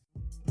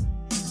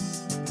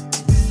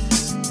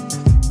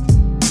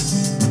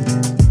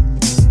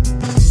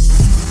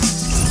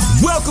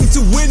Welcome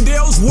to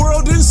Wendell's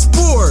World in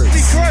Sports.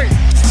 Be great.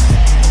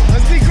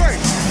 Let's be great.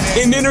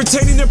 An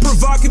entertaining and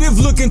provocative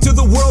look into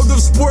the world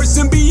of sports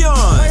and beyond.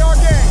 Play our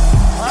game.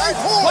 All right?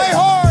 Play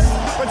hard,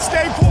 but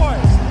stay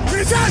poised.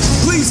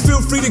 Please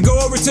feel free to go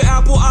over to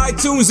Apple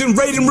iTunes and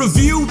rate and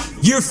review.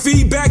 Your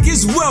feedback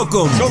is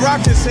welcome. Go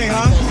rock this thing,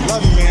 huh?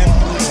 Love you, man.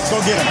 Go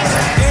get him.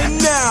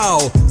 And now,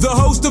 the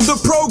host of the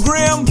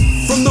program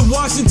from the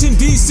Washington,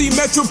 D.C.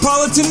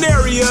 metropolitan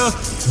area,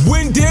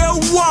 Wendell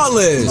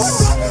Wallace.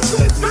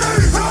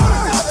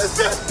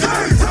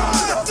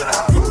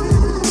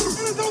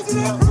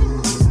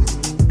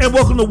 And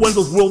welcome to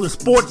Wendell's World in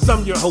Sports.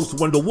 I'm your host,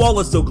 Wendell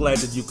Wallace. So glad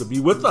that you could be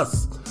with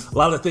us. A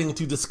lot of things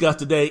to discuss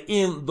today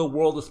in the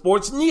world of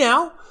sports.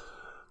 Niao,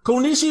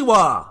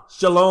 konnichiwa,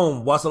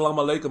 shalom, wassalamu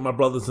alaikum, my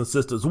brothers and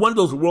sisters.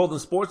 Wendell's World in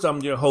Sports.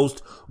 I'm your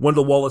host,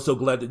 Wendell Wallace. So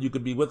glad that you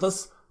could be with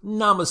us.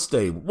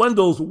 Namaste.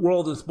 Wendell's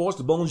World in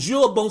Sports.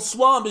 Bonjour,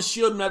 bonsoir,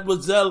 monsieur,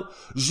 mademoiselle.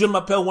 Je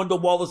m'appelle Wendell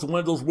Wallace.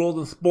 Wendell's World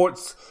in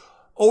Sports.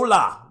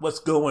 Hola, what's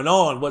going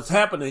on? What's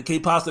happening? Que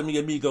pasa, mi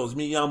amigos?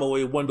 Mi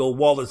llamo Wendell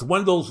Wallace.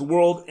 Wendell's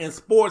World in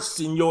Sports,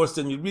 senor,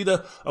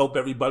 senorita. I hope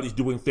everybody's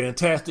doing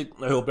fantastic.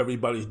 I hope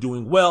everybody's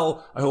doing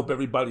well. I hope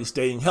everybody's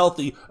staying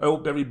healthy. I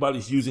hope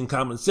everybody's using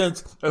common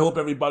sense. I hope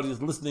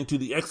everybody's listening to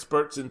the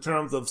experts in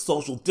terms of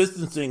social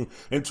distancing,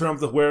 in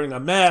terms of wearing a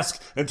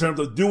mask, in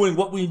terms of doing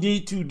what we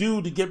need to do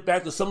to get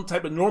back to some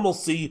type of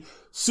normalcy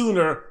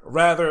sooner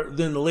rather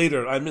than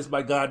later. I miss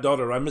my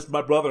goddaughter. I miss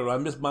my brother. I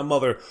miss my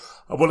mother.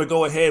 I want to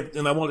go ahead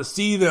and I want to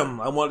see them.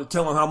 I want to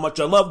tell them how much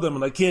I love them.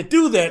 And I can't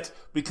do that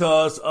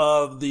because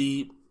of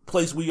the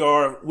place we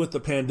are with the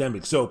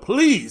pandemic. So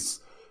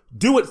please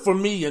do it for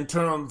me in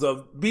terms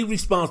of be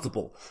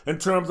responsible, in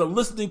terms of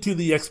listening to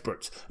the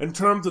experts, in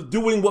terms of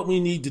doing what we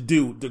need to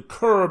do to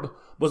curb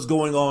what's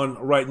going on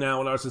right now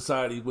in our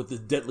society with this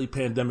deadly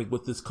pandemic,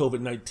 with this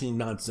COVID-19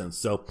 nonsense.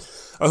 So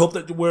I hope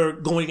that we're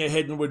going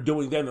ahead and we're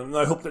doing that, and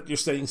I hope that you're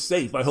staying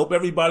safe. I hope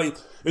everybody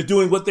is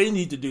doing what they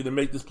need to do to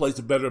make this place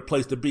a better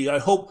place to be. I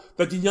hope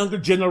that the younger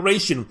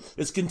generation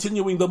is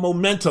continuing the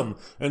momentum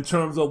in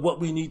terms of what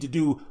we need to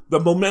do,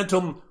 the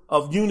momentum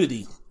of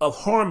unity, of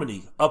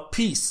harmony, of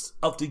peace,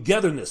 of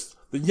togetherness.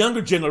 The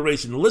younger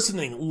generation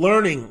listening,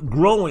 learning,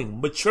 growing,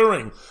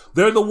 maturing.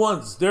 They're the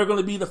ones. They're going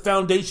to be the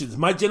foundations.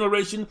 My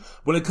generation,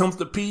 when it comes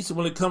to peace,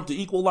 when it comes to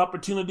equal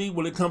opportunity,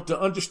 when it comes to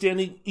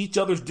understanding each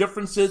other's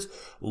differences,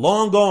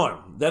 long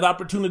gone. That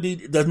opportunity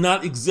does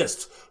not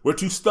exist. We're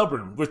too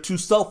stubborn. We're too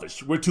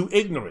selfish. We're too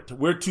ignorant.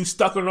 We're too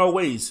stuck in our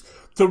ways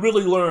to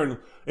really learn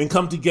and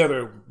come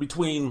together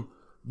between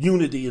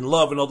unity and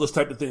love and all those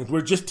type of things.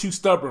 We're just too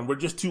stubborn. We're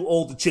just too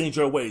old to change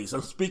our ways.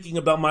 I'm speaking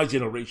about my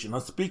generation.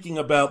 I'm speaking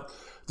about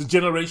the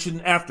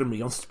generation after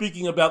me. I'm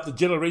speaking about the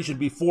generation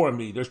before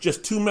me. There's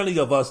just too many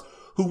of us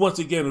who, once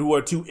again, who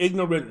are too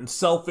ignorant and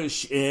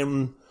selfish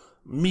and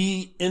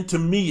me into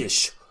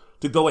me-ish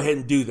to go ahead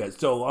and do that.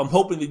 So I'm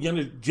hoping the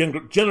younger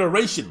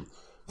generation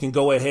can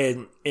go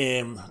ahead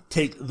and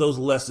take those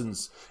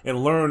lessons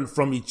and learn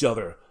from each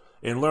other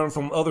and learn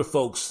from other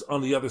folks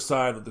on the other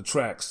side of the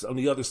tracks, on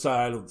the other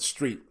side of the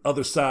street,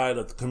 other side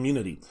of the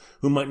community,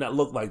 who might not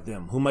look like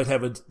them, who might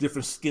have a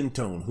different skin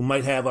tone, who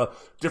might have a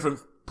different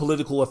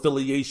political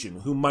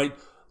affiliation, who might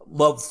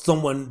love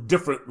someone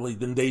differently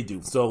than they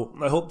do. So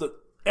I hope that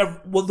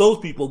those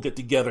people get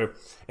together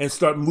and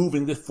start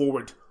moving this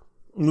forward,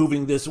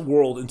 moving this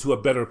world into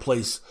a better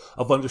place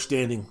of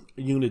understanding,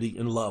 unity,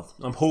 and love.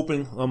 I'm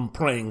hoping, I'm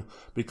praying,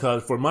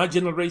 because for my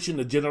generation,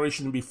 the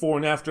generation before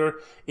and after,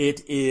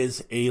 it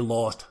is a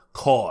lost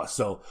cause.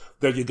 So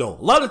there you go.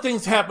 A lot of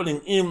things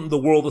happening in the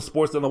world of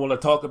sports that I want to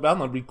talk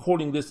about. I'm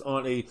recording this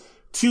on a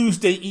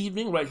Tuesday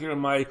evening right here in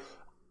my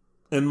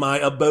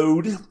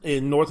abode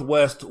in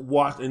Northwest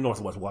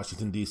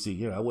Washington, D.C.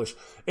 Yeah, I wish.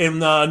 In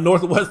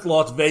Northwest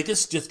Las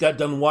Vegas. Just got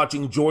done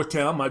watching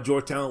Georgetown, my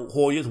Georgetown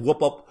Hoyas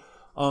whoop up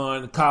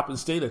on Coppin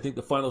State. I think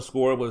the final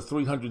score was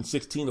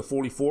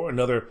 316-44.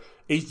 Another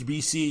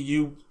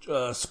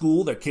HBCU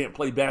school that can't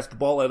play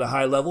basketball at a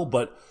high level.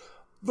 But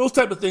those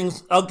type of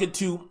things I'll get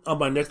to on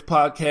my next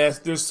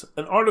podcast. There's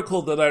an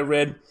article that I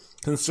read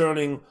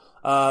concerning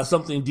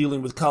something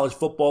dealing with college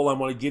football. I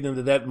want to get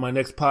into that in my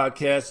next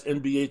podcast.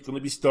 NBA is going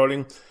to be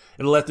starting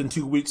in less than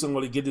 2 weeks. I'm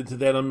going to get into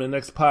that on my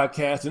next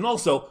podcast. And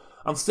also,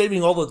 I'm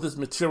saving all of this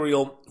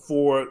material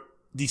for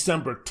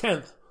December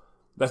 10th.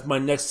 That's my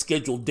next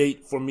scheduled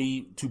date for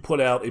me to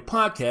put out a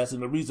podcast.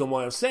 And the reason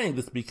why I'm saying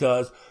this,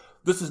 because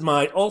this is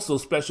my also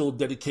special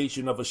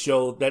dedication of a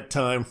show that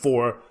time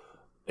for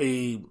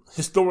a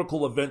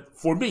historical event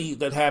for me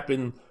that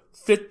happened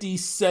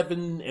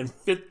 57 and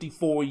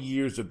 54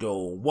 years ago.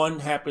 One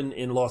happened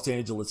in Los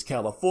Angeles,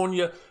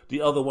 California.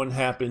 The other one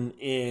happened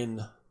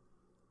in,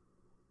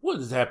 what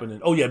is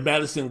happening? Oh yeah,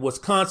 Madison,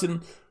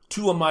 Wisconsin.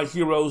 Two of my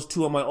heroes,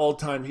 two of my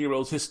all-time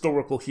heroes,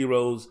 historical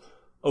heroes,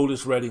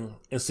 Otis Redding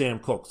and Sam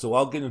Cooke. So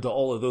I'll get into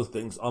all of those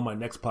things on my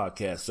next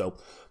podcast. So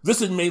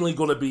this is mainly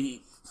going to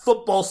be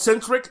football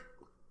centric.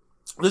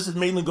 This is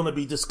mainly going to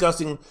be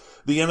discussing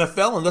the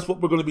NFL, and that's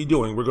what we're going to be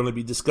doing. We're going to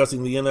be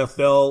discussing the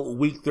NFL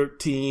Week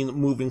 13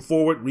 moving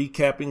forward,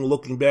 recapping,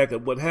 looking back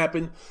at what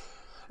happened,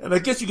 And I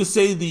guess you could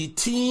say the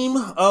team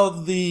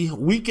of the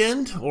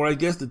weekend, or I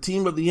guess the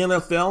team of the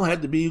NFL,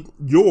 had to be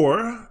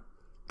your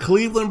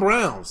Cleveland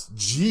Browns.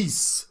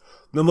 Jeez.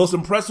 The most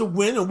impressive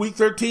win in Week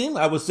 13?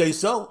 I would say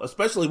so,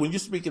 especially when you're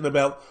speaking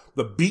about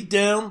the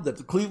beatdown that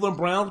the Cleveland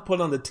Browns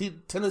put on the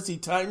Tennessee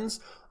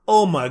Titans.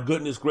 Oh my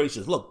goodness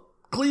gracious. Look,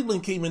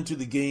 Cleveland came into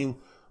the game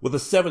with a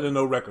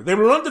 7-0 record. They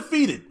were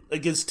undefeated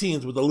against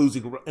teams with a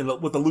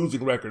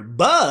losing record,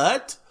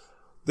 but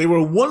they were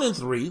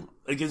 1-3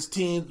 against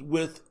teams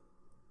with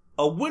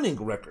a winning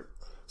record.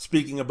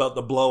 Speaking about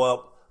the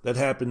blowout that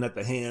happened at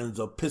the hands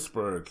of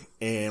Pittsburgh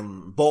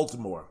and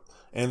Baltimore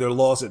and their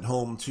loss at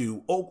home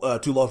to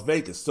Las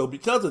Vegas. So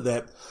because of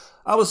that,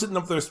 I was sitting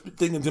up there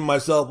thinking to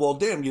myself, well,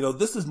 damn,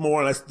 this is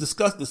more, and I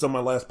discussed this on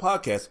my last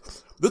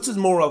podcast, this is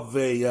more of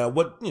a,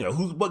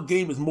 what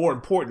game is more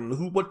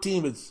important? What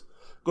team is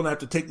going to have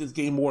to take this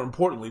game more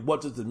importantly?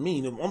 What does it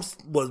mean? And I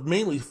was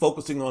mainly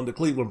focusing on the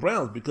Cleveland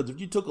Browns, because if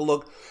you took a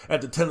look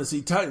at the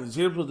Tennessee Titans,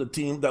 here was a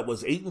team that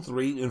was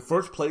 8-3 in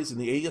first place in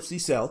the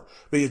AFC South.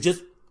 They had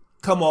just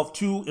come off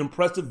 2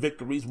 impressive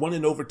victories, one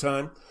in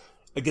overtime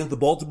against the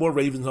Baltimore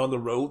Ravens on the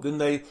road. Then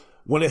they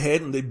went ahead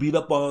and they beat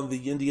up on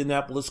the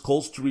Indianapolis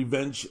Colts to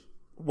revenge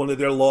one of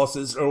their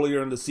losses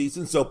earlier in the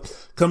season. So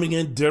coming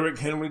in, Derrick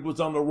Henry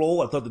was on the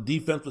roll. I thought the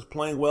defense was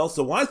playing well.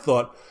 So I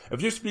thought,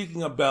 if you're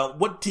speaking about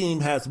what team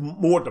has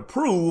more to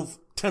prove,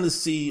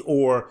 Tennessee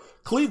or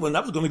Cleveland,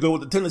 I was going to go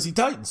with the Tennessee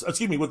Titans. With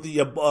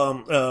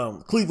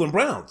the Cleveland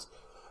Browns.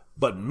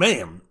 But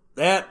man,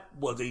 that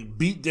was a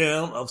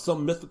beatdown of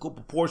some mythical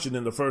proportion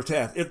in the first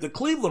half. If the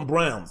Cleveland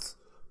Browns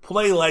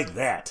play like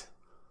that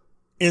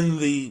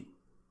if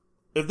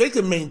they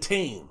can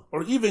maintain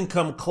or even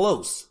come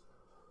close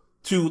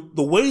to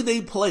the way they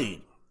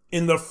played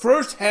in the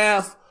first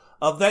half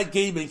of that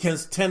game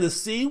against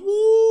Tennessee,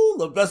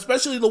 woo,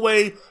 especially the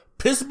way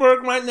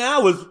Pittsburgh right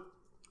now is,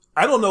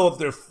 I don't know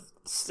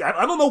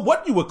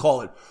what you would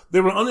call it. They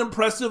were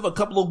unimpressive a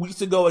couple of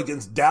weeks ago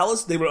against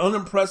Dallas. They were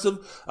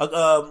unimpressive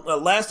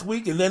last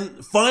week, and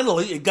then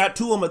finally it got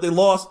to them that they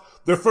lost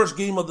their first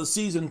game of the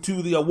season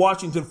to the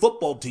Washington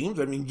football teams.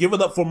 I mean, give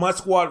it up for my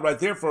squad right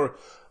there for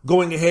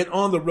going ahead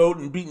on the road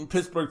and beating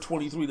Pittsburgh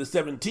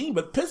 23-17.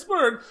 But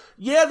Pittsburgh,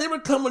 yeah, they were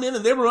coming in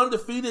and they were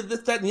undefeated,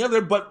 this, that, and the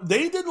other, but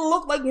they didn't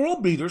look like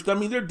world beaters. I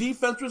mean, their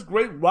defense was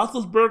great.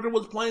 Roethlisberger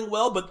was playing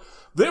well, but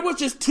there was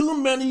just too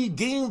many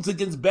games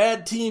against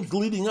bad teams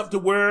leading up to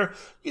where,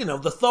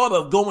 the thought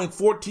of going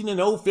 14-0,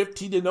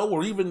 15-0,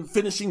 or even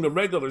finishing the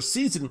regular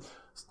season,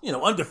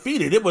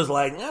 undefeated, it was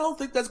like, I don't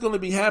think that's going to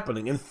be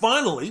happening. And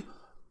finally,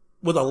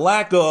 with a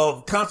lack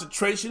of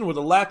concentration, with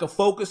a lack of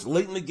focus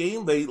late in the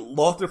game, they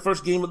lost their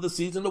first game of the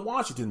season to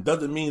Washington.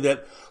 Doesn't mean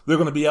that they're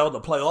going to be out of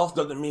the playoffs.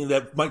 Doesn't mean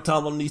that Mike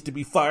Tomlin needs to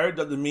be fired.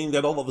 Doesn't mean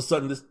that all of a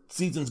sudden this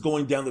season's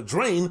going down the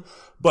drain.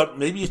 But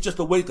maybe it's just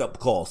a wake-up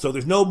call. So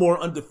there's no more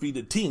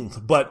undefeated teams.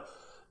 But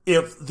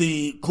if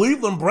the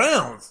Cleveland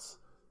Browns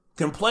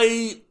can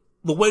play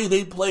the way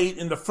they played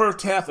in the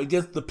first half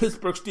against the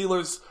Pittsburgh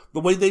Steelers, the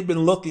way they've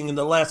been looking in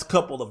the last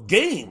couple of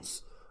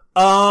games,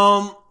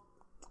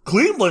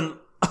 Cleveland,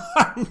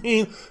 I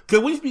mean,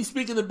 could we be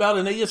speaking about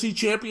an AFC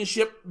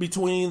championship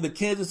between the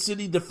Kansas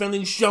City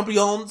defending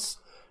champions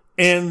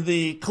and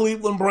the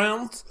Cleveland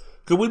Browns?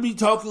 Could we be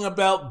talking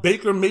about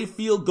Baker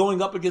Mayfield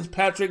going up against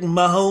Patrick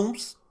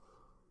Mahomes?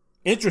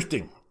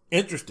 Interesting.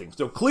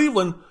 So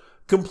Cleveland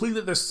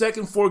completed their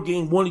second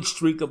 4-game winning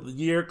streak of the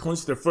year,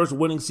 clinched their first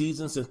winning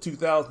season since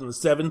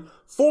 2007,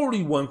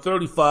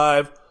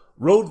 41-35.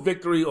 Road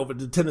victory over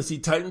the Tennessee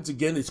Titans.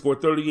 Again, they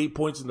scored 38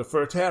 points in the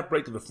first half,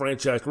 breaking the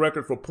franchise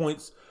record for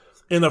points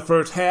in the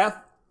first half.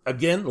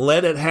 Again,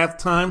 led at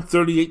halftime,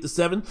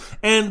 38-7.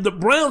 And the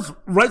Browns,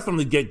 right from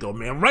the get-go,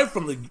 right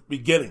from the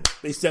beginning,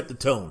 they set the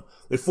tone.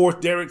 They forced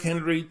Derrick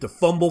Henry to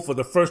fumble for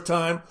the first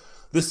time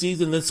this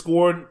season, then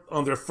scored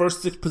on their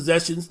first 6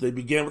 possessions. They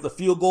began with a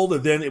field goal,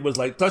 and then it was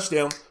like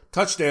touchdown,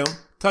 touchdown,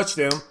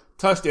 touchdown,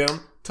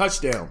 touchdown,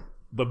 touchdown.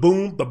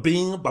 Ba-boom,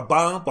 ba-bing,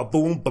 ba-bam,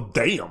 ba-boom,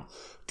 ba-bam.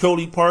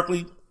 Cody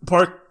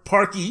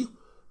Parkey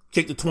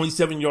kicked a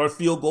 27-yard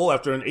field goal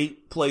after an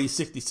 8-play,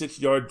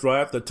 66-yard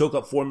drive that took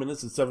up 4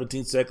 minutes and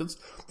 17 seconds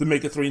to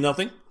make it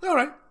 3-0. All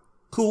right,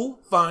 cool,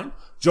 fine.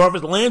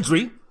 Jarvis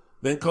Landry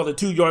then caught a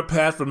 2-yard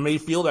pass from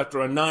Mayfield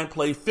after a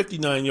 9-play,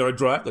 59-yard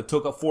drive that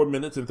took up 4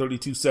 minutes and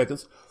 32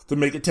 seconds to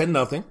make it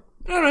 10-0.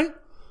 All right,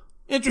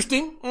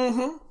 interesting.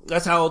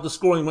 That's how the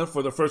scoring went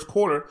for the first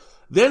quarter.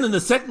 Then in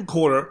the second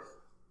quarter,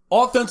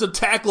 offensive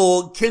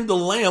tackle Kendall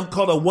Lamb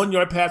caught a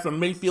 1-yard pass from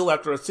Mayfield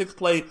after a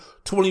 6-play,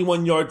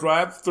 21-yard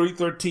drive,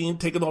 3:13,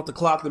 taken off the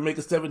clock to make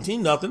it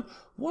 17-0.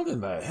 What in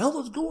the hell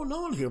is going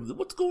on here?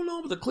 What's going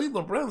on with the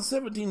Cleveland Browns?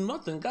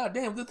 17-0.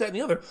 Goddamn, this, that, and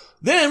the other.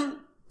 Then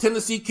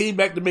Tennessee came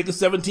back to make it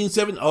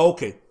 17-7. Oh,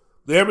 okay.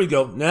 There we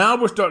go. Now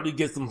we're starting to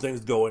get some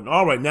things going.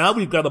 All right, now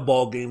we've got a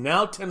ball game.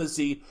 Now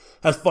Tennessee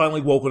has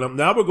finally woken up.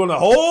 Now we're going to,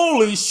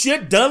 holy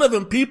shit,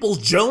 Donovan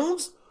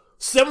Peoples-Jones?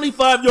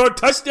 75-yard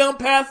touchdown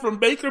pass from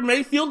Baker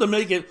Mayfield to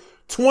make it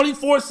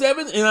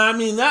 24-7. And I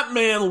mean, that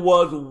man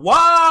was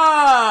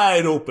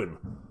wide open.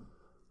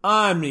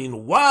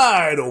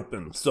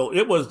 So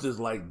it was just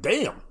like,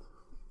 damn.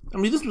 I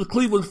mean, this was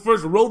Cleveland's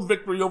first road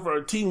victory over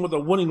a team with a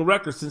winning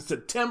record since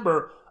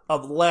September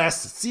of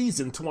last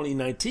season,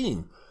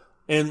 2019.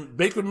 And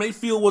Baker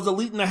Mayfield was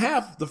elite and a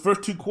half the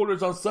first 2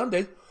 quarters on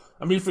Sunday.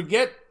 I mean,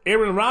 forget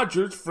Aaron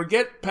Rodgers,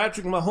 forget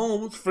Patrick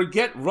Mahomes,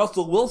 forget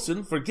Russell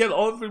Wilson, forget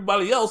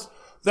everybody else.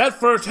 That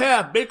first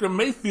half, Baker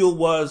Mayfield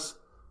was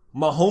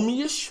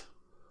Mahomey-ish,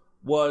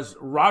 was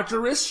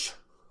Rodgerish,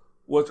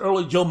 was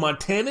early Joe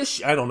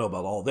Montana-ish. I don't know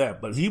about all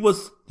that, but he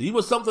was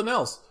something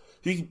else.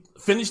 He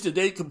finished the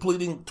day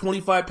completing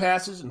 25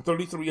 passes in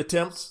 33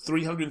 attempts,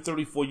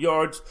 334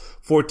 yards,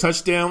 4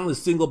 touchdowns, the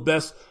single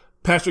best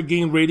passer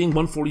gain rating,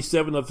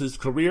 147 of his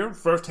career.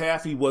 First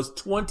half, he was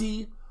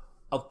 20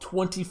 of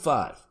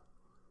 25.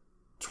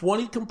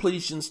 20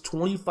 completions,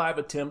 25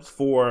 attempts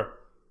for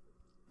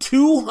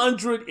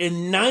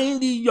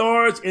 290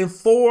 yards and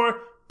 4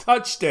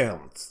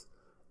 touchdowns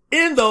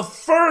in the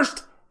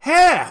first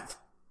half.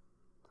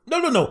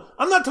 No.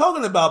 I'm not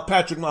talking about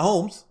Patrick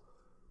Mahomes.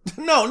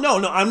 No.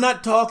 I'm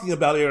not talking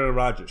about Aaron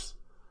Rodgers.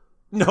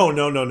 No.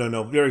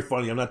 Very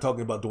funny. I'm not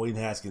talking about Dwayne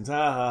Haskins.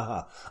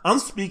 I'm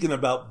speaking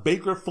about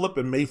Baker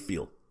flipping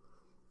Mayfield.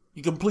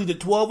 He completed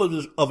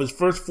 12 of his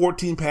first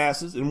 14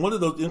 passes, and one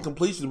of those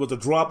incompletions was a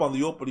drop on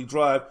the opening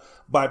drive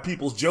by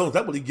Peoples-Jones.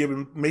 That would have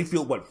given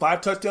Mayfield,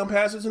 5 touchdown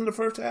passes in the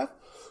first half?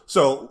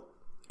 So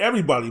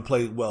everybody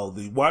played well.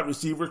 The wide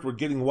receivers were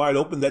getting wide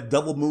open. That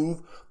double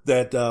move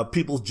that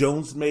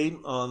Peoples-Jones made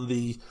on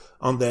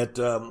that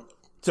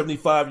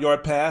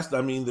 75-yard pass. I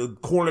mean, the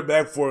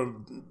cornerback for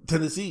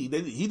Tennessee,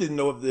 he didn't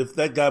know if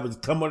that guy was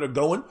coming or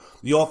going.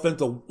 The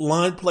offensive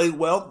line played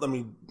well. I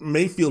mean,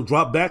 Mayfield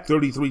dropped back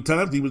 33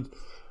 times.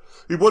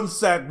 He wasn't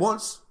sacked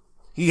once.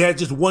 He had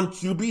just 1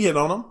 QB hit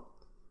on him.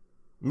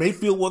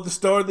 Mayfield was the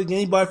star of the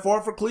game by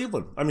far for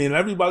Cleveland. I mean,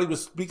 everybody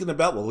was speaking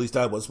about, well, at least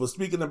I was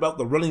speaking about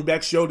the running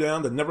back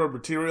showdown that never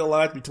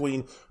materialized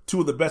between 2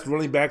 of the best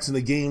running backs in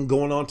the game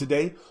going on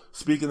today.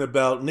 Speaking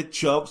about Nick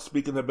Chubb,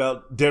 speaking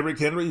about Derrick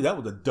Henry, that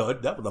was a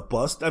dud. That was a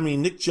bust. I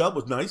mean, Nick Chubb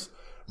was nice.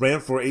 Ran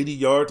for 80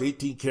 yards,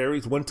 18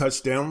 carries, 1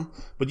 touchdown.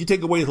 But you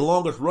take away his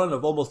longest run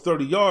of almost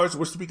 30 yards,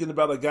 we're speaking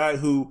about a guy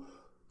who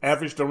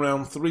averaged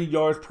around 3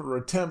 yards per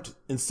attempt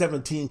in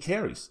 17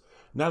 carries.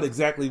 Not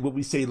exactly what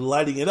we say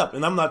lighting it up.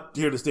 And I'm not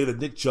here to say that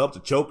Nick Chubb's a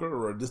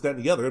choker or this, that,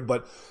 and the other.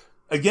 But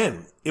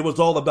again, it was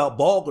all about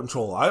ball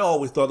control. I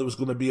always thought it was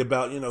going to be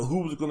about, who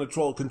was going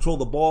to control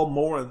the ball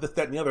more and this,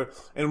 that, and the other.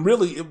 And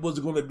really, it was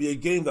going to be a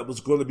game that was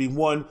going to be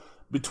won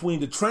between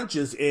the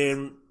trenches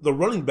and the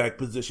running back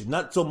position.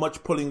 Not so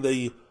much putting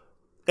the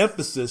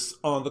emphasis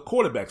on the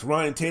quarterbacks.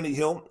 Ryan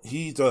Tannehill,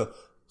 he's a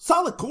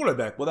solid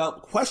quarterback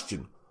without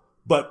question.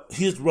 But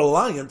his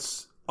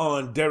reliance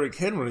on Derrick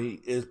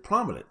Henry is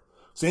prominent.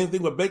 Same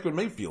thing with Baker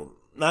Mayfield.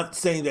 Not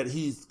saying that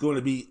he's going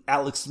to be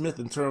Alex Smith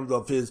in terms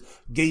of his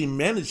game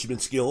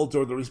management skills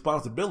or the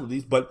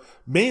responsibilities, but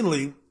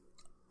mainly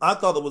I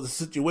thought it was a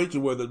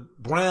situation where the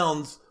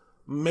Browns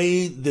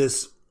made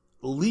this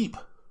leap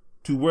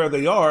to where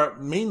they are,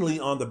 mainly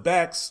on the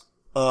backs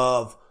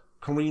of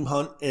Kareem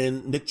Hunt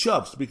and Nick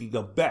Chubb, speaking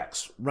of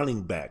backs,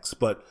 running backs.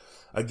 But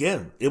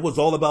again, it was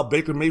all about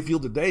Baker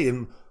Mayfield today,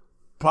 and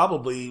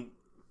probably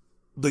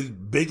the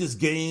biggest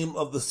game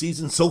of the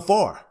season so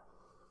far.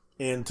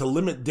 And to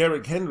limit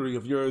Derrick Henry,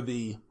 if you're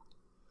the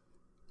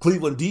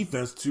Cleveland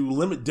defense, to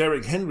limit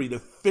Derrick Henry to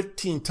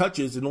 15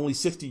 touches and only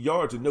 60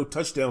 yards and no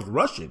touchdowns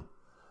rushing.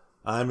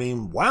 I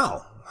mean,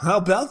 wow. How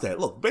about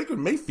that? Look, Baker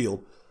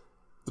Mayfield,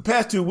 the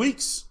past 2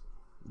 weeks,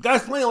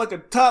 guy's playing like a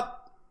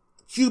top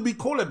QB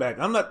quarterback.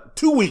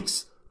 2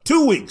 weeks.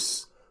 2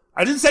 weeks.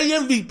 I didn't say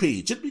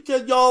MVP. Just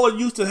because y'all are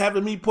used to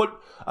having me put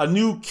a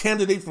new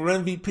candidate for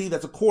MVP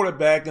that's a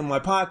quarterback in my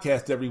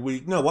podcast every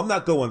week. No, I'm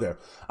not going there.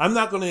 I'm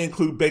not going to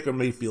include Baker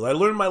Mayfield. I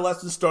learned my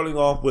lesson starting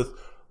off with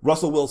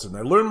Russell Wilson.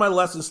 I learned my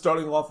lesson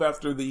starting off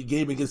after the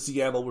game against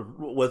Seattle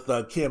with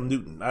Cam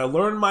Newton. I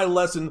learned my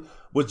lesson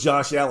with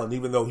Josh Allen,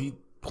 even though he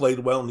played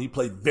well and he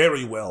played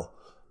very well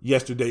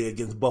yesterday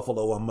against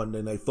Buffalo on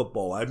Monday Night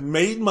Football. I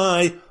made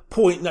my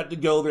point not to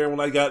go there when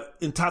I got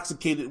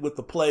intoxicated with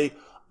the play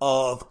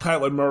of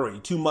Kyler Murray,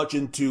 too much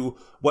into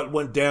what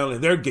went down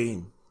in their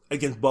game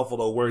against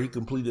Buffalo, where he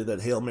completed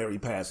that Hail Mary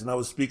pass. And I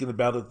was speaking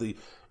about it, the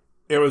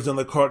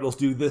Arizona Cardinals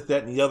do this,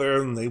 that, and the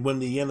other, and they win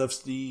the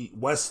NFC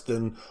West,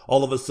 and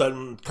all of a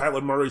sudden,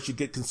 Kyler Murray should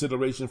get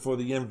consideration for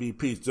the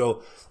MVP.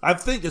 So I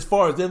think as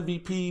far as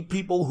MVP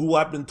people who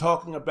I've been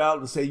talking about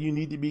and say you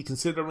need to be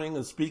considering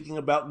and speaking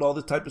about and all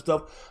this type of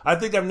stuff, I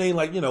think I've named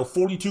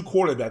 42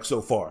 quarterbacks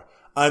so far.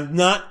 I'm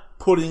not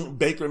putting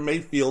Baker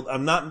Mayfield,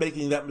 I'm not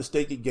making that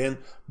mistake again.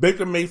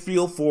 Baker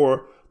Mayfield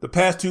for the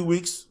past 2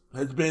 weeks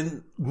has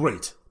been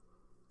great.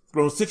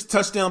 Thrown 6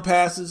 touchdown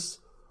passes,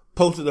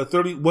 posted a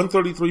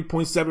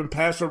 133.7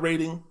 passer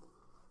rating.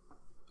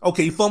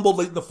 Okay, he fumbled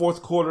late in the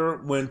fourth quarter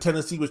when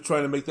Tennessee was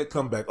trying to make that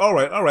comeback. All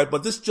right,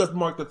 but this just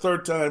marked the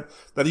 3rd time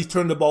that he's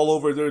turned the ball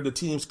over during the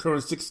team's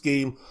current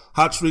 6-game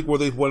hot streak where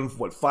they've won,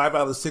 5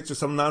 out of 6 or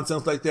some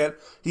nonsense like that.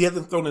 He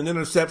hasn't thrown an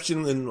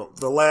interception in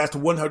the last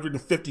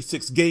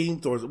 156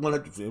 games or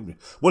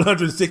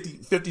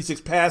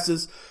 156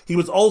 passes. He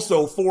was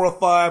also 4 of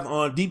 5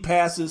 on deep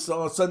passes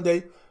on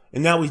Sunday.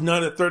 And now he's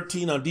 9 of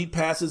 13 on deep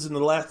passes in the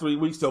last 3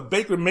 weeks. So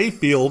Baker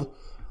Mayfield,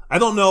 I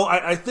don't know.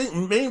 I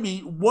think maybe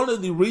one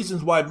of the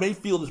reasons why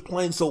Mayfield is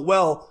playing so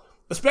well,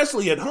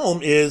 especially at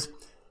home, is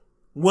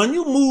when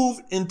you move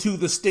into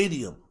the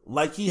stadium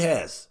like he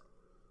has.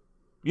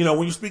 You know,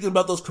 when you're speaking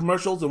about those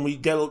commercials and we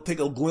get to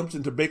take a glimpse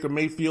into Baker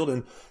Mayfield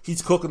and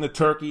he's cooking the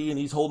turkey and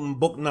he's holding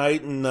book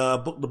night and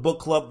the book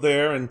club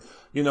there, and,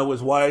 you know,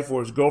 his wife or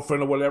his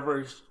girlfriend or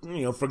whatever,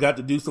 you know, forgot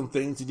to do some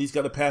things and he's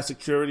got to pass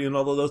security and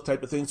all of those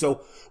type of things.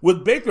 So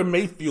with Baker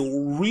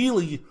Mayfield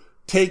really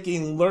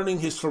learning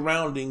his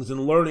surroundings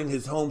and learning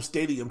his home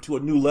stadium to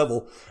a new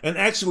level and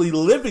actually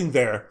living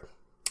there,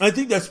 I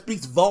think that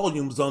speaks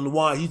volumes on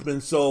why he's been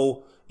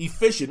so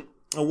efficient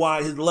and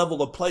why his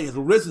level of play has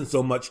risen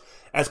so much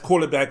as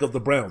quarterback of the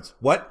Browns.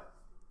 What?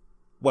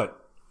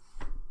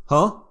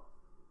 Huh?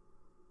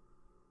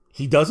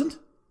 He doesn't?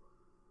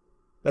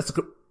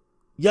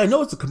 Yeah, I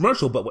know it's a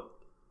commercial, but what?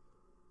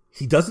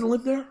 He doesn't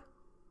live there?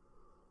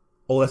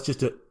 Oh, that's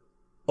just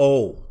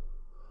so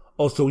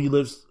he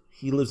lives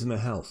in a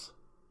house.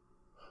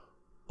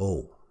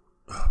 Oh,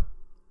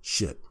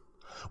 shit.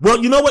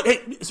 Well, you know what?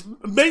 Hey,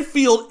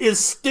 Mayfield is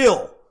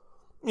still,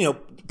 you know,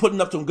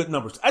 putting up some good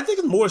numbers. I think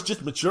it's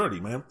just maturity,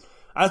 man.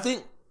 I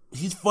think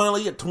he's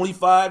finally at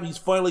 25. He's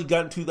finally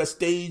gotten to that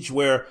stage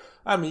where,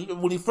 I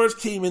mean, when he first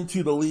came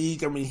into the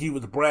league, I mean, he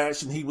was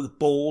brash and he was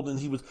bold and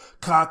he was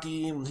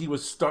cocky and he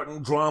was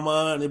starting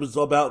drama and it was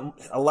about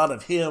a lot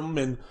of him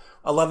and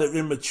a lot of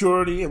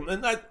immaturity.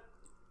 And I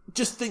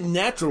just think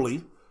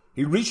naturally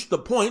he reached the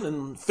point,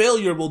 and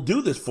failure will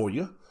do this for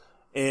you.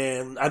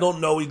 And I don't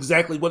know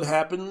exactly what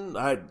happened.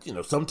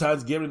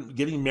 Sometimes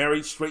getting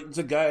married straightens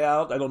a guy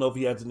out. I don't know if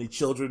he has any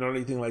children or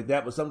anything like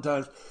that, but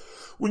sometimes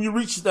when you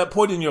reach that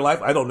point in your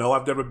life, I don't know.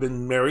 I've never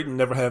been married and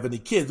never have any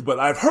kids, but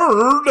I've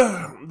heard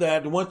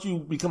that once you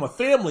become a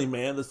family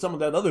man, that some of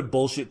that other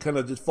bullshit kind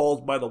of just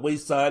falls by the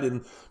wayside.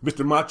 And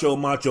Mr.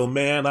 Macho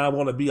Man, I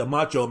want to be a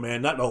macho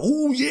man, not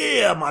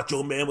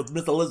macho man with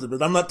Miss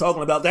Elizabeth. I'm not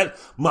talking about that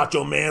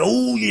macho man.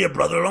 Oh yeah,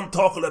 brother. I'm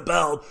talking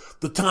about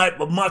the type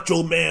of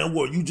macho man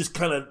where you just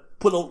kind of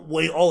put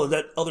away all of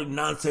that other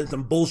nonsense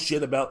and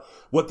bullshit about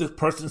what this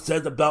person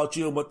says about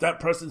you and what that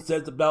person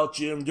says about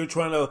you. And you're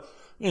trying to,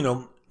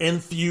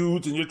 end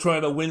feuds, and you're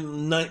trying to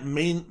win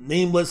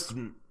nameless,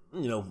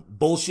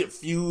 bullshit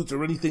feuds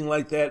or anything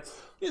like that.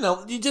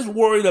 You're just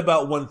worried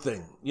about one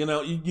thing.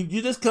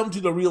 You just come to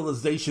the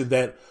realization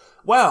that,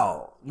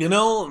 wow,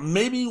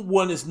 maybe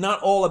when it's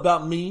not all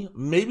about me,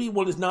 maybe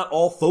when it's not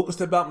all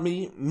focused about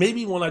me,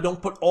 maybe when I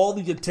don't put all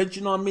the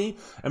attention on me,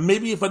 and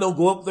maybe if I don't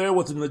go up there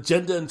with an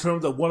agenda in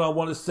terms of what I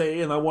want to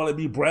say, and I want to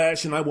be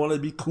brash, and I want to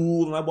be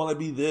cool, and I want to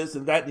be this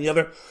and that and the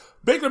other,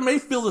 Baker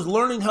Mayfield is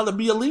learning how to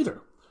be a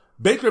leader.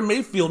 Baker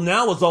Mayfield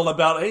now is all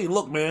about, hey,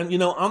 look, man,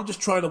 I'm just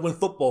trying to win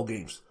football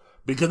games.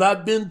 Because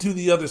I've been to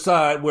the other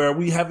side where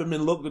we haven't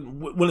been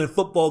winning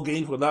football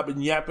games when I've been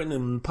yapping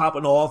and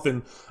popping off,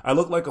 and I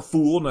look like a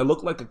fool and I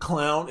look like a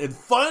clown. And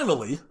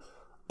finally,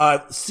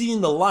 I've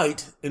seen the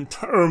light in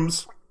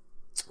terms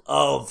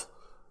of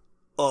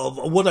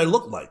what I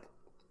look like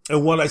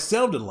and what I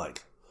sounded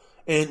like.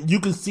 And you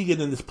can see it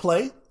in his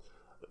play.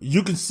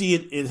 You can see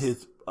it in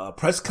his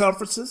press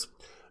conferences.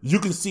 You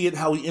can see it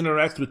how he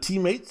interacts with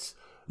teammates.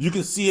 You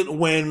can see it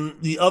when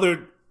the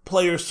other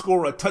players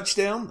score a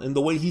touchdown and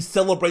the way he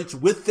celebrates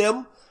with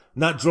them,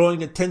 not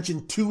drawing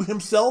attention to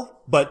himself,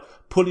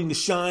 but putting the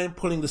shine,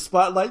 putting the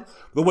spotlight.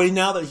 The way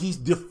now that he's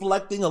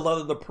deflecting a lot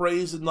of the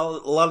praise and a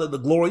lot of the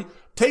glory,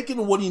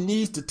 taking what he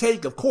needs to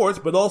take, of course,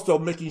 but also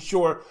making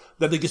sure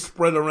that it gets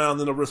spread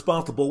around in a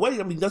responsible way.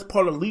 I mean, that's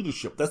part of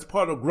leadership. That's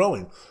part of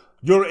growing.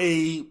 You're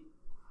the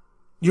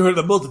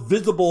most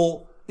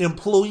visible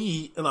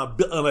employee in a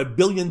 $1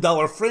 billion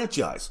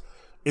franchise.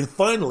 And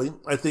finally,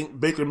 I think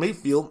Baker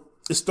Mayfield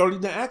is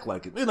starting to act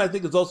like it. And I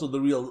think it's also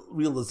the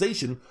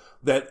realization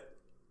that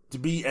to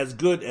be as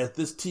good as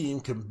this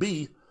team can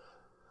be,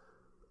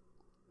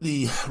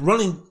 the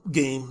running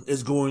game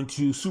is going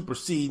to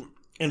supersede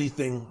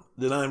anything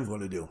that I'm going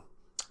to do.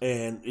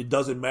 And it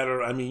doesn't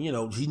matter. I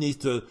mean, he needs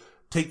to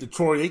take the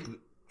Troy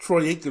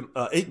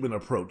Aikman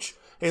approach.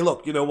 Hey,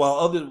 look,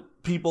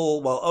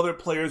 while other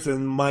players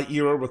in my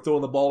era were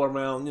throwing the ball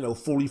around,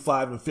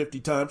 45 and 50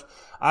 times,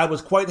 I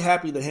was quite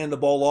happy to hand the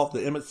ball off to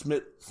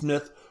Emmitt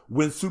Smith,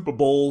 win Super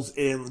Bowls,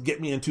 and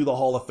get me into the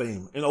Hall of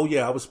Fame. And oh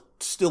yeah, I was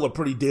still a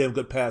pretty damn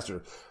good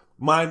passer.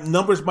 My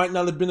numbers might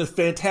not have been as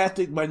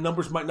fantastic. My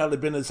numbers might not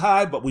have been as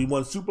high, but we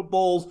won Super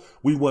Bowls.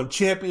 We won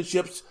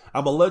championships.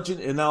 I'm a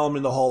legend, and now I'm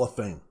in the Hall of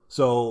Fame.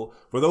 So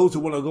for those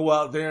who want to go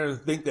out there and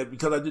think that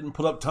because I didn't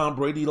put up Tom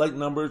Brady-like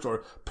numbers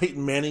or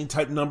Peyton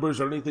Manning-type numbers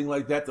or anything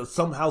like that, that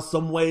somehow,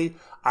 some way,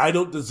 I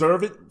don't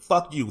deserve it,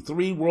 fuck you.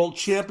 3 world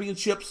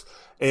championships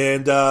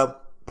and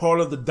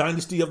part of the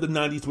dynasty of the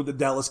 90s with the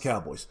Dallas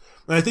Cowboys.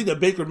 And I think that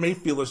Baker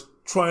Mayfield is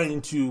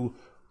trying to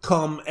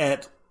come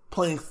at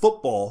playing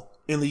football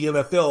in the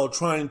NFL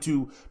trying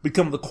to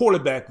become the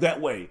quarterback that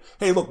way.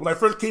 Hey, look, when I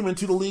first came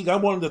into the league, I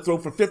wanted to throw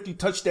for 50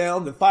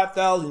 touchdowns and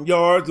 5,000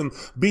 yards and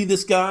be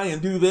this guy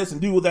and do this and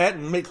do that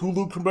and make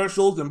Hulu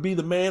commercials and be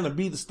the man and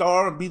be the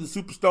star and be the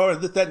superstar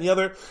and this, that, and the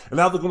other.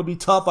 And I was going to be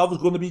tough. I was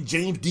going to be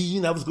James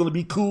Dean. I was going to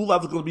be cool. I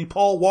was going to be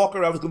Paul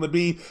Walker. I was going to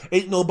be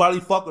ain't nobody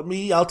fucking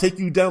me. I'll take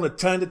you down to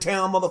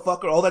Chinatown,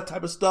 motherfucker, all that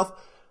type of stuff.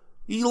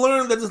 You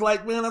learn that it's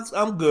like, man,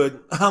 I'm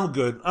good. I'm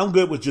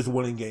good with just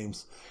winning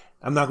games.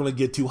 I'm not going to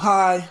get too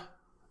high.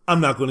 I'm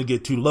not going to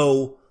get too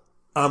low.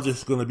 I'm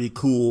just going to be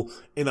cool,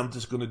 and I'm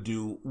just going to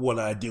do what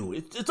I do.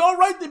 It's all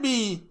right to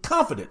be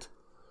confident,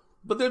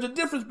 but there's a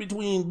difference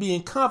between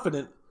being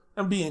confident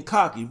and being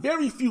cocky.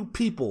 Very few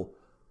people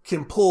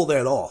can pull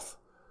that off.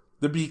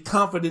 To be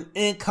confident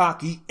and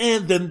cocky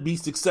and then be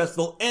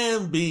successful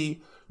and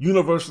be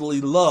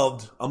universally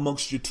loved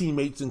amongst your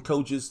teammates and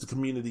coaches, the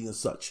community and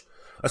such.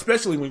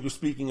 Especially when you're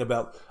speaking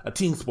about a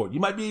team sport.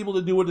 You might be able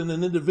to do it in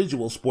an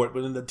individual sport,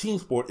 but in the team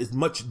sport, it's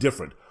much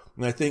different.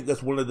 And I think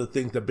that's one of the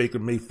things that Baker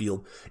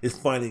Mayfield is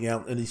finding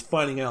out, and he's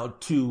finding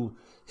out to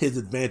his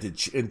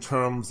advantage in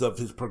terms of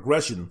his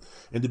progression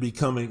into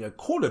becoming a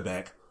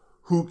quarterback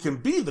who can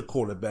be the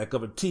quarterback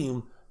of a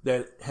team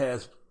that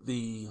has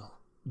the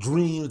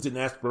dreams and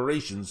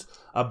aspirations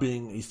of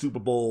being a Super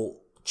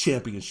Bowl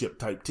championship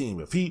type team.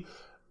 If he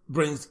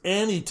brings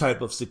any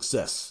type of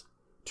success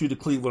to the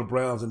Cleveland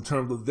Browns in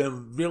terms of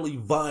them really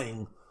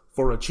vying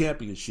for a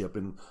championship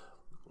and,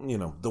 you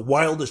know, the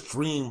wildest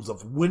dreams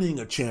of winning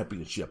a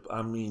championship.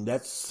 I mean,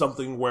 that's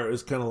something where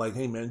it's kind of like,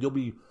 hey man, you'll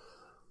be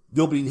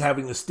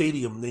having a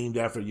stadium named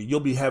after you. You'll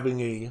be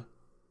having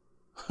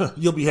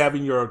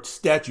your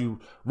statue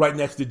right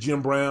next to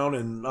Jim Brown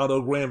and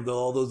Otto Graham,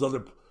 all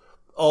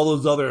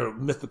those other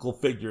mythical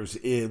figures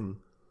in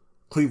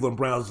Cleveland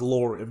Browns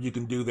lore. If you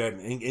can do that,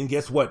 and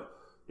guess what?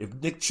 If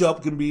Nick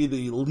Chubb can be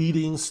the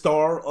leading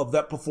star of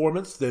that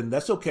performance, then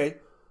that's okay.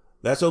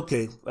 That's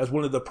okay. That's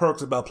one of the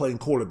perks about playing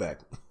quarterback.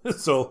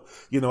 So,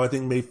 I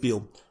think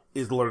Mayfield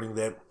is learning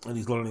that, and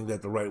he's learning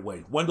that the right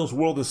way. Wendell's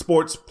World in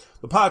Sports,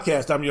 the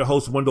podcast. I'm your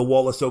host, Wendell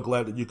Wallace. So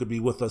glad that you could be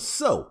with us.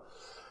 So,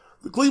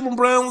 the Cleveland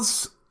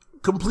Browns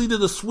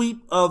completed a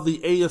sweep of the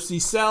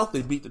AFC South.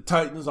 They beat the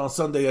Titans on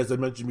Sunday, as I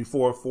mentioned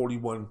before,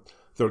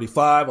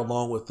 41-35,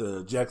 along with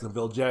the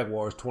Jacksonville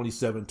Jaguars,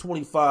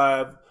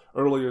 27-25.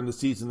 Earlier in the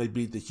season, they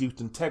beat the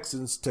Houston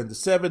Texans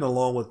 10-7,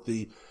 along with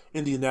the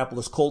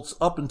Indianapolis Colts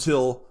up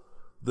until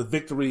the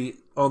victory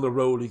on the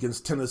road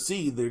against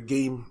Tennessee, their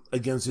game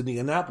against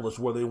Indianapolis,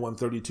 where they won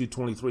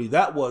 32-23.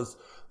 That was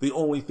the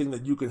only thing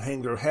that you can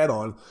hang your hat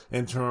on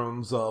in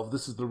terms of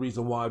this is the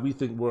reason why we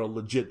think we're a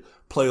legit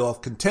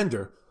playoff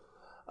contender.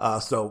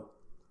 So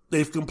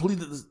they've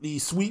completed the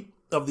sweep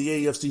of the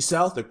AFC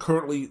South. They're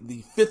currently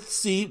the 5th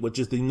seed, which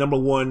is the number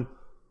 1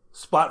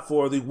 spot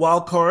for the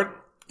wild card.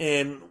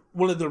 And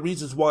one of the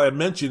reasons why I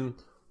mentioned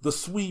the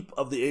sweep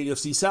of the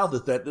AFC South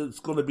is that it's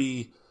going to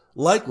be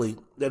likely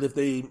that if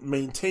they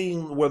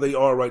maintain where they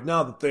are right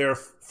now, that their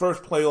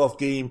first playoff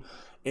game,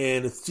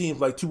 and it seems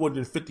like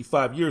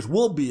 255 years,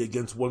 will be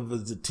against one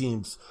of the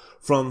teams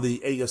from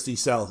the AFC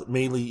South,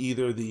 mainly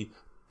either the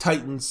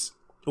Titans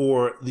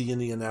or the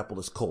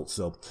Indianapolis Colts.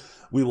 So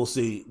we will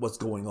see what's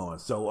going on.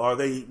 So are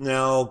they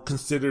now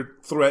considered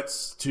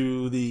threats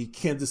to the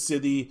Kansas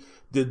City,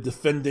 the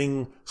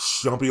defending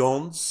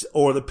champions,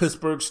 or the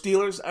Pittsburgh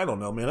Steelers? I don't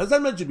know, man. As I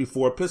mentioned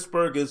before,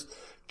 Pittsburgh is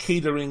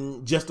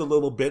catering just a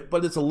little bit,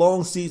 but it's a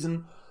long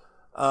season.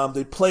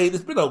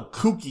 It's been a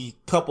kooky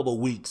couple of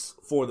weeks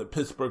for the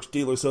Pittsburgh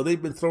Steelers, so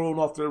they've been thrown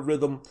off their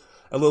rhythm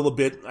a little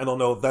bit. I don't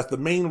know if that's the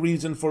main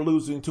reason for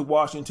losing to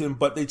Washington,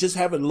 but they just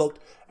haven't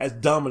looked as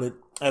dominant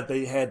as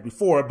they had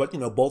before. But,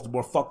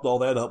 Baltimore fucked all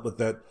that up with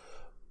that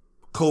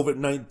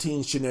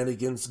COVID-19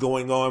 shenanigans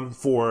going on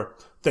for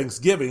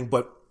Thanksgiving.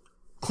 But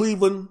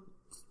Cleveland,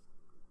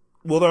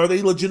 are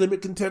they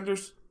legitimate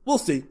contenders? We'll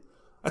see.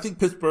 I think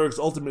Pittsburgh's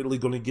ultimately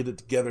going to get it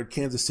together.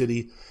 Kansas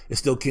City is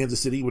still Kansas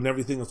City when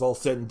everything is all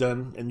said and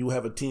done, and you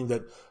have a team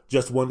that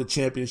just won the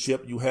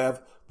championship. You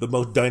have the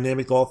most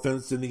dynamic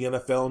offense in the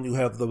NFL, and you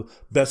have the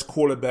best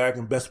quarterback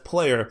and best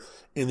player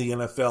in the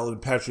NFL in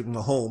Patrick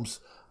Mahomes.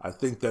 I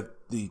think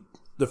that the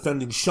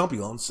defending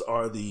champions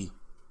are the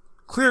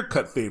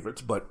clear-cut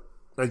favorites, but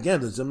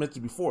again, as I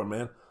mentioned before,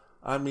 man,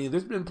 I mean,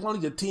 there's been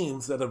plenty of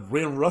teams that have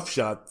ran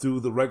roughshod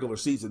through the regular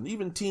season,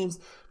 even teams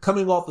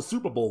coming off the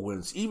Super Bowl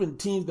wins, even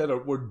teams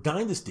that were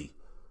dynasty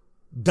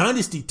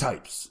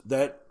types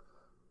that,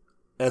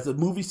 as the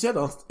movie said,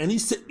 on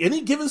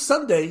any given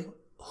Sunday,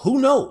 who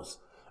knows?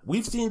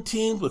 We've seen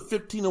teams with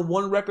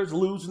 15-1 records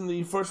lose in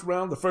the first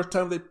round, the first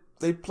time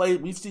they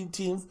played. We've seen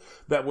teams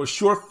that were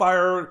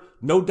surefire,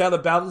 no doubt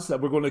about it,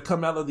 that were going to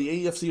come out of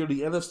the AFC or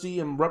the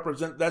NFC and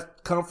represent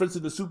that conference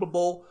in the Super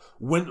Bowl,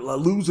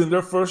 lose in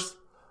their first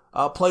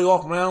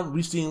playoff round.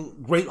 We've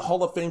seen great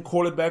Hall of Fame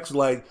quarterbacks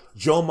like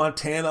Joe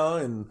Montana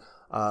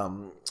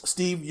and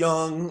Steve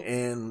Young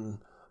and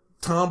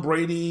Tom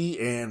Brady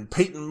and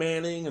Peyton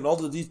Manning and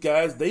all of these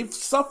guys. They've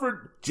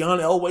suffered, John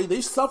Elway,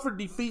 they suffered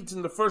defeats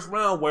in the first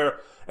round where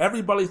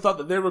everybody thought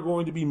that they were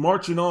going to be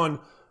marching on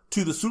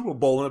to the Super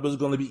Bowl and it was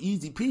going to be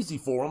easy peasy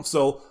for them.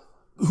 So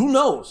who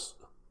knows?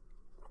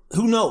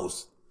 Who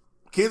knows?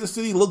 Kansas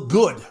City looked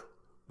good,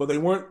 but they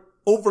weren't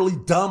overly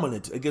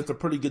dominant against a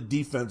pretty good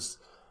defense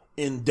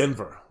in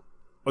Denver,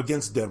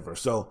 against Denver.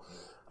 So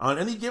on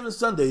any given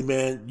Sunday,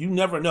 man, you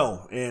never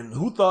know. And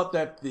who thought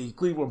that the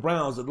Cleveland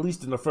Browns, at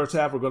least in the first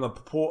half, were going to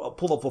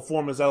pull a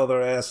performance out of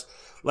their ass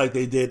like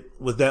they did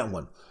with that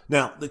one?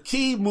 Now, the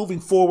key moving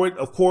forward,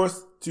 of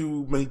course,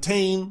 to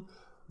maintain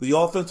the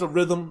offensive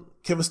rhythm,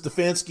 Kevin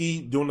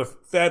Stefanski doing a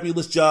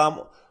fabulous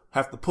job.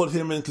 Have to put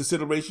him in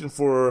consideration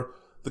for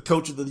the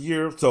coach of the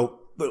year. So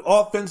the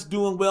offense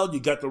doing well.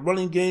 You got the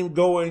running game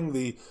going.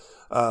 The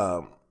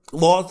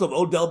loss of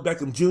Odell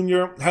Beckham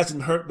Jr.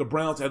 hasn't hurt the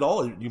Browns at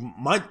all. You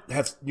might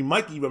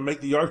even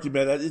make the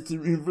argument that it's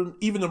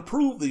even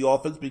improved the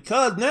offense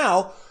because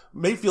now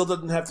Mayfield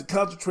doesn't have to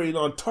concentrate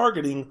on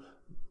targeting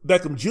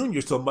Beckham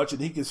Jr. so much,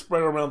 and he can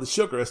spread around the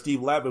sugar, as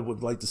Steve Lavin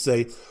would like to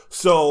say.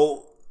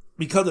 So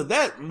because of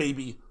that,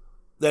 maybe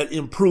that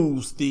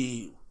improves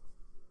the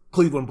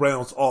Cleveland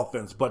Browns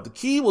offense. But the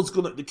key is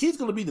going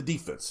to be the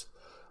defense.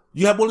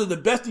 You have one of the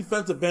best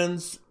defensive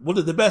ends, one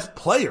of the best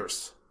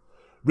players,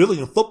 really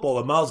in football,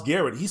 and Myles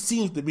Garrett. He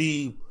seems to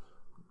be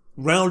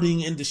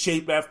rounding into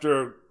shape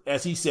after,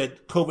 as he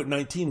said,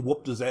 COVID-19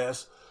 whooped his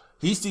ass.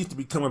 He seems to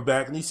be coming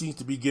back, and he seems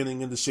to be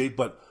getting into shape.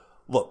 But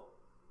look,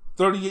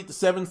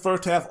 38-7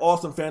 first half,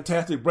 awesome,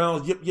 fantastic.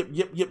 Browns, yip.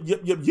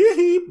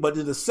 But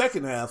in the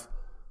second half,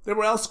 they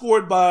were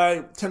outscored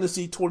by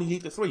Tennessee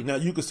 28-3. Now,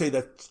 you could say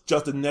that's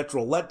just a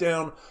natural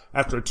letdown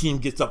after a team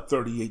gets up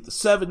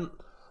 38-7.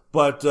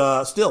 But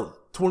still,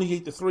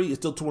 28-3 is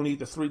still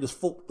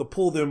 28-3 to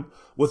pull them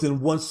within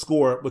one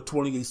score with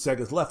 28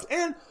 seconds left.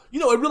 And,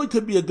 it really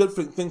could be a good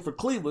thing for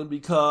Cleveland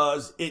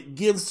because it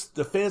gives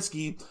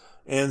Stefanski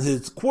and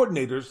his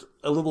coordinators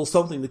a little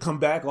something to come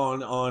back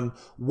on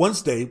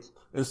Wednesday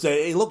and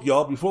say, hey, look,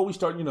 y'all, before we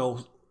start,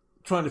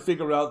 trying to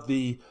figure out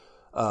the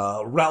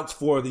routes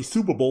for the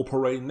Super Bowl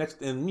parade next,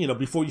 and,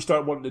 before you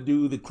start wanting to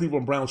do the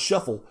Cleveland Browns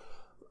shuffle,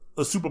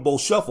 the Super Bowl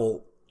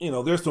shuffle,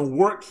 there's some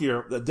work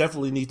here that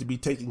definitely needs to be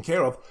taken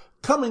care of.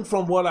 Coming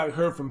from what I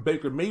heard from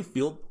Baker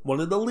Mayfield, one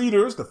of the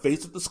leaders, the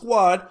face of the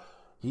squad,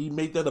 he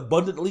made that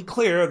abundantly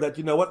clear that,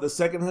 the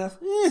second half,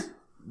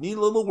 need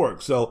a little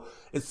work. So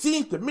it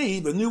seems to me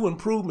the new,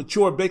 improved,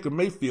 mature Baker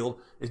Mayfield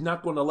is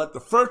not going to let the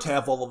first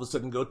half all of a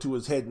sudden go to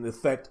his head and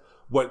affect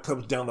what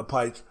comes down the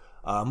pike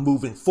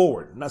moving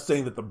forward. I'm not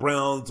saying that the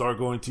Browns are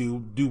going to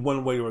do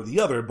one way or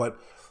the other, but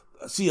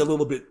I see a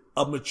little bit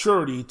of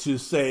maturity to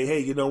say, hey,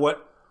 you know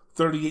what?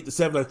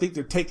 38-7. I think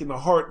they're taking to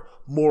heart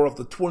more of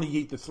the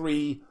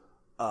 28-3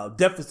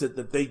 deficit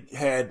that they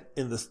had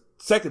in the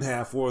second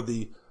half, or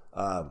the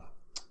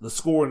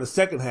score in the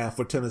second half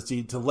for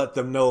Tennessee, to let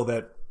them know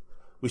that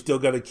we still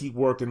got to keep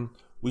working,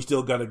 we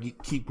still got to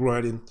keep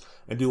grinding,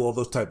 and do all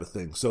those type of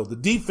things. So the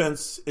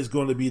defense is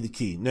going to be the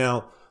key.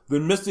 Now, they're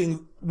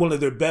missing one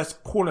of their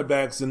best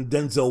cornerbacks in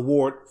Denzel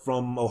Ward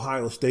from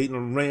Ohio State,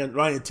 and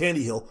Ryan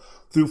Tannehill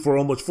threw for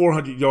almost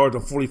 400 yards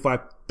on 45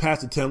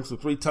 pass attempts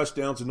with 3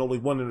 touchdowns and only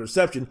 1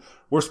 interception.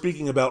 We're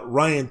speaking about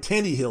Ryan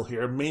Tannehill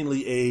here,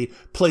 mainly a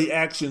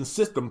play-action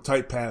system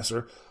type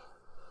passer.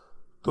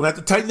 Gonna have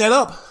to tighten that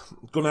up.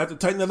 Gonna have to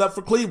tighten that up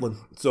for Cleveland.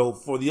 So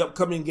for the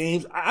upcoming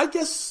games, I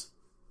guess,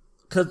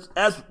 because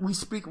as we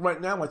speak right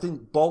now, I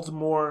think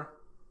Baltimore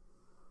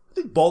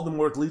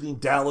is leading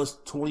Dallas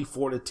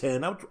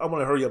 24-10. I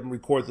want to hurry up and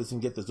record this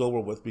and get this over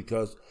with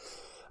because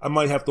I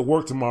might have to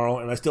work tomorrow,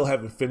 and I still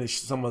haven't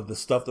finished some of the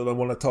stuff that I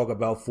want to talk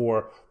about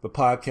for the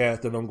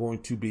podcast that I'm going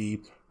to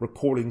be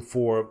recording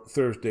for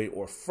Thursday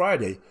or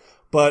Friday.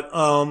 But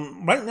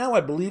right now,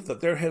 I believe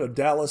that they're ahead of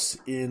Dallas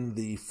in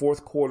the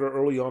fourth quarter,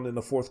 early on in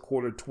the fourth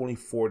quarter,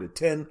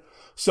 24-10.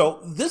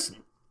 So this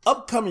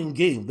upcoming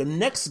game, the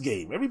next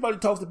game, everybody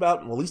talks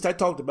about, well, at least I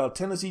talked about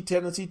Tennessee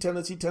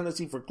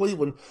for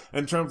Cleveland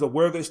in terms of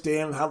where they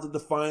stand, how to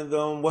define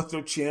them, what's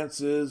their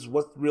chances,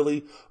 what's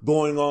really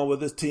going on with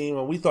this team.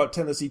 And we thought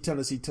Tennessee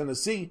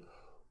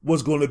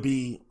was going to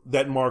be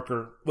that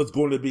marker, was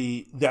going to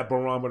be that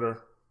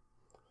barometer.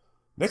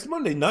 Next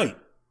Monday night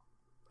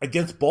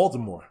against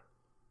Baltimore.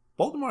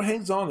 Baltimore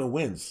hangs on and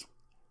wins.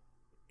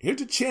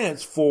 Here's a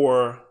chance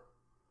for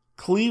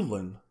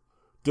Cleveland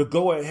to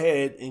go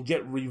ahead and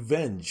get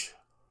revenge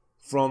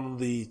from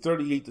the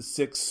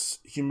 38-6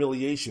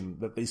 humiliation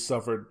that they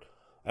suffered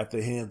at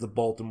the hands of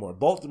Baltimore.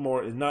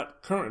 Baltimore is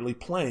not currently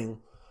playing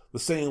the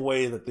same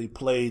way that they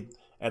played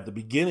at the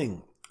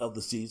beginning of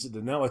the season.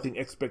 And now I think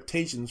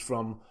expectations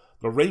from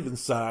the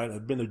Ravens side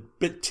have been a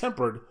bit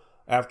tempered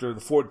after the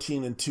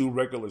 14-2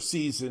 regular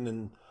season.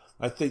 And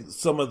I think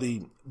some of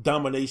the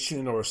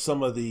domination or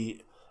some of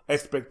the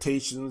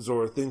expectations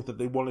or things that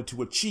they wanted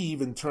to achieve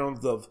in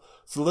terms of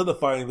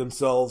solidifying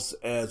themselves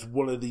as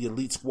one of the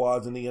elite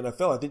squads in the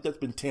NFL, I think that's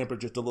been tampered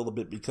just a little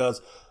bit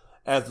because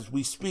as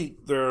we speak,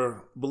 I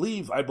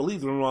believe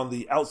they're on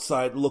the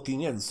outside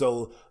looking in.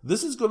 So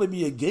this is going to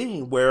be a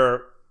game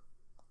where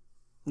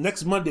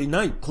next Monday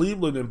night,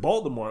 Cleveland and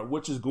Baltimore,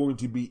 which is going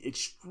to be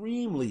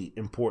extremely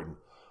important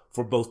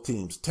for both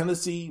teams.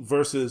 Tennessee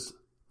versus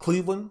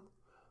Cleveland.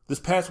 this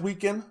past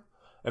weekend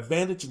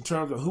advantage in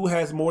terms of who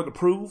has more to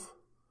prove?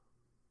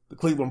 The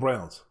Cleveland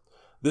Browns.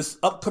 This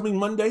upcoming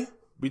Monday,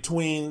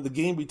 between the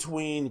game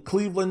between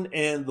Cleveland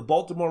and the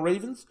Baltimore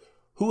Ravens,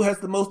 who has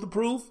the most to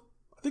prove?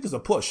 I think it's a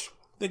push.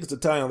 I think it's a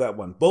tie on that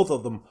one. Both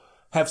of them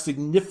have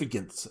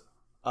significant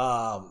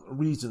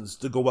reasons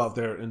to go out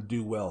there and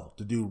do well,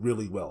 to do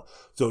really well.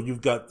 So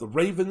you've got the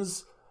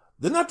Ravens.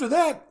 Then after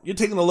that, you're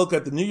taking a look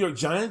at the New York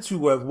Giants,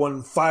 who have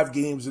won 5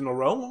 games in a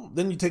row.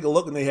 Then you take a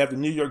look and they have the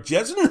New York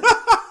Jets.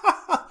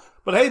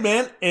 But hey,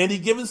 man, any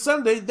given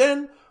Sunday,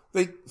 then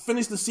they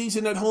finish the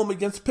season at home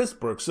against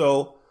Pittsburgh.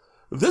 So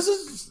this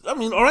is,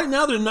 right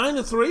now they're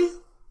 9-3.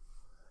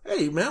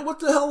 Hey, man, what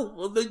the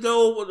hell? They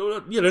go,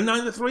 they're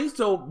 9-3.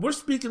 So we're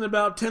speaking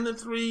about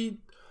 10-3.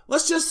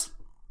 Let's just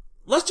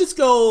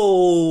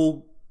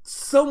go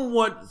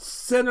somewhat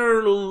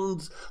center.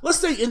 Let's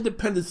say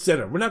independent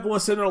center. We're not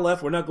going center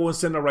left. We're not going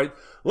center right.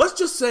 Let's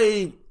just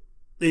say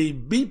they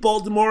beat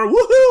Baltimore.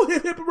 Woohoo!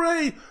 Hip hip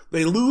hooray!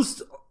 They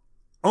lose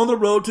on the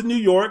road to New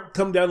York,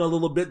 come down a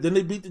little bit. Then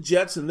they beat the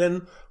Jets. And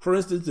then, for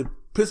instance, if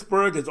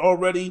Pittsburgh has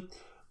already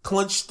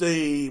clinched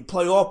a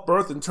playoff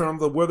berth in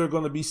terms of where they're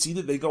going to be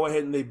seated, they go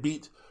ahead and they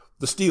beat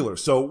the Steelers.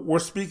 So we're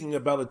speaking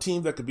about a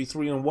team that could be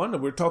 3-1,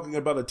 and we're talking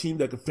about a team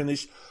that could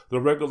finish the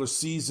regular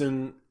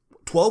season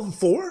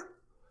 12-4.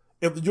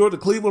 If you're the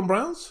Cleveland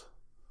Browns,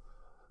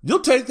 you'll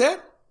take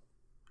that.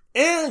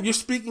 And you're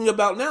speaking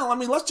about now,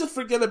 let's just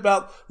forget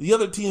about the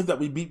other teams that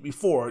we beat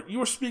before.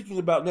 You're speaking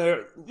about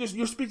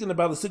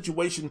a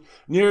situation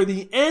near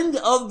the end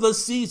of the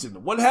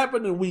season. What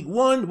happened in week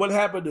 1? What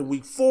happened in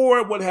week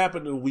 4? What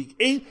happened in week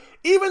 8?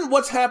 Even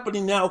what's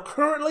happening now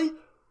currently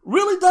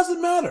really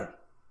doesn't matter.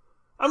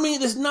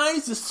 It's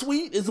nice, it's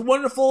sweet, it's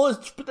wonderful,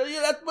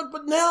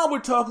 but now we're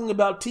talking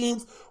about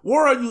teams.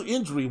 Where are you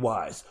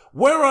injury-wise?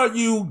 Where are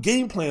you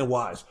game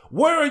plan-wise?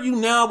 Where are you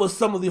now with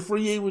some of the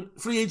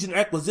free agent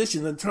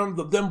acquisitions in terms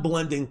of them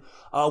blending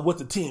with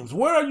the teams?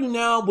 Where are you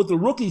now with the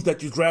rookies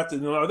that you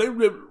drafted? And are they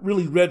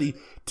really ready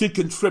to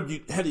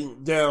contribute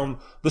heading down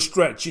the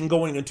stretch and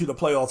going into the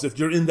playoffs if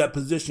you're in that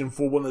position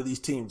for one of these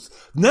teams?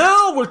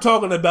 Now we're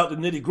talking about the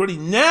nitty-gritty.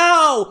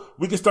 Now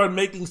we can start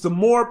making some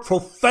more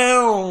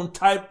profound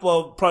type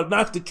of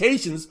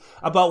prognostications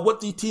about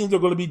what these teams are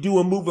going to be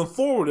doing moving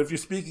forward. If you're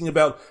speaking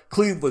about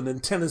Cleveland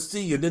and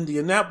Tennessee and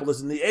Indianapolis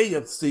and the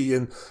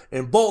AFC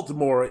and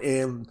Baltimore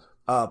and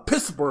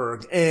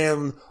Pittsburgh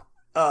and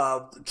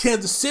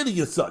Kansas City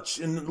and such,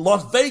 and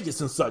Las Vegas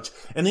and such,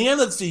 and the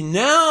NFC,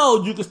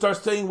 now you can start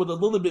saying with a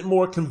little bit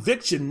more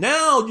conviction.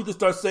 Now you can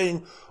start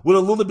saying with a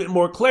little bit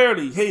more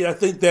clarity, hey, I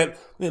think that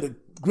the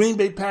Green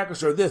Bay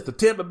Packers are this, the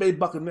Tampa Bay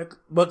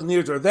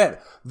Buccaneers are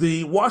that,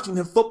 the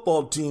Washington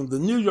football team, the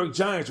New York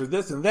Giants are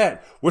this and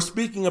that. We're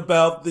speaking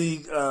about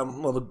the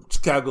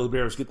Chicago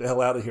Bears, get the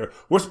hell out of here.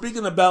 We're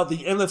speaking about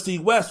the NFC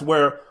West,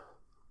 where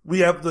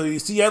we have the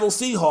Seattle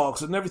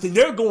Seahawks and everything.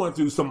 They're going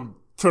through some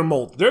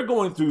tumult. They're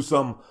going through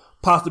some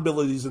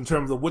possibilities in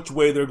terms of which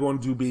way they're going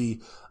to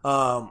be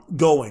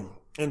going,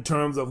 in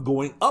terms of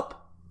going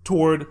up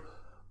toward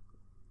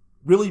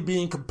really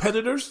being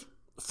competitors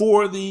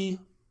for the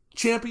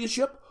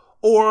championship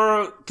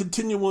or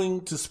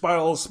continuing to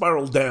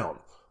spiral down.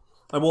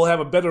 And we'll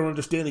have a better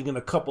understanding in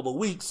a couple of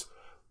weeks.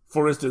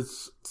 For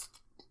instance,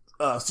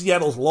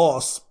 Seattle's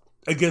loss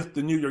against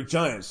the New York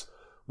Giants.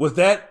 Was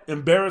that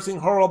embarrassing,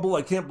 horrible?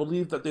 I can't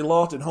believe that they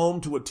lost at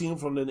home to a team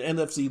from the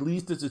NFC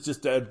East. This is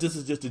just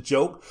a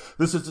joke.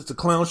 This is just a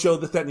clown show,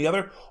 this, that, and the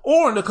other.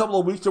 Or in a couple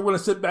of weeks, they're going to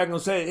sit back and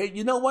say, hey,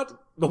 you know what?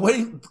 The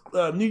way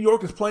New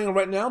York is playing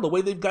right now, the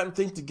way they've gotten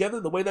things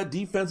together, the way that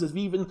defense has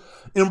even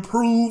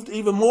improved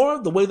even more,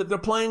 the way that they're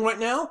playing right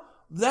now,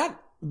 that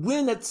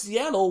win at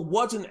Seattle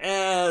wasn't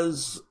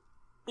as,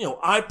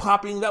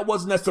 eye-popping. That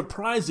wasn't as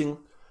surprising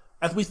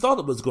as we thought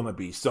it was going to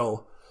be.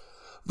 So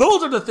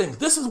those are the things.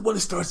 This is when it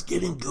starts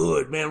getting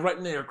good, man.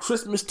 Right near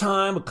Christmas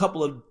time, a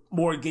couple of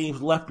more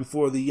games left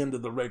before the end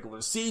of the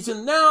regular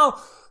season. Now,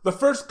 the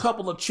first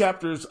couple of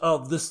chapters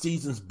of this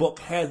season's book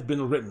has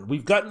been written.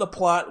 We've gotten the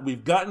plot,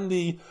 we've gotten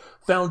the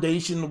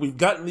foundation, we've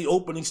gotten the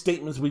opening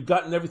statements, we've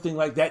gotten everything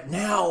like that.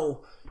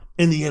 Now,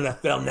 in the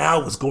NFL,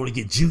 now it's going to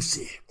get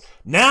juicy.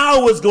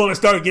 Now it's going to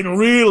start getting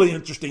really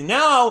interesting.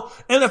 Now,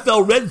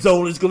 NFL Red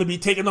Zone is going to be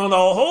taking on a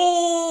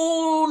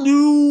whole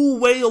new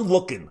way of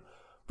looking.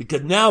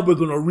 Because now we're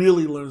going to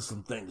really learn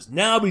some things.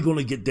 Now we're going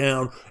to get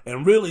down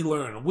and really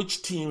learn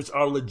which teams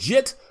are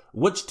legit,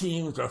 which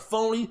teams are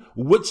phony,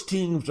 which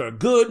teams are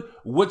good,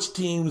 which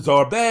teams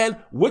are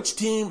bad, which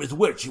team is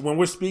which. When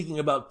we're speaking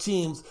about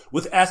teams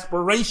with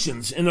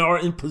aspirations and are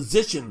in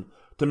position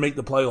to make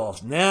the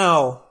playoffs.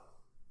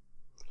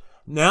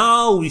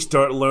 Now we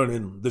start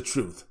learning the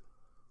truth.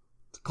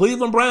 The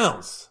Cleveland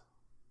Browns.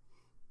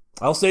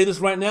 I'll say this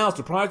right now,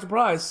 surprise,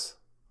 surprise.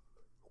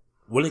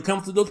 When it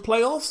comes to those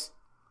playoffs,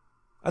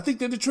 I think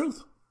they're the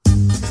truth.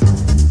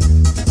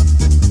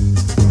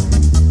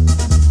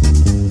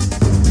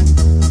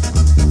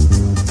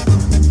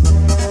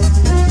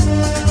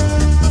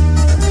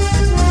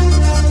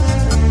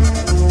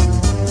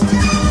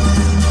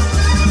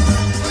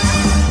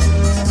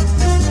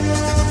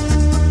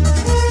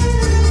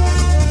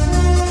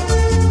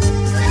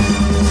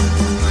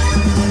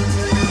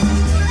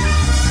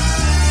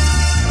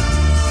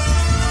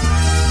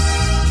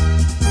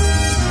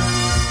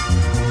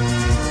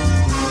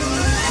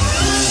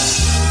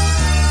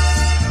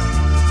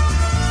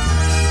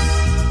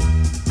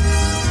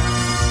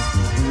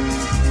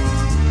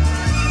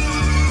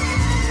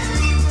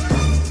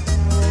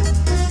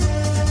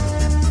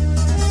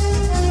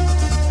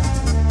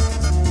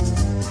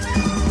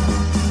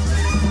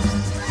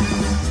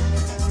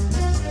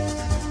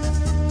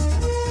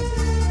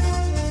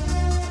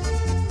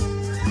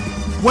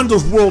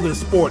 Wendell's World in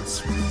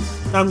Sports.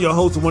 I'm your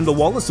host, Wendell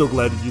Wallace. So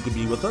glad that you could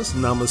be with us.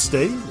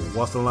 Namaste.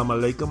 Wassalamu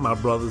alaikum, my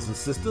brothers and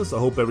sisters. I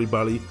hope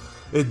everybody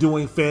is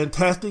doing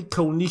fantastic.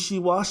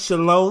 Konnichiwa.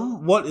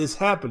 Shalom. What is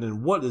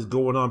happening? What is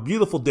going on?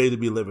 Beautiful day to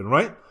be living,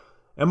 right?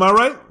 Am I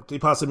right? Que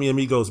pasa, mi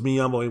amigos? Mi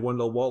amo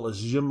Wendell Wallace.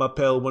 Je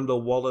m'appelle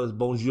Wendell Wallace.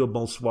 Bonjour,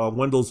 bonsoir.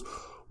 Wendell's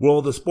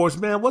World of Sports.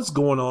 Man, what's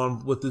going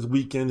on with this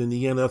weekend in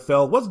the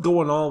NFL? What's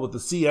going on with the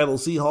Seattle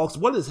Seahawks?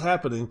 What is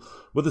happening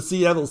with the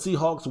Seattle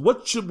Seahawks?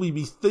 What should we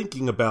be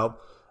thinking about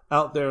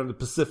out there in the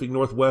Pacific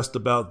Northwest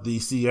about the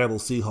Seattle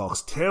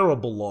Seahawks?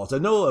 Terrible loss. I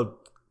know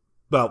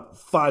about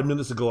 5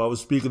 minutes ago I was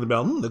speaking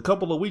about a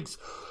couple of weeks.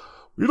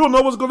 We don't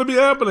know what's going to be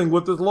happening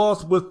with this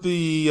loss with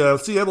the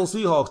Seattle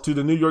Seahawks to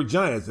the New York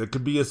Giants. It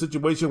could be a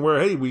situation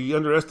where, hey, we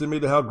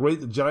underestimated how great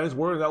the Giants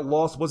were and that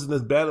loss wasn't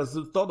as bad as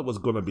we thought it was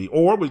going to be.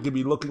 Or we could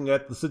be looking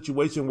at the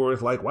situation where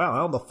it's like, wow,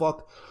 how the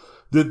fuck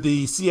did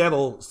the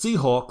Seattle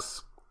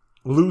Seahawks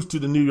lose to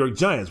the New York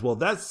Giants? Well,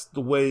 that's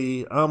the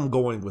way I'm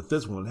going with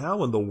this one.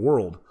 How in the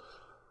world,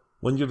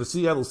 when you're the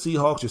Seattle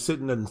Seahawks, you're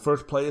sitting in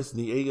first place in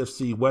the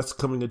AFC West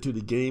coming into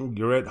the game,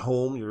 you're at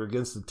home, you're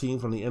against the team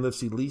from the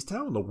NFC East.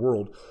 How in the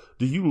world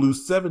do you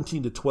lose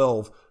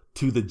 17-12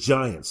 to the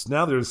Giants?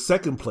 Now they're in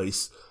second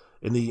place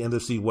in the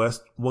NFC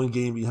West, one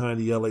game behind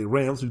the LA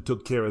Rams, who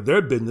took care of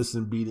their business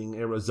in beating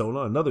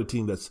Arizona, another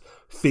team that's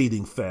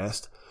fading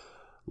fast.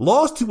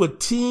 Lost to a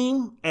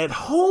team at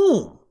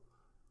home,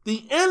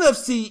 the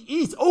NFC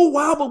East. Oh,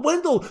 wow, but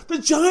Wendell, the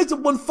Giants have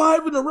won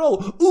 5 in a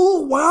row.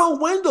 Ooh, wow,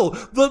 Wendell,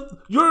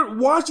 your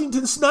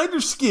Washington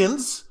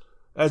Snyderskins,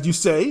 as you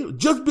say,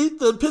 just beat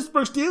the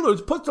Pittsburgh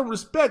Steelers. Put some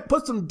respect,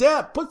 put some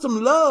depth, put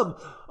some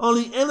love on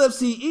the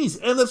NFC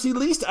East.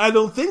 NFC East, I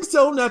don't think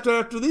so.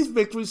 After these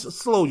victories,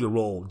 slow your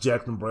roll,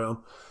 Jackson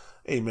Brown.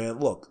 Hey, man,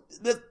 look,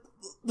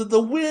 the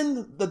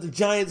win that the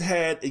Giants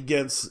had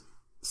against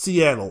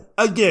Seattle,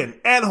 again,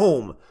 at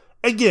home,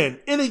 again,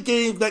 in a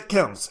game that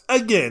counts.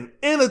 Again,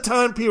 in a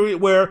time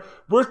period where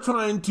we're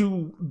trying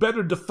to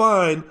better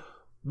define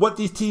what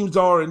these teams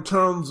are in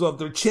terms of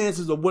their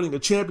chances of winning a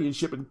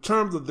championship, in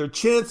terms of their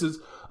chances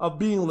of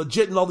being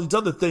legit and all these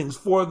other things.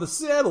 For the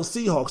Seattle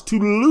Seahawks to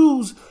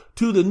lose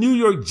to the New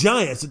York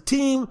Giants, a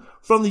team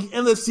from the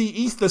NFC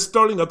East that's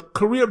starting a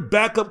career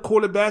backup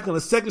quarterback and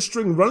a second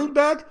string running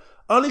back,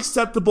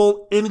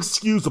 unacceptable,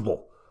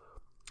 inexcusable.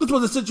 This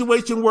was a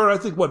situation where I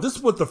think, this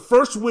was the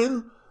first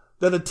win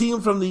that a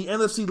team from the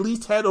NFC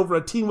East had over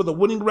a team with a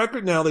winning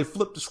record. Now they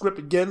flipped the script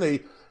again. They,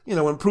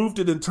 improved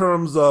it in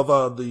terms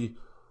of the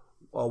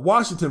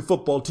Washington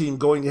football team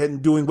going ahead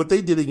and doing what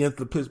they did against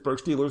the Pittsburgh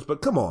Steelers.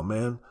 But come on,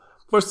 man.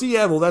 For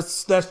Seattle,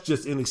 that's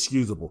just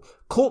inexcusable.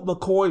 Colt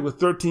McCoy with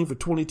 13 for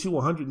 22,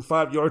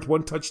 105 yards,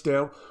 1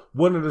 touchdown,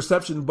 1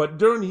 interception. But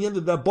during the end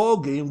of that ball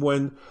game,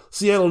 when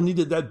Seattle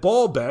needed that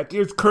ball back,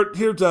 here's Colt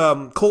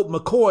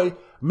McCoy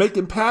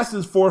making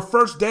passes for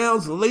first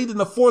downs late in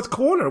the fourth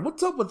quarter.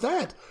 What's up with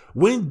that?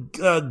 Wayne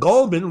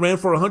Gallman ran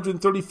for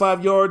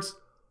 135 yards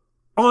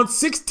on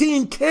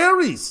 16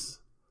 carries.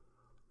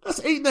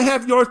 That's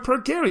 8.5 yards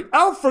per carry.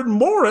 Alfred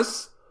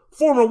Morris,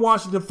 former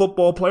Washington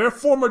football player,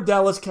 former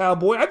Dallas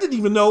Cowboy. I didn't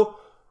even know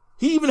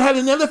he even had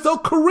an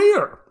NFL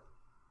career.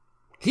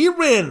 He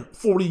ran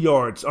 40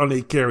 yards on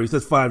 8 carries.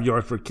 That's 5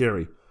 yards per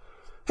carry.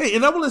 Hey,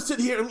 and I want to sit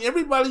here and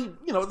everybody,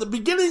 at the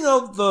beginning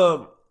of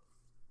the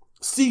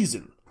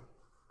season,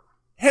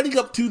 heading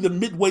up to the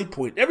midway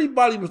point,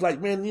 everybody was like,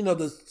 man,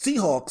 the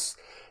Seahawks,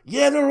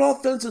 their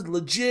offense is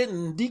legit,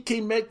 and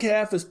DK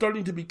Metcalf is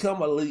starting to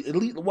become an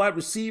elite wide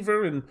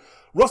receiver, and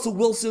Russell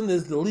Wilson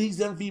is the league's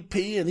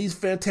MVP, and he's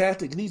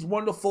fantastic, and he's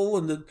wonderful,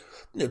 and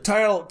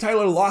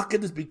Tyler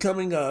Lockett is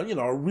becoming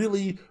a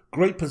really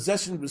great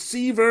possession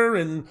receiver,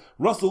 and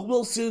Russell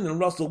Wilson.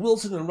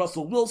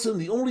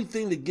 The only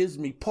thing that gives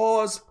me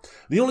pause,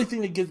 the only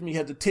thing that gives me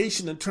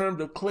hesitation in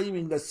terms of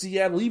claiming that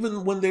Seattle,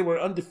 even when they were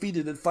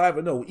undefeated at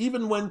 5-0,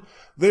 even when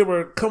they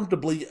were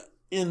comfortably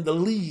in the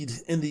lead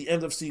in the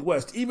NFC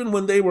West, even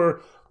when they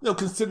were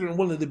considered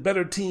one of the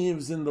better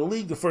teams in the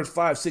league the first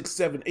 5, 6,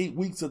 7, 8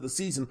 weeks of the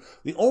season,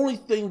 the only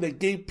thing that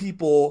gave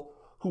people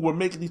who were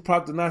making these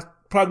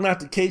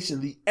prognostications,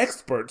 the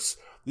experts,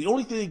 the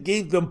only thing that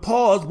gave them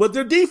pause was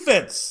their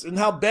defense and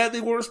how bad they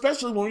were,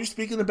 especially when you're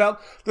speaking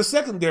about the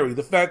secondary.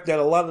 The fact that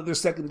a lot of their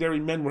secondary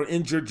men were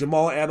injured.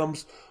 Jamal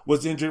Adams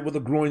was injured with a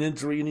groin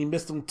injury and he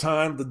missed some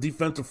time. The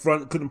defensive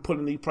front couldn't put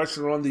any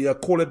pressure on the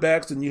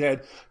quarterbacks, and you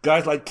had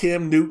guys like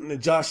Cam Newton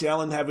and Josh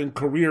Allen having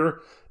career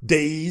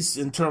days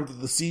in terms of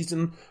the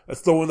season,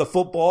 throwing the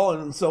football.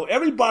 And so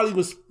everybody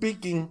was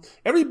thinking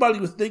if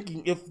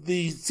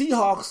the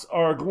Seahawks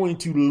are going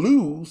to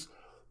lose,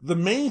 the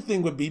main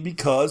thing would be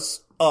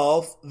because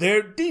of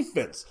their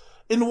defense.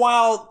 And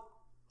while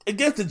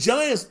against the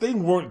Giants,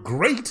 things weren't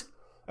great,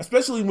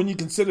 especially when you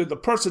consider the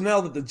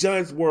personnel that the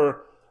Giants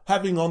were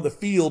having on the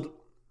field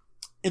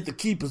at the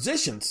key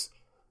positions,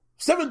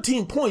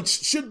 17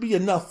 points should be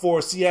enough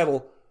for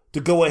Seattle to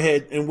go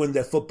ahead and win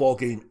that football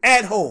game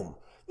at home.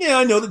 Yeah,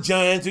 I know the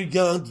Giants are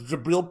young,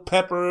 Jabril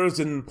Peppers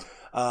and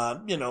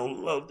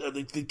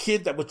the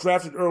kid that was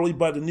drafted early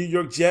by the New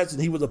York Jets,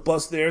 and he was a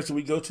bust there, so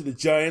we go to the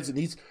Giants, and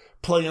he's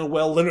playing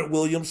well. Leonard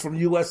Williams from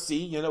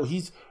USC,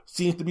 he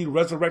seems to be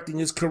resurrecting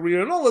his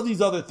career and all of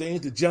these other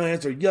things. The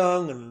Giants are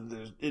young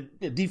and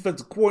the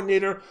defensive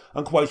coordinator,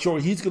 I'm quite sure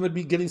he's going to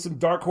be getting some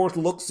dark horse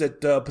looks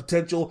at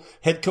potential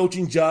head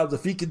coaching jobs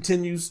if he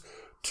continues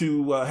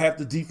to have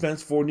the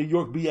defense for New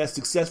York be as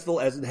successful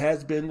as it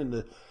has been.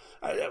 And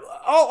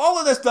all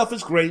of that stuff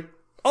is great.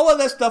 All of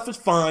that stuff is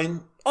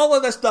fine. All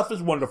of that stuff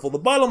is wonderful. The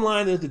bottom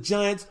line is the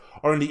Giants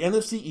are in the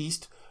NFC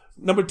East.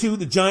 Number 2,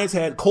 the Giants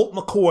had Colt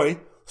McCoy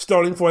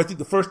starting for, I think,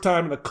 the first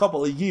time in a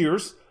couple of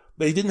years.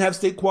 They didn't have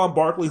Saquon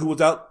Barkley, who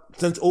was out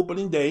since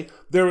opening day.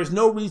 There is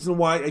no reason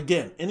why,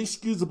 again,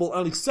 inexcusable,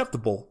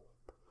 unacceptable,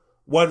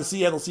 why the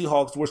Seattle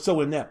Seahawks were so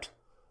inept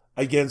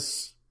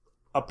against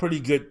a pretty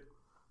good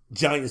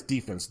Giants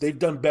defense. They've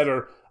done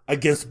better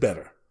against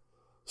better.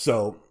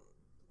 So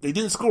they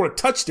didn't score a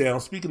touchdown,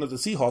 speaking of the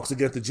Seahawks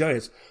against the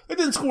Giants. They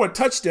didn't score a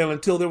touchdown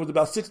until there was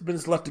about 6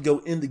 minutes left to go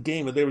in the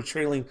game, and they were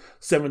trailing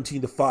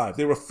 17-5.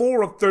 They were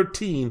 4 of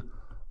 13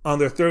 on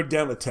their third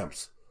down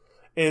attempts.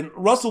 And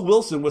Russell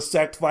Wilson was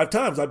sacked 5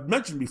 times. I've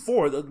mentioned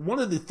before that one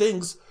of the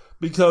things,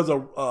 because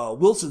of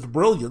Wilson's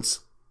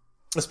brilliance,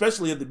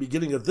 especially at the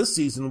beginning of this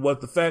season, was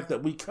the fact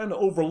that we kind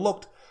of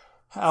overlooked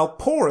how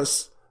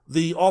porous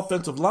the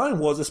offensive line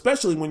was,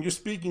 especially when you're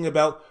speaking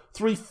about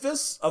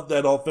 3/5 of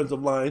that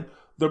offensive line.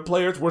 Their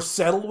players were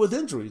saddled with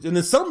injuries. And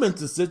in some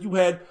instances, you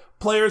had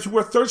players who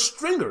were third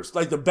stringers,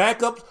 like the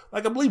backups.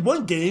 Like I believe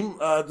one game,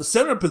 the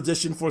center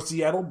position for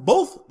Seattle,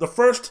 both the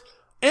first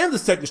and the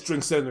second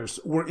string centers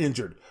were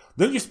injured.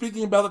 Then you're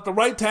speaking about at the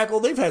right tackle,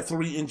 they've had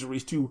 3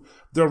 injuries to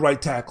their right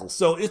tackle.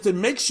 So it's a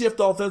makeshift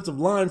offensive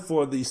line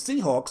for the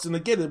Seahawks. And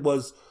again, it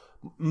was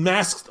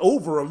masked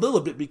over a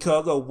little bit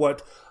because of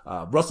what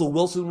Russell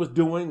Wilson was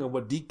doing and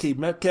what DK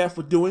Metcalf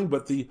was doing.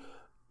 But the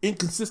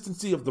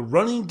inconsistency of the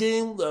running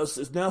game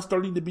is now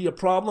starting to be a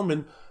problem.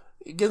 And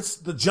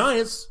against the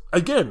Giants,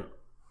 again,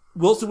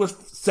 Wilson was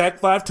sacked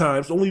 5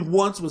 times. Only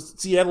once was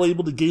Seattle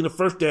able to gain a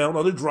first down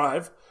on a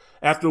drive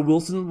after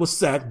Wilson was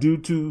sacked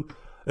and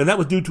that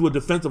was due to a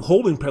defensive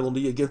holding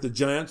penalty against the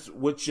Giants,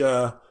 which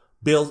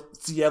bailed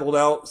Seattle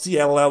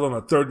out on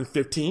a 3rd and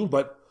 15.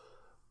 But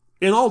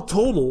in all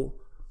total,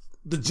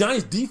 the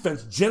Giants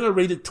defense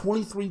generated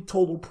 23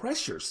 total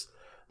pressures.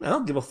 I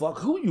don't give a fuck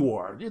who you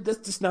are.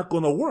 That's just not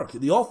going to work.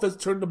 The offense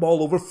turned the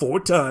ball over 4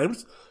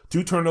 times,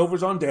 2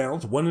 turnovers on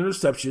downs, 1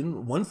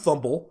 interception, 1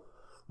 fumble,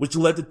 which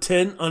led to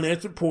 10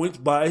 unanswered points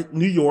by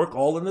New York,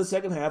 all in the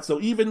second half. So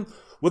even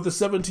with the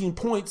 17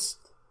 points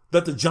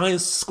that the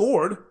Giants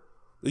scored,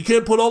 you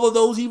can't put all of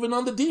those even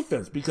on the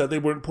defense because they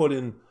weren't put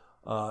in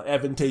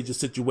advantageous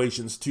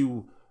situations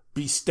to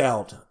be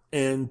stout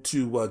and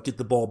to get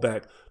the ball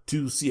back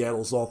to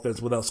Seattle's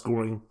offense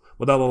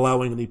without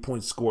allowing any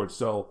points scored.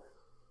 So,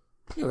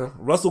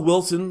 Russell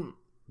Wilson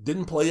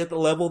didn't play at the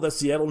level that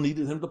Seattle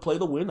needed him to play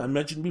to win. I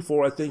mentioned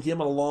before, I think him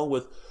along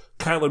with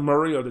Kyler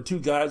Murray are the 2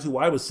 guys who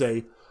I would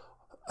say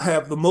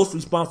have the most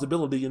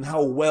responsibility in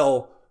how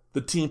well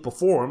the team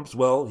performs.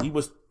 Well, he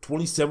was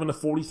 27 of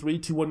 43,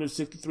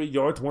 263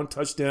 yards, 1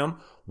 touchdown,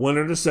 1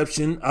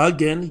 interception.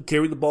 Again, he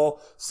carried the ball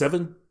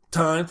 7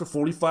 times for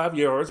 45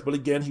 yards, but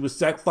again, he was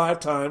sacked 5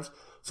 times.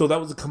 So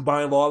that was a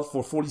combined loss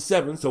for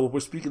 47. So if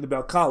we're speaking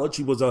about college,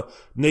 he was a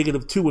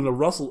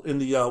 -2 in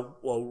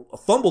the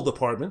fumble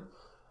department.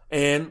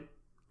 And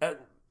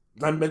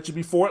I mentioned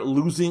before,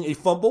 losing a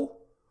fumble.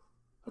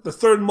 The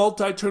 3rd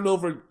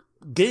multi-turnover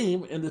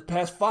game in the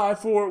past 5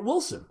 for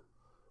Wilson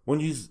when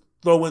you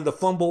throw in the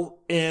fumble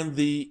and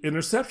the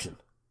interception.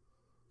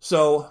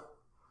 So,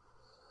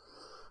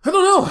 I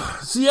don't know.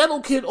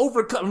 Seattle can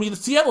overcome. The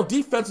Seattle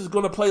defense is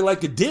going to play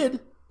like it did,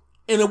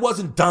 and it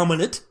wasn't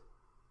dominant.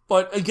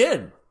 But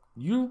again,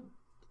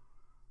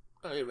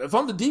 if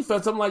I'm the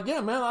defense, I'm like, yeah,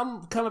 man,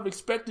 I'm kind of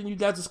expecting you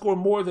guys to score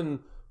more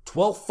than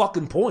 12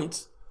 fucking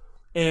points.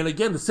 And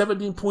again, the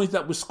 17 points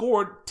that were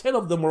scored, 10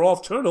 of them were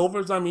off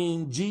turnovers.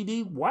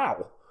 GD,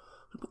 wow.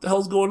 What the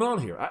hell's going on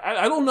here?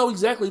 I don't know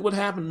exactly what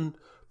happened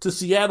to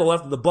Seattle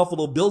after the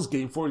Buffalo Bills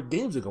game 4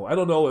 games ago. I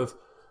don't know if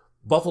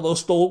Buffalo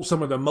stole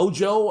some of their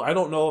mojo. I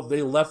don't know if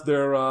they left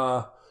their,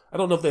 I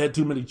don't know if they had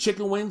too many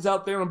chicken wings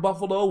out there in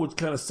Buffalo, which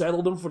kind of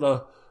settled them for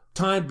the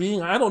time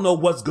being. I don't know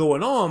what's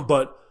going on,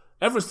 but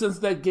ever since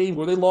that game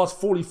where they lost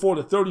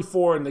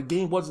 44-34 and the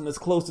game wasn't as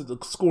close as the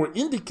score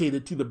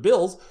indicated to the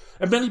Bills,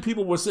 and many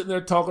people were sitting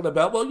there talking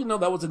about,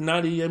 that was a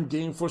 9 a.m.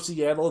 game for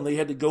Seattle, and they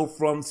had to go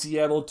from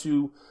Seattle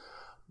to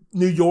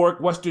New York,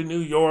 Western New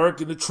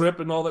York, and the trip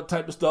and all that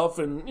type of stuff.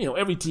 And,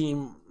 every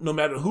team, no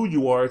matter who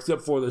you are,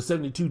 except for the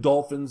 72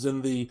 Dolphins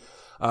and the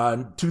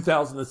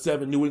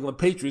 2007 New England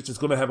Patriots, is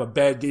going to have a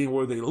bad game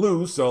where they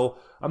lose. So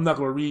I'm not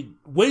going to read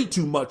way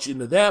too much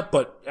into that.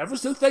 But ever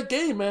since that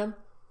game, man,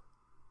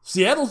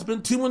 Seattle's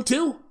been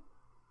 2-2.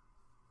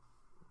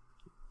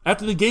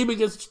 After the game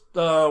against,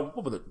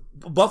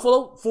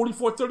 Buffalo,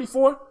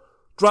 44-34,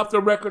 dropped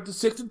their record to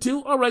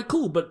 6-2. All right,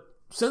 cool. But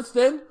since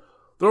then,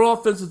 their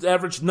offense has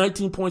averaged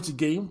 19 points a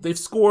game. They've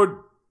scored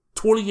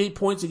 28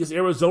 points against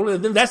Arizona,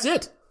 and then that's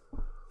it.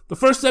 The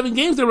first 7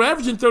 games, they were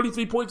averaging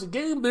 33 points a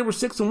game. They were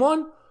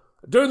 6-1.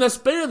 During that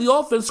span, the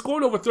offense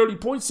scored over 30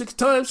 points 6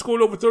 times,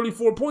 scored over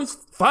 34 points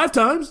 5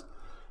 times.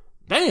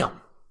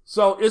 Damn.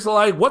 So it's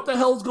like, what the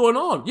hell is going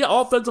on? Yeah,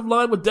 offensive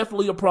line was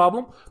definitely a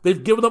problem.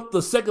 They've given up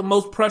the second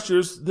most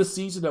pressures this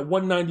season at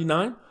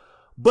 199.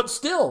 But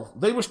still,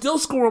 they were still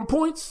scoring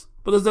points.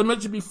 But as I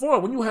mentioned before,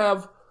 when you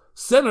have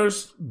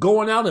centers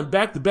going out in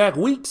back-to-back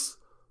weeks,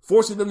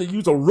 forcing them to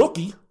use a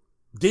rookie,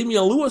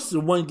 Damian Lewis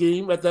in one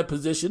game at that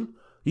position,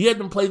 he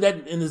hadn't played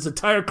that in his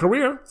entire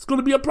career. It's going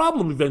to be a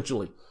problem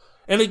eventually.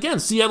 And again,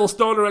 Seattle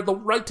starter at the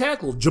right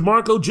tackle,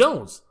 Jamarco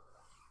Jones.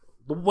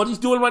 What he's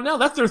doing right now,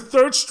 that's their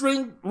third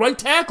string right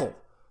tackle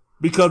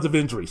because of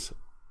injuries.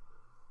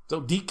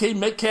 So DK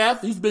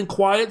Metcalf, he's been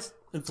quiet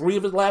in 3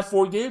 of his last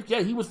 4 games.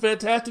 Yeah, he was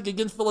fantastic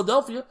against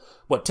Philadelphia.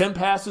 10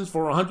 passes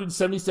for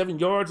 177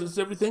 yards and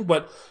everything.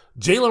 But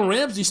Jalen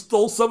Ramsey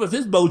stole some of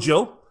his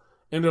mojo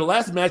in their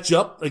last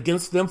matchup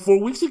against them 4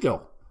 weeks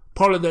ago.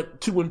 Part of that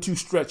 2-2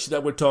 stretch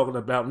that we're talking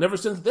about. And ever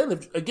since then,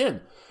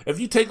 if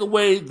you take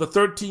away the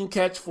 13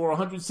 catch for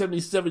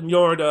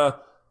 177-yard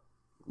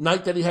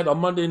night that he had on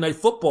Monday Night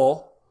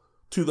Football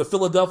to the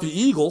Philadelphia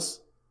Eagles,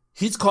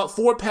 he's caught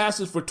 4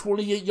 passes for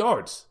 28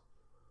 yards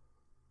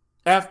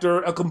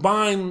after a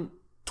combined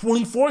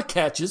 24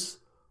 catches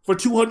for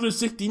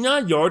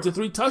 269 yards and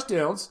 3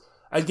 touchdowns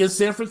against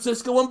San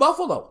Francisco and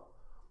Buffalo.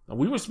 And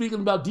we were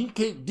speaking about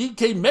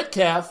DK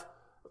Metcalf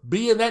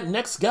being that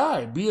next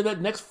guy, being that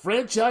next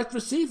franchise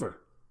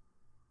receiver.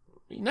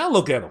 Now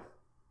look at him.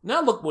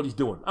 Now look what he's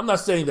doing. I'm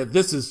not saying that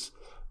this is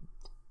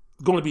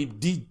going to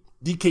be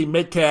DK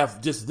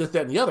Metcalf just this,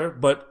 that, and the other,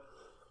 but,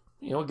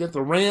 against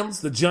the Rams,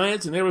 the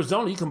Giants, and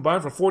Arizona, he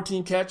combined for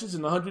 14 catches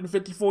and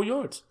 154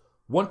 yards.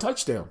 1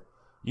 touchdown.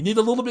 You need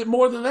a little bit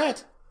more than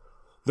that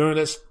during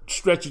that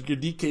stretch of your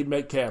DK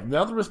Metcalf.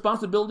 Now the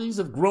responsibilities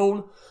have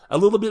grown a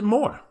little bit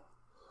more.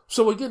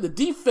 So again, the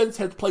defense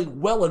has played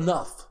well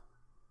enough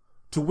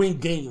to win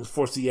games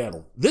for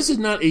Seattle. This is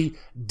not a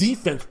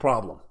defense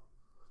problem.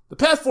 The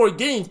past 4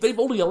 games, they've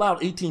only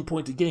allowed 18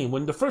 points a game.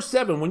 When the first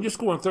 7, when you're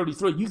scoring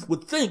 33, you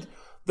would think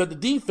that the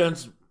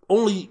defense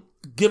only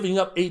giving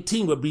up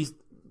 18 would be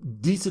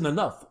decent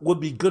enough, would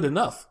be good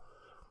enough.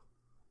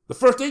 The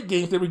first 8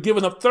 games, they were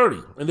giving up 30,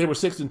 and they were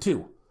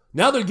 6-2.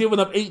 Now they're giving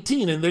up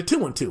 18, and they're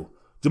 2-2.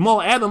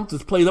 Jamal Adams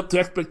has played up to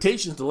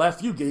expectations the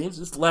last few games.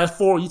 This last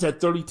 4, he's had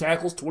 30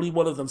 tackles,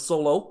 21 of them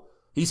solo.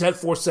 He's had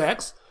 4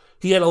 sacks.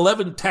 He had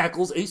 11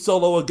 tackles, 8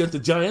 solo against the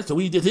Giants, so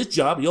he did his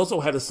job. He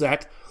also had a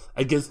sack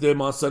against them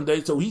on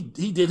Sunday, so he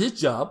did his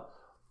job.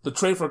 The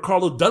trade for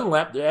Carlo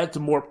Dunlap to add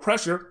some more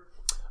pressure,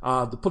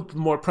 to put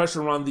more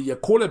pressure on the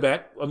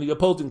quarterback, on the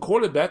opposing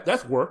quarterback,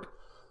 that's worked.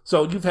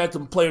 So you've had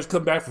some players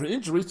come back from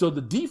injury, so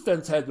the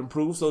defense has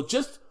improved. So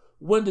just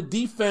when the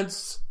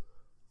defense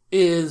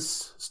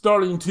is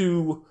starting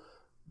to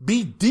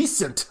be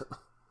decent,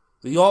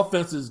 the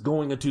offense is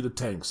going into the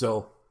tank.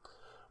 So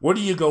where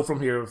do you go from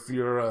here if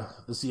you're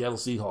the Seattle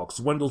Seahawks?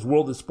 Wendell's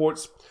World of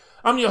Sports.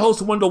 I'm your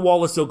host, Wendell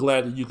Wallace. So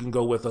glad that you can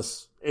go with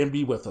us and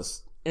be with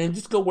us. And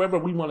just go wherever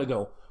we want to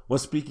go when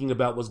speaking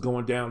about what's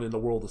going down in the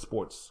world of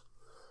sports.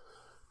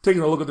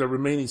 Taking a look at the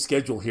remaining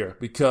schedule here,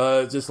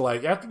 because it's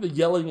like after the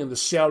yelling and the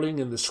shouting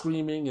and the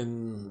screaming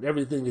and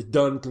everything is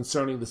done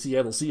concerning the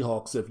Seattle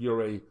Seahawks, if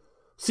you're a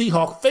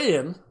Seahawk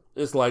fan,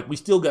 it's like we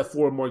still got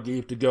 4 more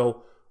games to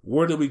go.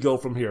 Where do we go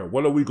from here?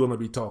 What are we going to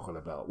be talking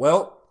about?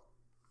 Well,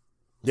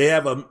 they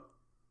have a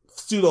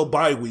pseudo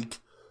bye week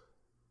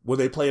where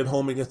they play at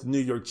home against the New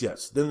York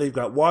Jets. Then they've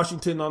got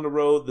Washington on the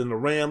road, then the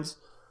Rams.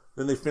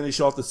 Then they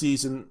finish off the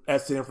season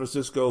at San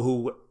Francisco,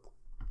 who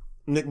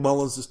Nick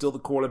Mullins is still the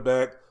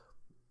quarterback.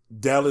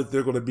 Doubt if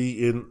they're going to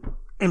be in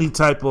any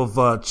type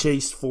of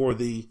chase for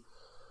the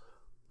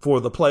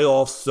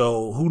playoffs.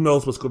 So who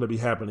knows what's going to be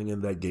happening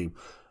in that game.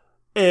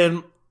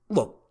 And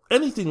look,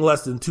 anything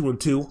less than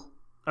 2-2.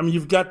 I mean,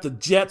 you've got the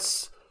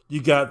Jets,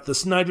 you got the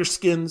Snyder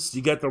Skins,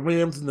 you got the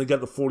Rams, and they got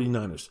the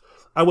 49ers.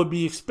 I would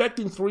be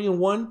expecting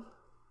 3-1,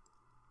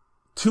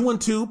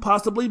 2-2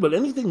 possibly, but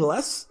anything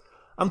less.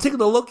 I'm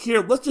taking a look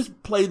here. Let's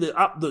just play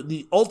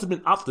the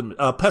ultimate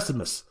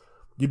pessimist.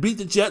 You beat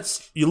the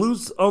Jets, you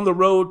lose on the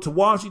road to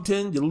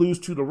Washington, you lose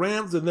to the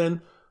Rams, and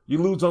then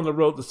you lose on the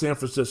road to San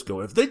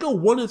Francisco. If they go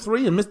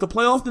 1-3 and miss the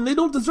playoffs, then they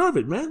don't deserve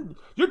it, man.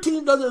 Your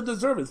team doesn't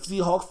deserve it,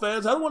 Seahawks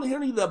fans. I don't want to hear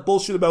any of that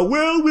bullshit about,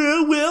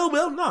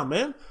 well. Nah,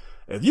 man.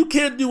 If you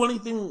can't do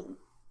anything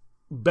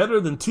better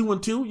than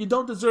 2-2, you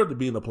don't deserve to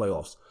be in the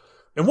playoffs.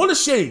 And what a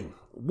shame.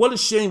 What a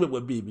shame it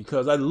would be,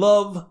 because I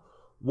love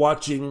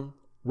watching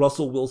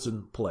Russell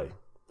Wilson play.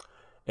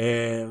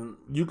 And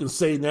you can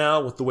say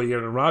now with the way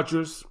Aaron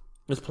Rodgers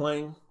is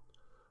playing,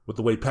 with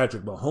the way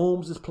Patrick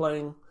Mahomes is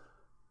playing,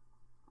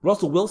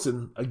 Russell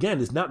Wilson, again,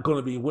 is not going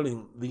to be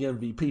winning the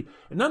MVP.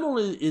 And not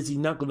only is he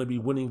not going to be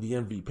winning the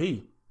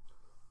MVP,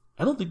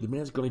 I don't think the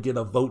man's going to get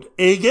a vote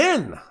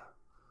again.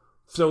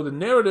 So the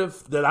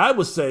narrative that I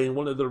was saying,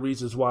 one of the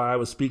reasons why I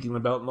was speaking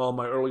about in all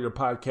my earlier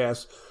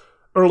podcasts,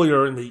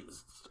 earlier in the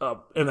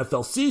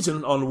NFL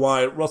season, on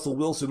why Russell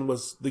Wilson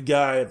was the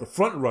guy, the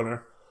front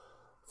runner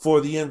for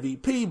the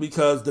MVP,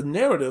 because the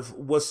narrative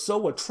was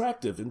so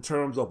attractive in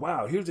terms of,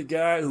 wow, here's a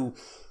guy who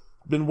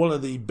been one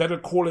of the better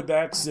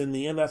quarterbacks in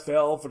the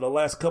NFL for the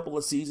last couple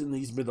of seasons.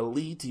 He's been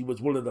elite. He was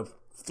one of the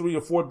 3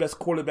 or 4 best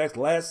quarterbacks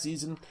last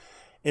season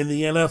in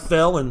the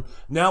NFL. And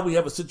now we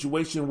have a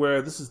situation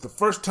where this is the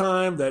first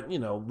time that,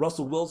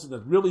 Russell Wilson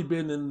has really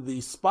been in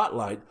the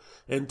spotlight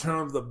in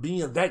terms of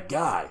being that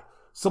guy.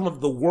 Some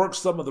of the work,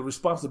 some of the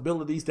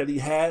responsibilities that he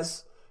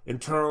has in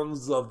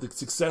terms of the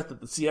success that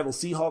the Seattle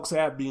Seahawks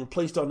have being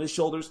placed on his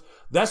shoulders,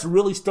 that's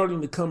really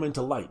starting to come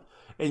into light.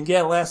 And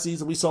yeah, last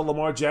season we saw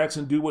Lamar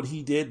Jackson do what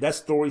he did. That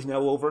story's now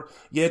over.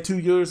 Yeah, 2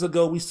 years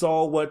ago we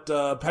saw what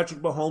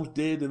Patrick Mahomes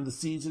did in the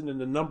season and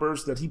the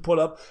numbers that he put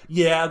up.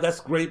 Yeah, that's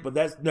great, but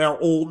that's now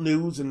old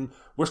news, and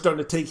we're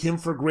starting to take him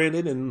for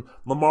granted. And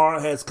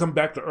Lamar has come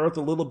back to earth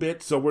a little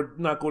bit, so we're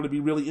not going to be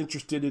really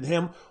interested in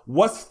him.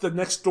 What's the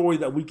next story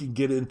that we can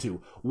get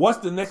into? What's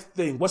the next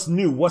thing? What's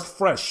new? What's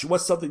fresh?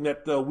 What's something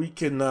that we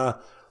can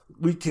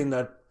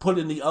put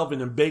in the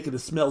oven and bake and it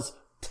smells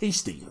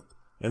tasty?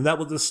 And that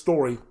was the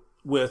story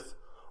with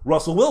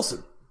Russell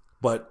Wilson.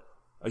 But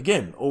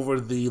again,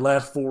 over the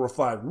last 4 or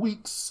 5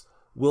 weeks,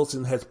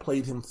 Wilson has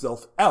played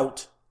himself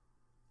out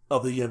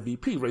of the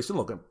MVP race. And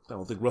look, I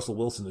don't think Russell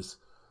Wilson is,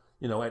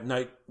 at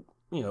night,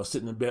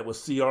 sitting in bed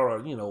with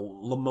Ciara,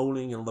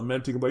 moaning and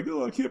lamenting like,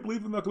 oh, I can't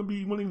believe I'm not going to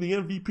be winning the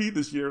MVP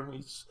this year.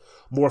 He's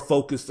more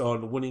focused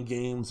on winning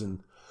games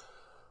and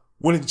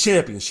winning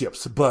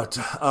championships. But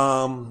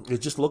it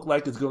just looked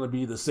like it's going to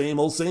be the same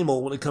old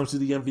when it comes to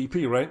the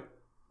MVP, right?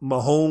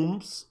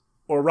 Mahomes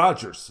or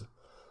Rodgers.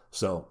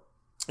 So,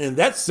 in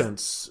that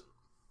sense,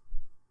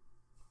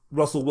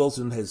 Russell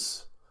Wilson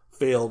has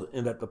failed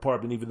in that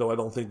department, even though I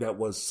don't think that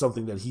was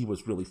something that he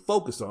was really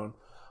focused on.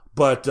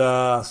 But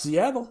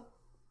Seattle,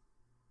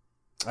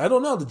 I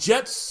don't know. The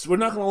Jets, we're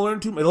not going to learn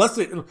too much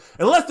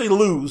unless they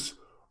lose,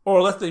 or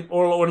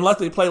unless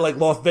they play like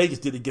Las Vegas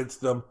did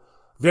against them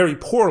very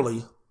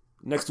poorly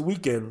next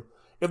weekend.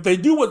 If they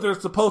do what they're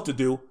supposed to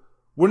do,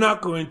 we're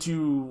not going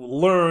to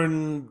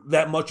learn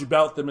that much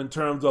about them in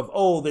terms of,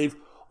 they've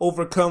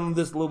overcome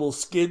this little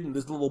skid and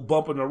this little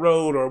bump in the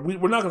road, or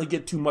we're not going to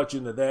get too much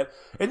into that.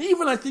 And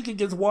even I think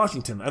against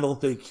Washington, I don't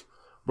think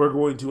we're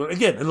going to,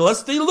 again,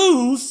 unless they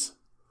lose,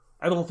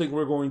 I don't think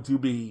we're going to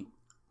be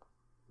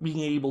being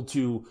able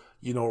to,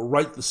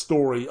 write the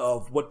story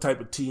of what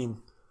type of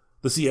team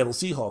the Seattle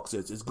Seahawks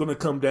is. It's going to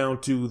come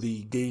down to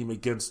the game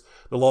against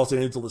the Los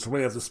Angeles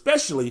Rams,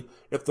 especially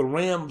if the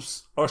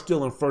Rams are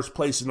still in first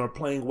place and are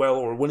playing well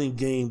or winning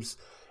games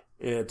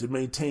to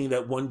maintain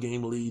that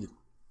 1-game lead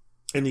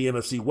in the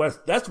NFC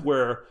West. That's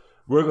where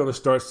we're going to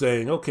start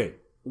saying, okay,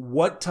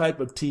 what type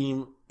of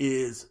team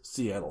is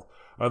Seattle?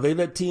 Are they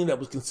that team that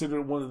was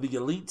considered one of the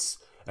elites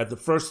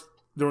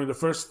during the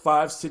first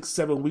 5, 6,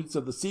 7 weeks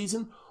of the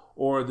season?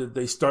 Or did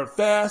they start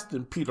fast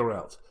and peter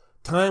out?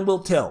 Time will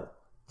tell.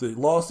 The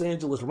Los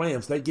Angeles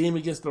Rams, that game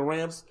against the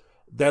Rams,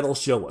 that'll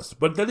show us.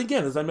 But then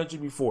again, as I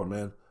mentioned before,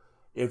 man,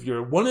 if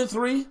you're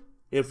 1-3,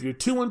 if you're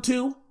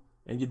 2-2,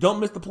 and you don't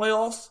miss the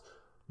playoffs,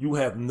 you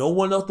have no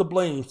one else to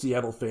blame,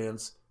 Seattle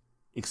fans,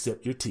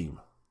 except your team.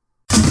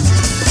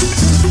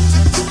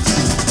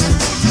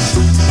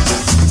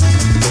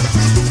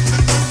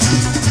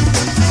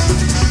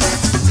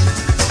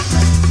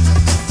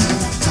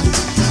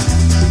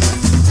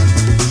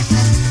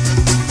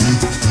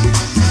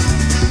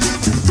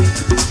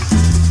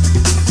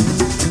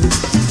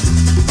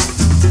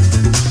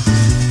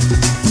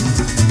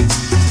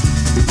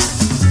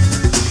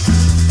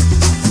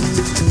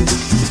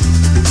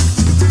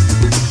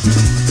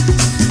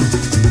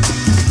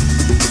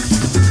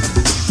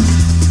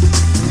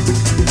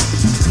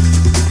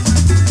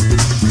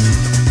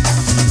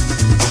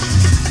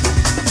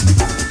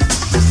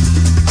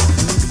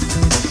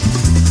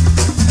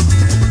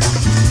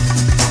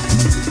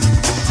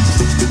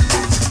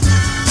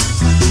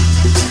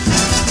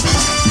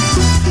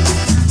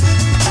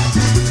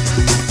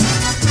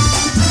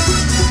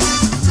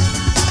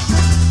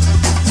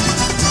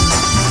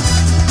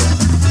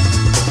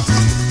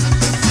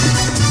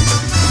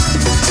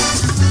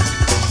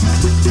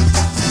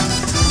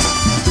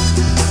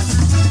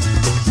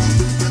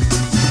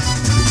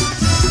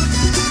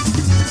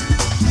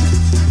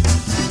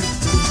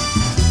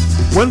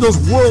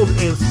 Wendell's World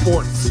in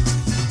Sports.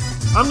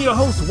 I'm your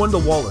host,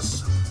 Wendell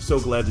Wallace.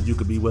 So glad that you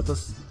could be with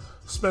us.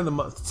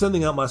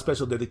 Sending out my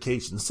special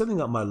dedication,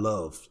 sending out my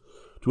love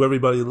to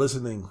everybody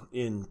listening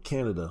in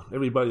Canada,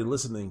 everybody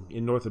listening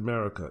in North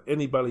America,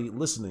 everybody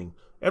listening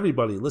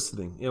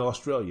in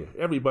Australia,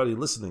 everybody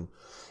listening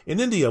in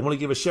India. I want to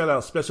give a shout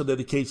out, special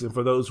dedication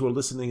for those who are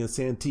listening in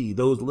Santee,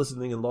 those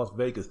listening in Las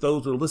Vegas,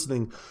 those who are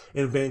listening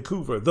in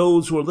Vancouver,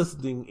 those who are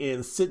listening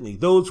in Sydney,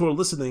 those who are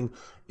listening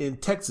in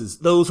Texas,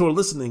 those who are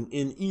listening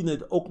in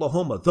Enid,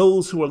 Oklahoma,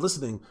 those who are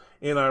listening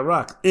in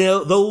Iraq,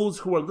 those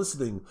who are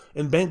listening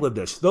in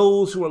Bangladesh,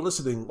 those who are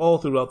listening all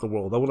throughout the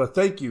world. I want to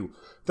thank you.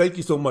 Thank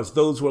you so much.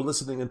 Those who are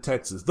listening in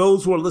Texas,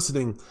 those who are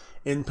listening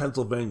in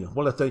Pennsylvania. I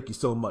want to thank you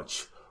so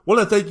much. I want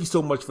to thank you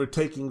so much for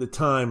taking the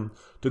time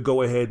to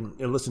go ahead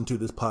and listen to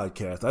this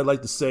podcast. I'd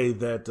like to say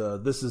that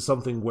this is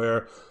something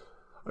where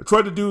I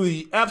try to do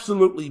the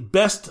absolutely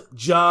best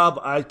job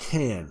I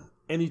can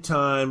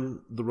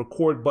anytime the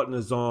record button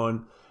is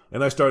on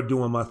and I start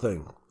doing my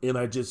thing. And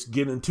I just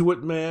get into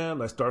it,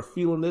 man. I start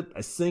feeling it.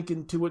 I sink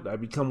into it. I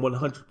become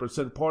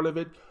 100% part of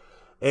it.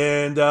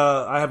 And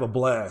I have a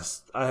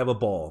blast. I have a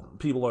ball.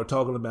 People are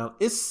talking about,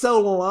 it's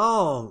so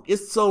long.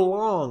 It's so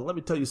long. Let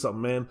me tell you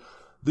something, man.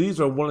 These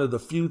are one of the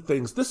few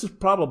things. This is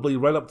probably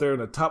right up there in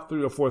the top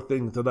 3 or 4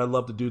 things that I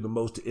love to do the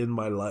most in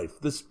my life.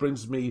 This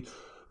brings me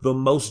the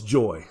most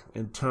joy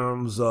in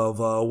terms of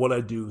what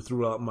I do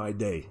throughout my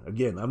day.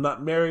 Again, I'm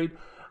not married.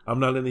 I'm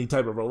not in any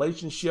type of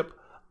relationship.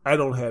 I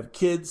don't have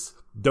kids.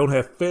 Don't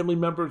have family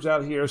members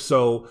out here,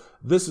 so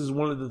this is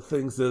one of the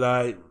things that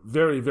I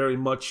very, very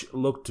much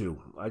look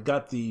to. I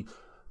got the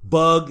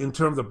bug in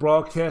terms of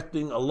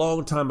broadcasting a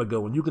long time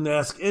ago, and you can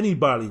ask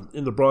anybody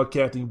in the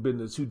broadcasting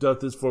business who does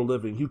this for a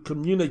living, who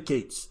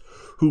communicates,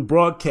 who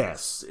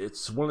broadcasts.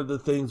 It's one of the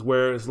things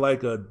where it's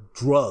like a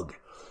drug.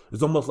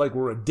 It's almost like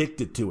we're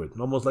addicted to it.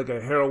 Almost like a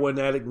heroin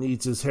addict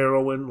needs his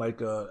heroin, like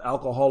an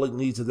alcoholic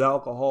needs his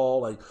alcohol,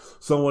 like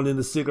someone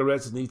into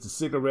cigarettes needs a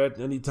cigarette.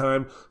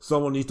 Anytime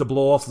someone needs to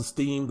blow off the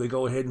steam, they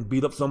go ahead and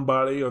beat up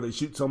somebody, or they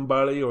shoot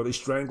somebody, or they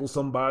strangle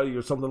somebody,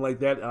 or something like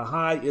that. A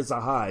high is a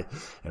high.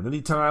 And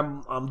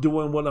anytime I'm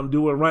doing what I'm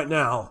doing right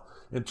now,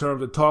 in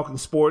terms of talking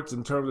sports,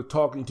 in terms of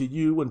talking to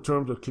you, in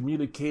terms of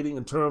communicating,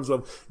 in terms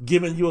of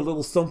giving you a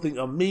little something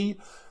of me,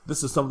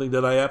 this is something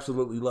that I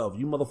absolutely love.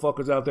 You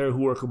motherfuckers out there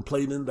who are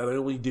complaining that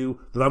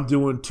I'm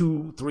doing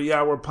 2-3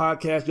 hour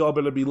podcasts, y'all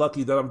better be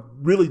lucky that I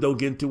really don't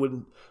get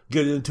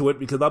into it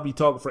because I'll be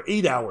talking for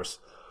 8 hours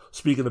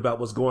speaking about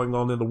what's going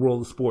on in the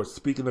world of sports,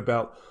 speaking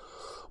about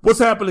what's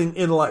happening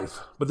in life.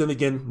 But then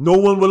again, no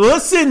one will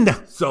listen,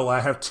 so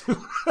I have to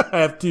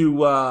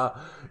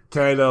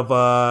kind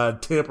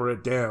of tamper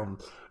it down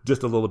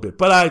just a little bit.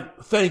 But I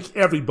thank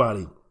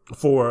everybody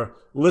for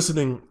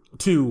listening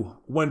to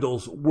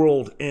Wendell's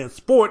World and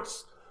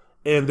Sports,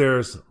 and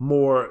there's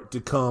more to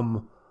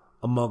come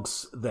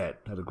amongst that.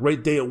 Had a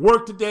great day at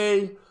work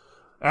today,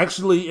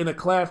 actually in a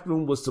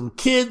classroom with some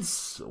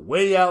kids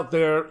way out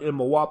there in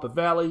Mawapa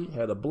Valley.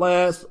 Had a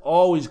blast.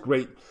 Always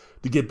great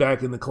to get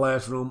back in the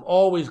classroom.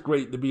 Always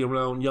great to be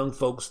around young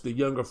folks, the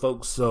younger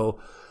folks. So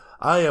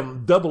I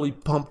am doubly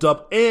pumped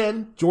up.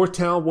 And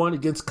Georgetown won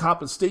against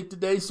Coppin State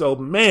today. So,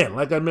 man,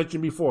 like I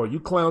mentioned before, you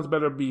clowns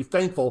better be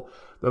thankful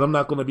that I'm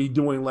not going to be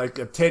doing like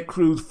a Ted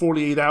Cruz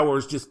 48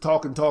 hours just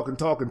talking type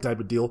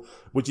of deal,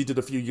 which he did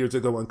a few years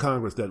ago in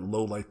Congress, that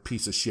low-life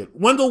piece of shit.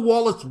 Wendell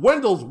Wallace,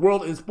 Wendell's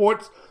World in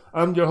Sports.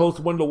 I'm your host,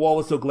 Wendell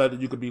Wallace. So glad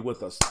that you could be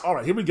with us. All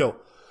right, here we go.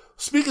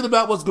 Speaking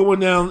about what's going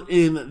down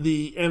in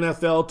the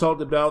NFL,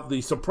 talked about the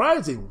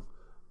surprising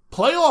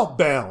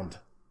playoff-bound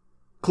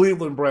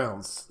Cleveland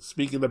Browns,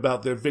 speaking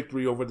about their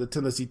victory over the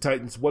Tennessee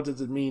Titans. What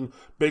does it mean?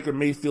 Baker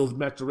Mayfield's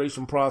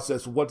maturation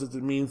process. What does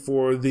it mean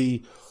for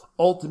the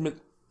ultimate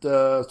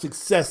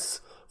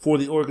success for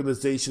the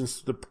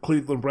organizations? The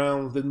Cleveland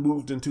Browns then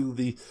moved into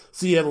the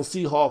Seattle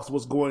Seahawks.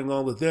 What's going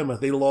on with them as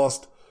they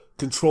lost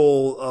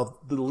control of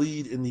the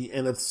lead in the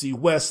NFC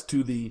West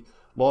to the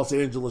Los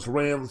Angeles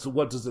Rams?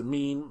 What does it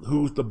mean?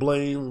 Who's to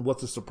blame?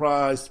 What's a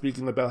surprise?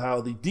 Speaking about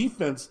how the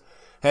defense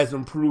has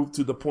improved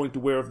to the point to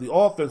where if the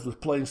offense was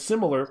playing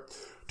similar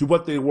to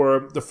what they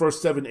were the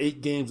first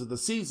 7-8 games of the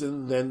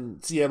season, then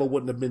Seattle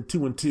wouldn't have been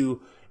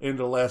 2-2 in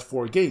the last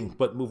 4 games.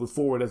 But moving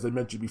forward, as I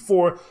mentioned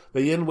before,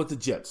 they end with the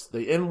Jets.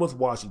 They end with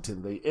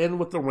Washington. They end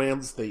with the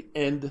Rams. They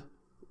end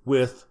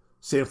with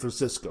San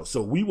Francisco.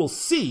 So we will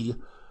see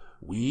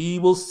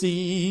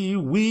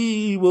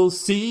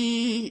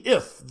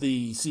if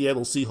the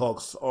Seattle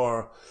Seahawks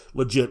are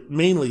legit,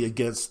 mainly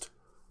against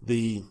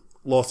the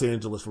Los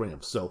Angeles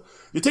Rams. So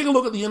you take a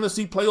look at the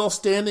NFC playoff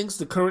standings,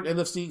 the current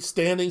NFC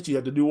standings. You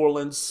have the New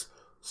Orleans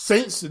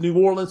Saints, is it New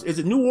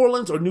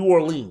Orleans or New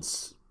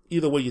Orleans?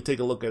 Either way you take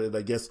a look at it,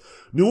 I guess.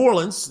 New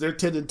Orleans, they're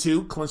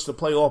 10-2, clinched the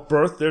playoff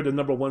berth. They're the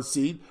number 1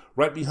 seed.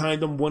 Right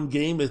behind them, 1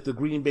 game, is the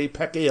Green Bay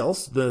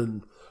Packers.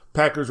 The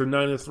Packers are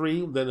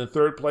 9-3. Then in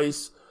third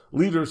place,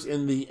 leaders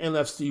in the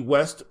NFC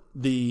West,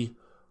 the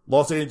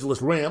Los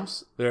Angeles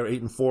Rams. They're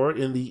 8-4.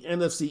 In the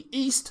NFC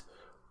East,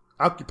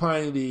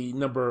 occupying the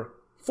number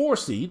 4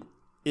 seed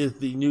is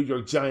the New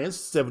York Giants,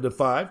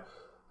 7-5.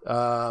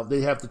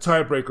 They have the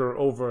tiebreaker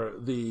over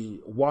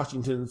the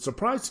Washington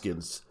Surprise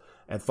Skins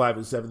at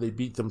 5-7. They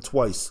beat them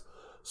twice.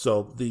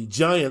 So the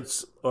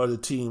Giants are the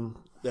team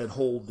that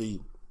hold the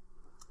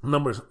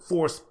number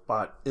 4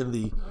 spot in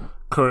the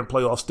current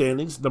playoff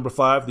standings. Number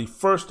 5, the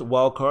first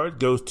wild card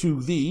goes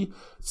to the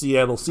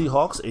Seattle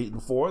Seahawks,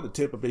 8-4. The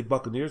Tampa Bay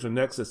Buccaneers are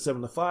next at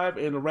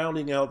 7-5. And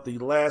rounding out the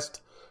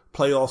last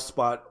playoff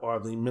spot are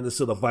the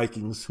Minnesota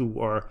Vikings, who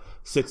are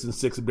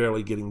 6-6,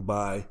 barely getting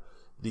by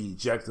the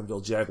Jacksonville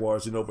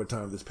Jaguars in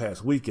overtime this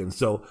past weekend.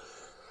 So,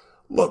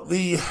 look,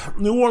 the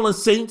New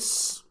Orleans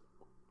Saints,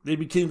 they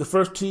became the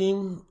first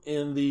team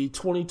in the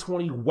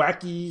 2020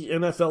 wacky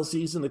NFL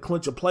season to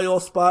clinch a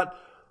playoff spot.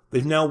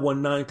 They've now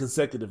won 9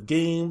 consecutive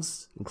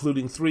games,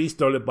 including 3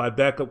 started by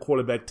backup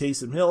quarterback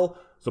Taysom Hill.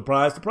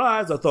 Surprise,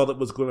 surprise, I thought it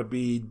was going to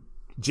be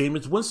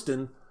Jameis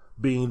Winston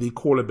being the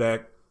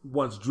quarterback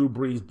once Drew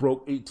Brees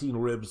broke 18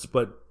 ribs,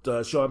 but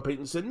Sean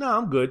Payton said, "No,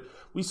 I'm good."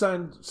 We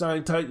signed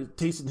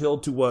Taysom Hill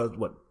to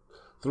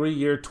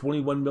 3-year,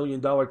 $21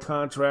 million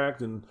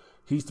contract, and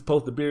he's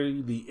supposed to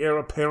be the heir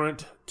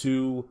apparent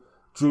to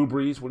Drew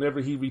Brees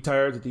whenever he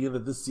retires at the end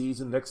of this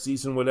season, next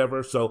season,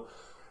 whatever. So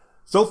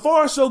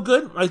far, so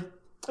good.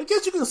 I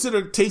guess you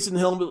consider Taysom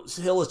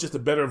Hill as just a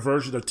better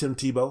version of Tim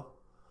Tebow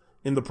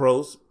in the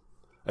pros.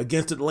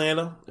 Against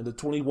Atlanta in the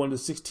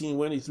 21-16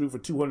 win, he threw for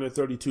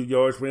 232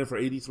 yards, ran for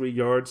 83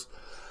 yards.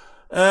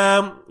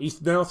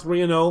 He's now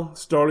 3-0,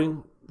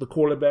 starting the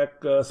quarterback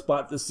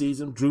spot this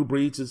season. Drew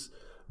Brees is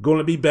going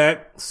to be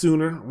back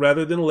sooner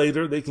rather than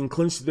later. They can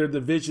clinch their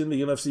division,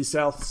 the NFC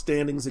South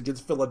standings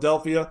against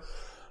Philadelphia.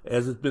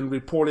 As it's been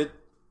reported,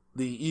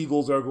 the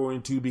Eagles are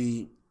going to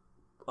be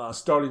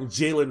starting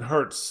Jalen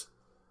Hurts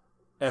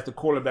at the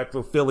quarterback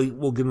for Philly.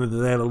 We'll get into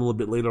that a little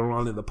bit later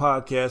on in the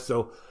podcast.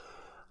 So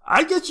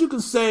I guess you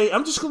can say,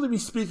 I'm just going to be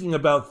speaking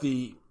about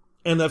the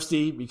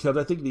NFC because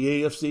I think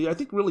the AFC, I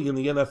think really in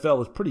the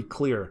NFL, is pretty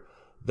clear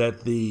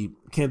that the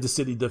Kansas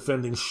City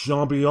defending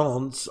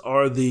champions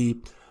are the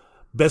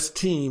best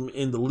team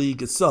in the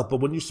league itself.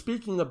 But when you're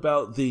speaking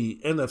about the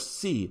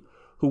NFC,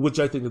 which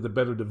I think is a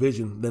better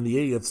division than the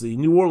AFC,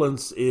 New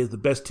Orleans is the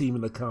best team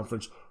in the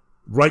conference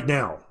right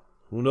now.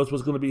 Who knows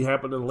what's going to be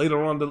happening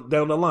later on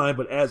down the line,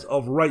 but as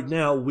of right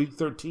now, Week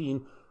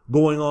 13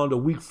 going on to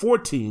Week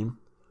 14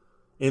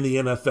 in the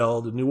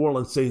NFL, the New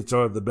Orleans Saints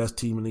are the best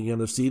team in the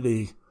NFC.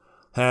 They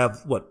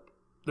have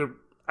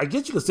I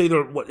guess you could say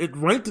it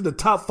ranked in the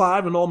top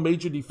 5 in all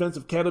major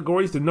defensive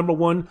categories. They're number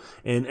 1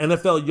 in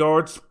NFL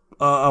yards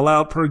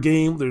allowed per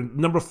game. They're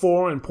number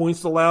 4 in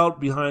points allowed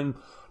behind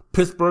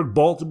Pittsburgh,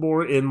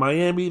 Baltimore, and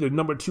Miami. They're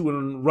number 2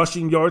 in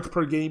rushing yards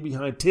per game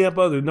behind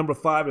Tampa. They're number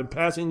 5 in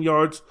passing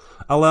yards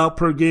allowed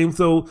per game.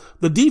 So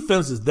the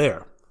defense is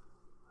there.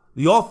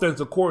 The offense,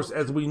 of course,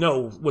 as we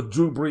know, with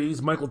Drew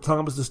Brees, Michael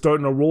Thomas is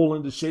starting to roll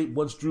into shape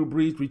once Drew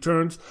Brees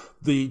returns.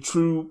 The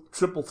true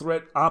triple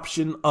threat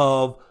option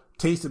of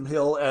Taysom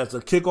Hill as a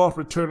kickoff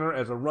returner,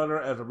 as a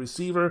runner, as a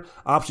receiver.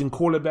 Option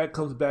quarterback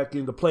comes back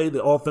into play.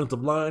 The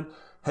offensive line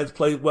has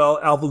played well.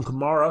 Alvin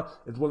Kamara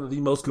is one of the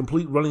most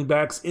complete running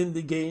backs in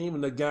the game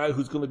and the guy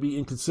who's going to be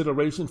in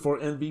consideration for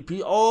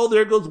MVP. Oh,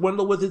 there goes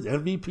Wendell with his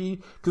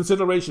MVP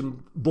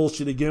consideration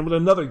bullshit again with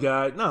another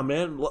guy. Nah,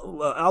 man,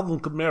 Alvin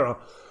Kamara,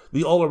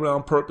 the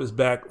all-around purpose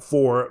back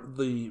for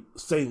the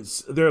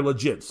Saints. They're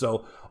legit.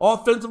 So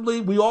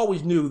offensively, we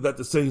always knew that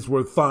the Saints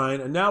were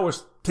fine, and now we're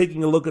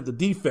taking a look at the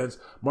defense.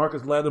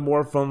 Marcus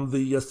Lattimore from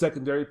the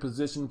secondary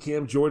position,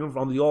 Cam Jordan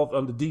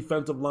on the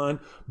defensive line,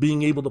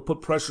 being able to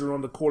put pressure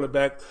on the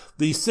quarterback.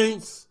 The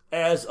Saints,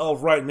 as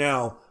of right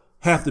now,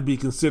 have to be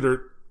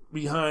considered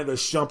behind the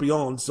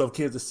champions of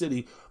Kansas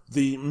City,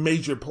 the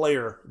major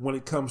player when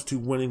it comes to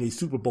winning a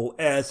Super Bowl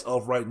as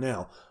of right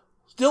now.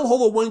 Still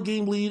hold a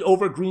 1-game lead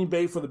over Green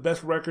Bay for the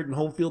best record and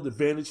home field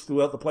advantage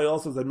throughout the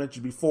playoffs. As I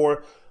mentioned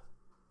before,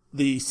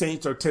 the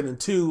Saints are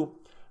 10-2.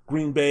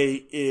 Green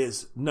Bay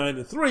is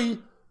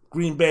 9-3.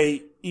 Green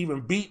Bay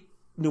even beat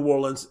New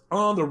Orleans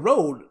on the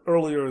road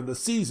earlier in the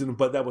season,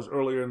 but that was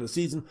earlier in the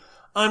season.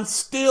 I'm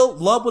still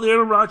love what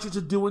Aaron Rodgers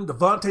is doing.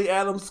 Devontae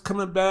Adams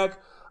coming back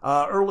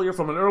earlier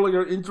from an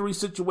earlier injury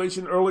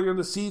situation earlier in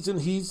the season.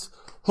 He's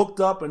hooked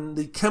up, and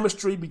the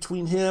chemistry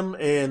between him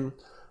and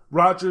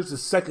Rodgers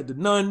is second to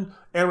none.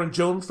 Aaron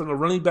Jones from the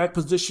running back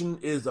position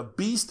is a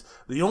beast.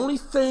 The only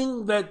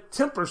thing that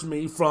tempers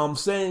me from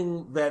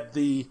saying that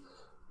the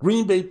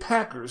Green Bay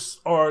Packers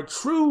are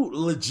true,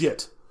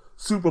 legit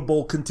Super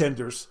Bowl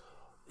contenders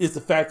is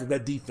the fact of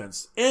that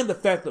defense. And the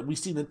fact that we've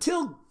seen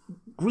until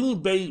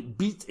Green Bay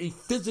beats a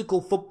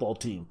physical football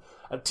team,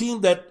 a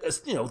team that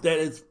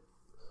is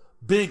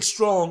big,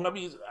 strong. I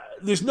mean,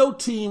 there's no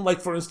team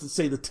like, for instance,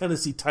 say the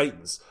Tennessee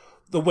Titans,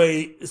 the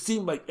way it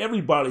seemed like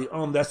everybody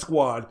on that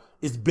squad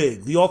is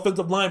big. The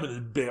offensive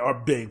linemen are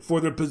big for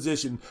their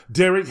position.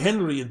 Derrick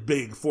Henry is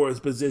big for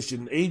his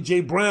position.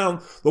 A.J.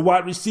 Brown, the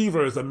wide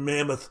receiver, is a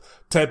mammoth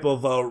type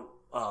of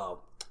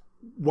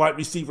wide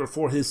receiver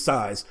for his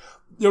size.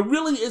 There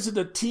really isn't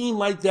a team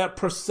like that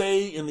per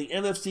se in the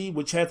NFC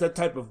which has that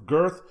type of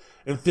girth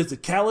and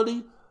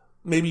physicality.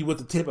 Maybe with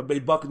the Tampa Bay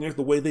Buccaneers,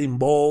 the way they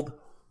mauled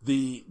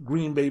the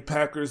Green Bay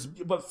Packers.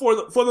 But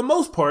for the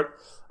most part,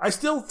 I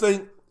still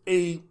think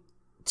a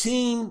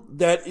team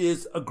that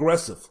is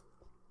aggressive,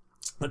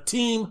 a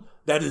team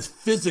that is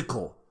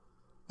physical.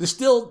 There's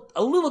still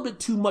a little bit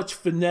too much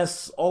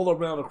finesse all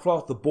around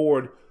across the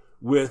board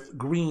with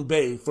Green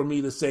Bay for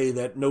me to say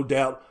that, no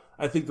doubt,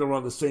 I think they're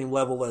on the same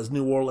level as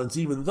New Orleans,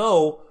 even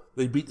though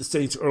they beat the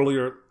Saints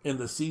earlier in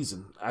the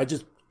season. I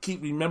just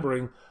keep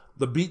remembering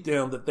the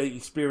beatdown that they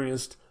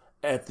experienced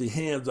at the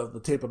hands of the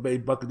Tampa Bay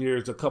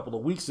Buccaneers a couple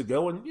of weeks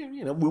ago. And,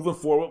 moving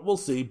forward, we'll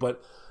see.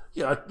 But,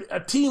 a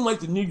team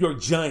like the New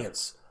York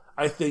Giants,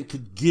 I think,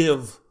 could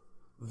give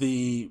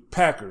the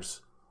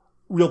Packers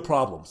real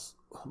problems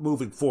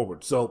moving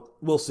forward. So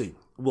we'll see.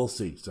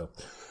 So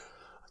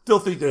still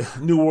think the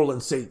New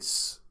Orleans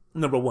Saints,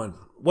 number 1.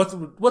 What's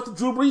the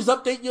Drew Brees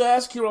update, you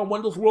ask, here on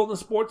Wendell's World in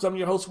Sports? I'm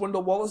your host,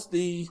 Wendell Wallace.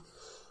 The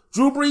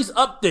Drew Brees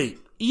update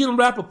Ian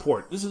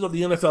Rappaport, this is of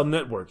the NFL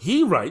Network,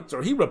 he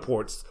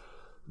reports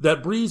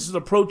that Brees is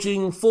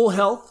approaching full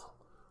health,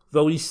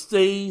 though he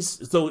says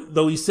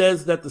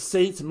that the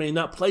Saints may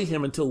not play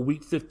him until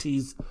Week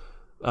 15's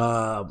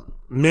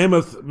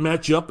mammoth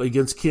matchup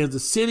against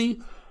Kansas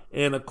City.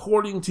 And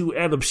according to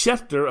Adam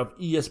Schefter of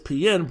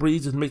ESPN,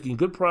 Brees is making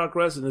good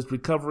progress in his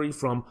recovery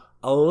from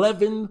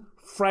 11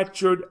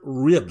 fractured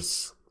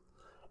ribs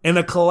and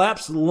a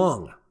collapsed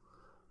lung.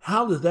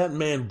 How does that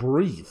man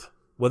breathe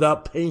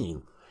without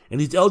pain? And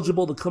he's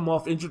eligible to come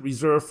off injured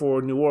reserve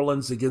for New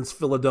Orleans against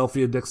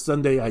Philadelphia next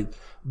Sunday. I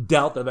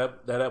doubt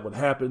that would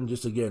happen.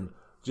 Just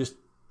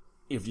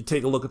if you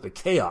take a look at the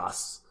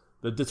chaos,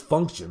 the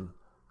dysfunction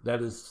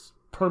that is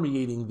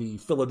permeating the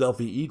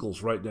Philadelphia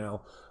Eagles right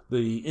now,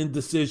 the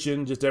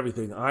indecision, just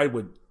everything, I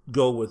would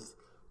go with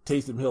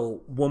Taysom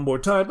Hill one more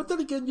time. But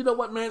then again, you know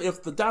what, man?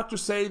 If the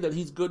doctors say that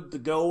he's good to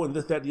go and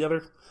this, that, and the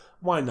other,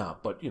 why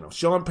not? But,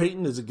 Sean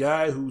Payton is a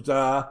guy who's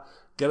got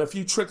a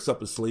few tricks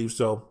up his sleeve,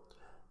 so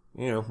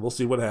we'll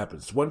see what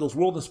happens. Wendell's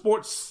World of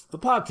Sports, the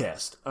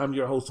podcast. I'm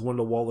your host,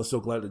 Wendell Wallace.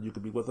 So glad that you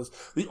could be with us.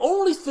 The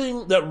only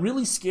thing that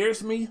really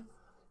scares me,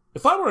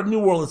 if I were a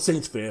New Orleans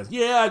Saints fan,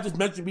 I just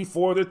mentioned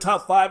before, they're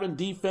top 5 in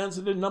defense,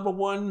 and they're number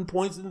 1 in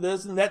points in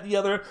this and that and the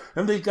other,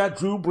 and they got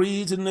Drew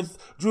Brees, and if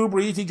Drew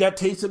Brees, you got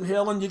Taysom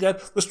Hill, and you got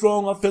the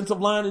strong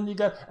offensive line, and you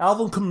got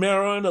Alvin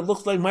Kamara, and it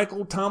looks like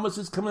Michael Thomas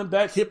is coming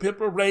back, hip, hip,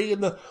 hooray,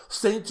 and the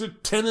Saints are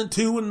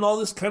 10-2, and all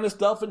this kind of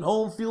stuff, and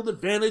home field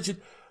advantage,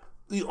 and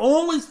the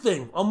only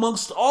thing,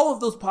 amongst all of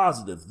those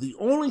positives, the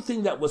only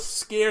thing that would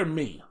scare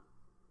me,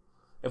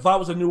 if I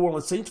was a New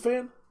Orleans Saints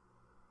fan,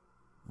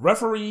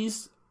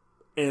 referees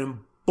and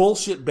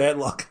bullshit bad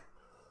luck.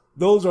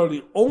 Those are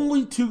the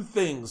only two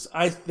things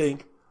I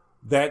think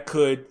that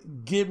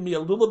could give me a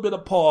little bit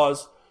of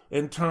pause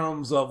in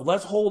terms of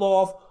let's hold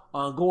off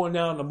on going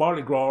down to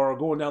Mardi Gras or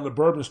going down to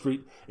Bourbon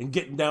Street and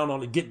getting down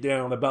on the get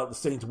down about the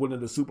Saints winning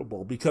the Super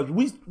Bowl, because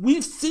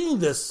we've seen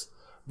this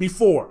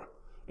before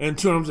in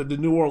terms of the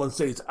New Orleans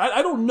Saints.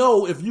 I don't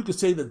know if you could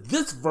say that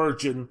this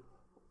version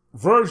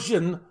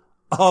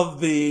of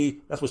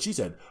the, that's what she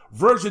said,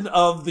 version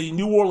of the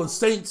New Orleans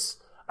Saints,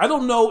 I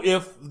don't know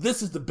if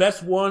this is the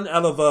best one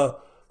out of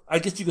I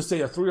guess you could say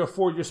a 3 or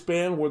 4 year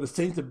span where the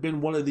Saints have been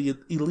one of the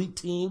elite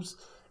teams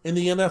in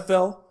the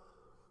NFL.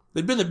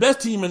 They've been the best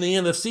team in the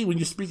NFC when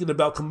you're speaking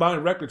about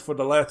combined records for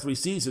the last 3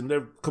 seasons.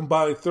 They're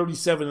combined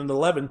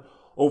 37-11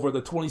 over the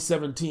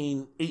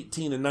 2017,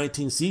 18, and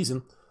 19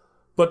 season.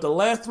 But the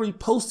last 3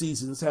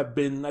 postseasons have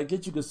been, I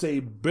guess you could say,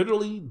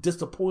 bitterly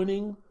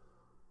disappointing,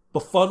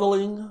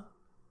 befuddling,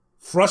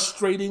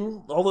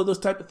 frustrating, all of those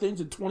type of things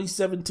in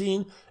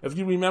 2017. If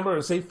you remember,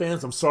 and say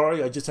fans, I'm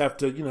sorry, I just have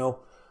to,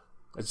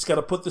 I just got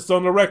to put this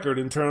on the record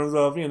in terms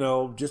of,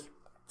 just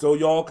so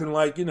y'all can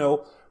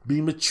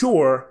be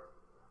mature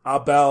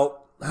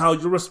about how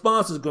your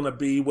response is going to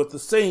be with the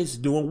Saints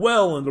doing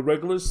well in the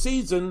regular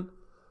season.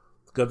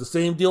 Because the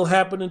same deal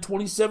happened in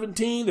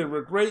 2017. They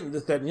were great and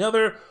this, that, and the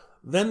other.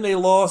 Then they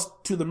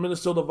lost to the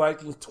Minnesota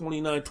Vikings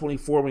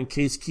 29-24 when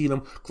Case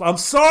Keenum. I'm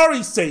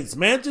sorry, Saints,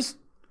 man.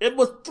 It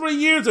was 3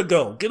 years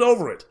ago. Get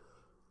over it.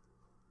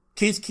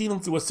 Case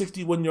Keenum threw a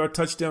 61-yard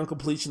touchdown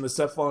completion to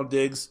Stephon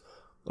Diggs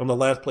on the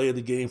last play of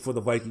the game for the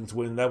Vikings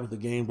win. That was the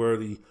game where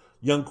the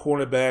young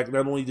cornerback,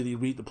 not only did he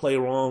read the play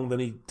wrong, then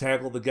he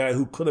tackled the guy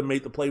who could have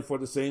made the play for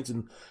the Saints,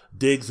 and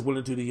Diggs went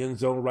into the end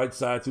zone right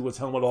side, threw his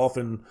helmet off,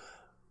 and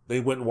they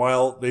went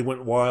wild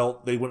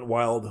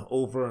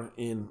over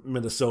in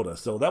Minnesota.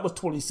 So that was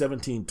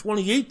 2017.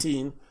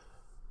 2018,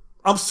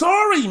 I'm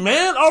sorry,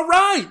 man. All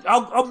right.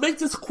 I'll make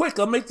this quick.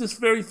 I'll make this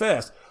very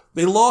fast.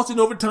 They lost in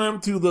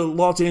overtime to the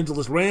Los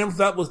Angeles Rams.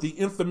 That was the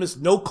infamous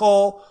no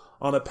call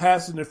on a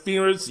pass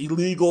interference,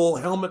 illegal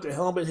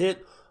helmet-to-helmet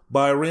hit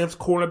by Rams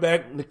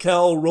cornerback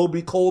Nickel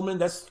Roby-Coleman.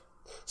 That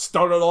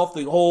started off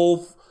the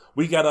whole,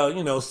 we got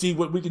to, see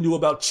what we can do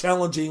about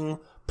challenging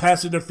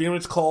pass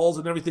interference calls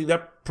and everything.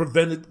 That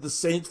prevented the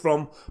Saints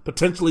from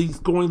potentially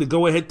scoring the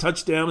go-ahead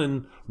touchdown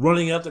and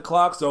running out the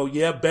clock. So,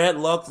 yeah, bad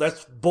luck.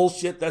 That's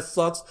bullshit. That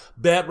sucks.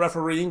 Bad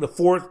refereeing.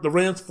 The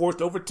Rams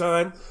forced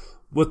overtime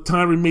with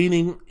time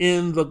remaining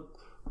in the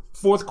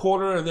fourth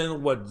quarter. And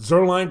then Greg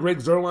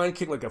Zuerlein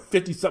kicked like a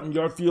 50-something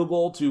yard field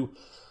goal to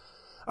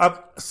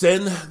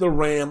send the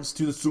Rams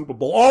to the Super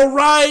Bowl. All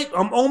right,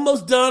 I'm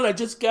almost done. I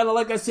just got to,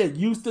 like I said,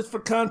 use this for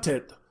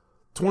content.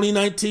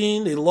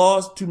 2019, they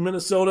lost to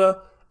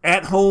Minnesota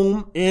at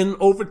home in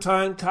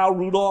overtime. Kyle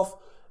Rudolph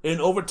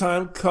in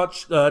overtime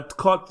caught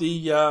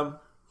the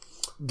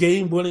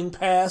game-winning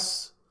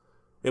pass.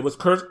 It was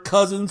Kirk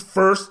Cousins'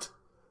 first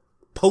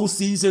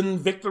postseason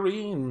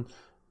victory, and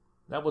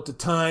that was the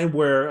time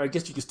where I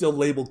guess you could still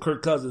label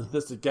Kirk Cousins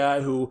this a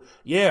guy who,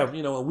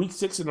 in week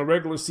 6 in the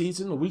regular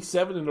season, week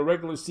 7 in the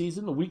regular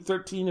season, week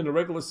 13 in the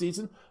regular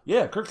season.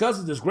 Yeah, Kirk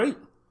Cousins is great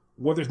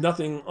when there's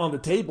nothing on the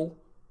table,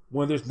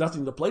 when there's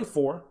nothing to play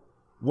for,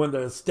 when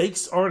the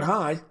stakes aren't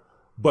high.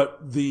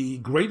 But the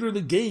greater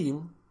the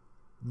game,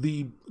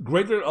 the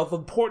greater of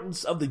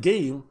importance of the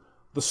game,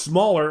 the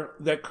smaller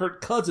that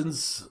Kirk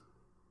Cousins,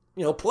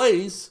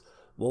 plays,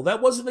 Well,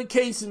 that wasn't the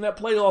case in that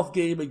playoff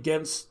game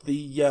against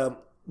the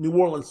New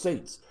Orleans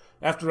Saints.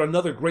 After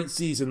another great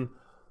season,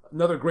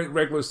 another great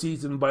regular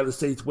season by the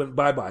Saints went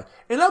bye-bye.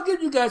 And I'll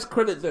give you guys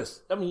credit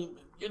this. I mean,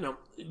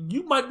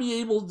 you might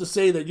be able to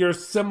say that you're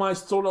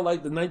sort of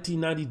like the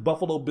 1990s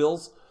Buffalo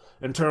Bills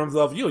in terms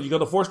of, you go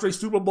to 4 straight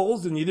Super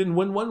Bowls and you didn't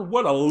win one.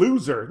 What a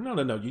loser.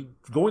 No. You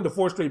going to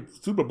 4 straight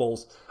Super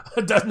Bowls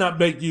does not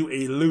make you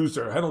a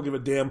loser. I don't give a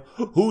damn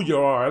who you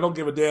are. I don't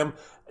give a damn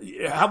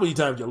how many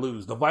times you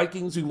lose. The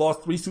Vikings, who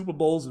lost 3 Super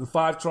Bowls in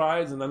 5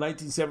 tries in the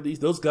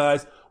 1970s, those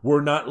guys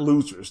were not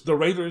losers. The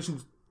Raiders, who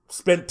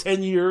spent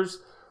 10 years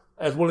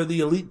as one of the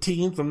elite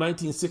teams from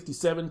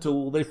 1967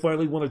 till they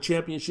finally won a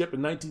championship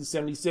in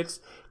 1976.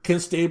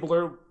 Ken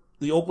Stabler,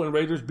 the Oakland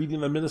Raiders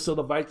beating the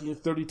Minnesota Vikings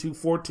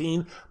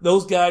 32-14.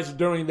 Those guys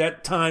during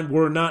that time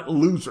were not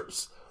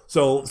losers.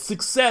 So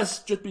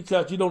success, just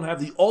because you don't have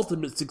the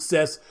ultimate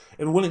success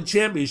in winning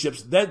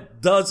championships,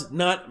 that does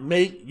not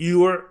make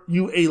you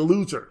a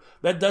loser.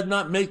 That does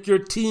not make your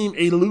team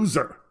a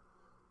loser.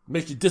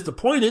 Makes you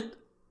disappointed,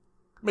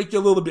 make you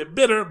a little bit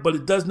bitter, but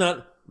it does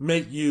not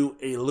make you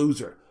a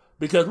loser.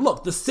 Because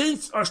look, the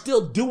Saints are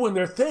still doing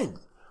their thing.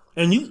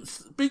 And you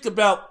speak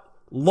about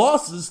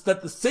losses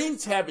that the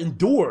Saints have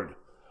endured,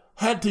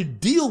 had to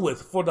deal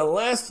with for the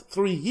last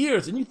 3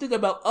 years. And you think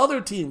about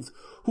other teams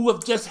who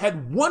have just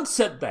had one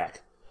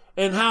setback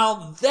and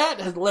how that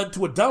has led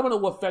to a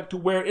domino effect to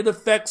where it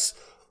affects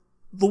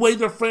the way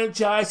their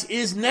franchise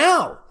is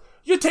now.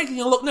 You're taking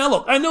a look. Now,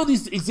 look, I know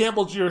these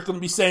examples you're going to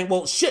be saying,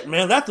 well, shit,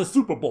 man, that's the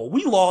Super Bowl.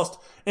 We lost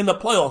in the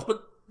playoffs.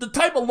 But the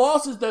type of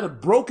losses that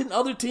have broken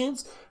other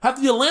teams, have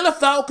the Atlanta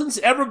Falcons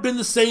ever been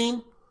the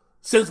same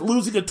since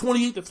losing a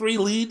 28-3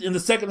 lead in the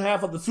second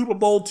half of the Super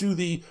Bowl to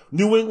the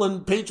New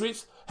England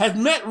Patriots? Has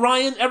Matt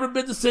Ryan ever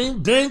been the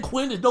same? Dan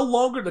Quinn is no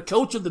longer the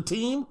coach of the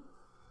team.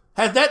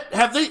 Have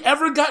they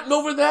ever gotten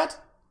over that?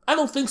 I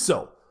don't think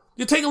so.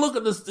 You take a look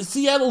at the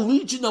Seattle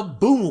Legion of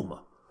Boom.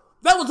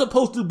 That was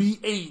supposed to be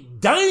a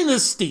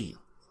dynasty.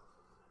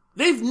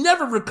 They've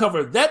never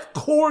recovered. That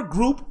core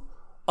group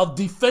of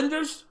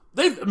defenders,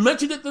 they've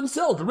mentioned it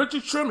themselves.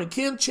 Richard Sherman,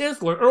 Cam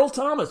Chancellor, Earl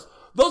Thomas.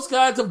 Those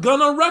guys have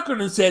gone on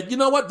record and said, you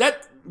know what,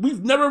 that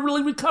we've never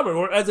really recovered.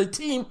 Or as a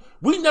team,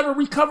 we never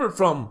recovered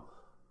from,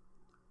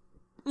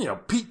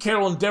 Pete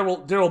Carroll and Darrell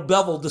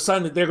Bevell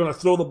decided they're going to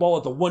throw the ball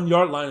at the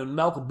 1-yard line, and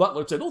Malcolm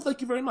Butler said, oh, thank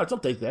you very much, I'll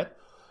take that,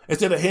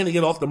 instead of handing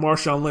it off to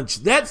Marshawn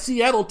Lynch. That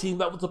Seattle team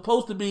that was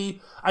supposed to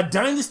be a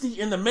dynasty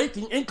in the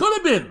making, and could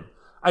have been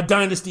a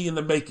dynasty in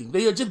the making.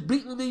 They had just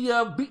beaten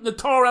the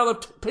tar out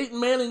of Peyton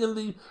Manning and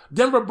the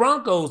Denver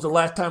Broncos the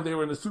last time they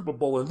were in the Super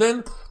Bowl. And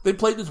then they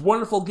played this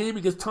wonderful game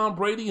against Tom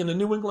Brady and the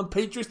New England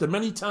Patriots, the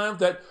many times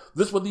that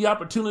this was the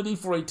opportunity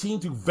for a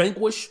team to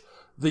vanquish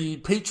the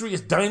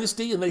Patriots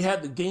dynasty, and they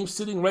had the game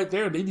sitting right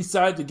there, and they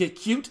decided to get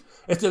cute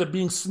instead of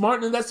being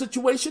smart in that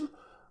situation.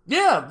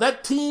 Yeah,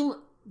 that team,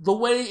 the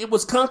way it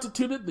was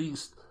constituted, the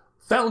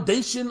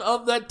foundation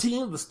of that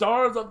team, the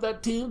stars of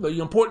that team, the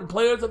important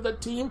players of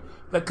that team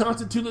that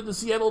constituted the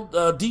Seattle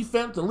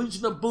defense, the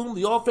Legion of Boom,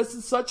 the offense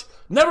and such,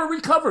 never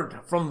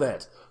recovered from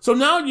that. So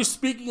now you're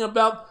speaking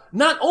about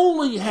not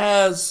only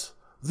has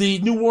the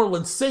New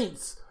Orleans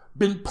Saints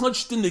been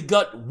punched in the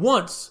gut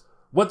once,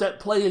 what that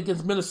play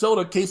against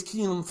Minnesota, Case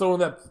Keenum throwing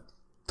that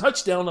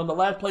touchdown on the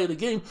last play of the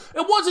game,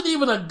 it wasn't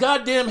even a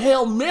goddamn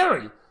Hail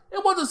Mary.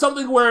 It wasn't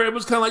something where it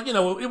was kind of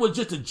like, it was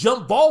just a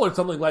jump ball or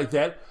something like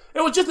that.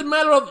 It was just a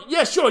matter of,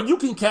 yeah, sure, you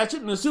can catch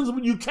it, and as soon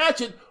as you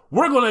catch it,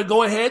 we're going to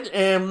go ahead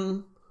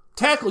and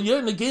tackle you,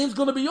 and the game's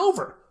going to be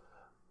over.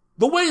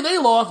 The way they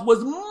lost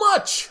was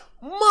much,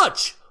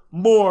 much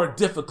more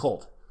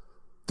difficult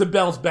to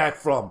bounce back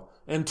from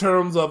in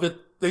terms of it.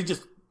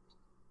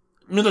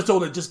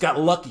 Minnesota just got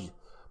lucky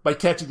by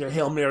catching a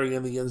Hail Mary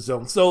in the end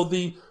zone. So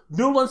the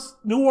New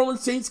Orleans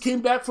Saints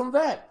came back from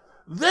that.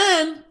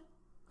 Then,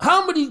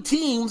 how many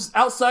teams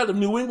outside of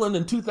New England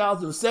in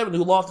 2007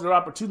 who lost their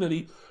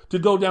opportunity to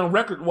go down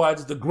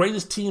record-wise as the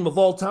greatest team of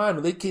all time,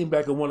 and they came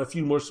back and won a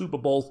few more Super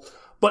Bowls,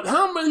 but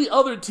how many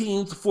other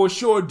teams for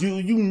sure do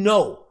you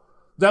know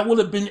that would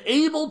have been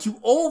able to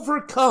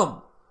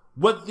overcome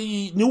what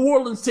the New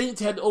Orleans Saints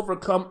had to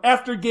overcome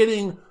after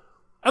getting,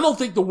 I don't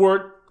think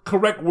the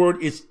correct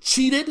word is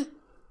cheated,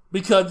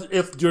 because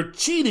if you're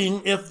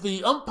cheating, if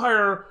the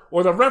umpire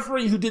or the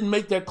referee who didn't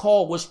make that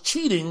call was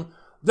cheating,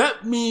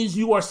 that means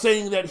you are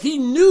saying that he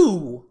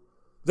knew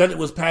that it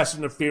was pass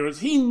interference.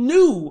 He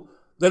knew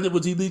that it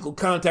was illegal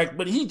contact,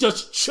 but he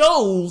just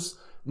chose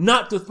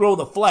not to throw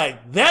the flag.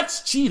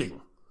 That's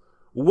cheating.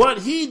 What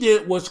he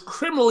did was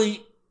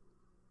criminally,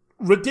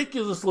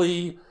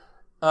 ridiculously,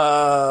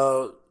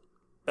 I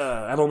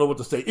don't know what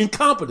to say,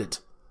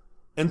 incompetent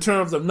in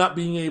terms of not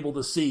being able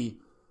to see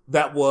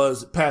that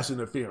was pass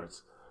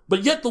interference.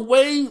 But yet the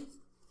way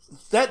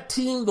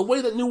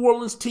that New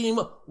Orleans team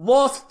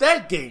lost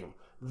that game,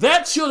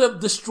 that should have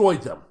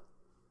destroyed them.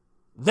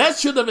 That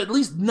should have at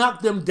least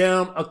knocked them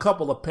down a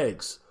couple of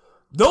pegs.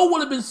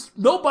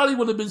 Nobody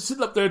would have been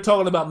sitting up there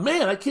talking about,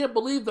 man, I can't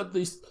believe that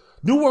the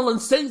New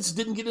Orleans Saints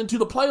didn't get into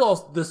the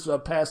playoffs this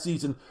past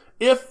season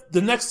if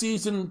the next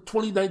season,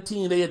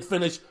 2019, they had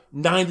finished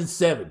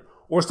 9-7,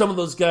 or some of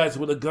those guys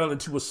would have gone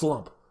into a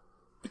slump.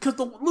 Because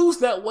to lose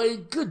that way,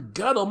 good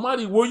God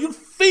Almighty, where you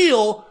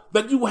feel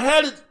that you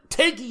had it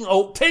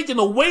taken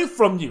away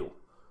from you,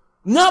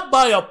 not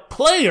by a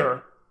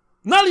player,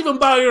 not even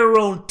by your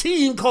own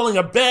team calling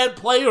a bad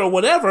player or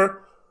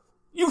whatever,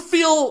 you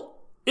feel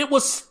it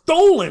was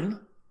stolen.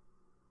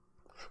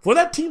 For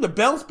that team to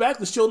bounce back,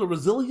 to show the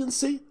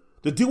resiliency,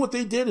 to do what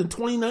they did in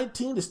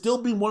 2019, to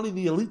still be one of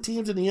the elite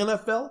teams in the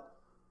NFL,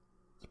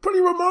 it's pretty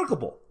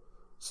remarkable.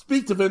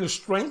 Speaks of inner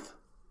strength,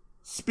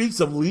 speaks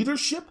of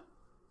leadership,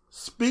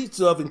 speaks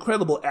of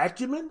incredible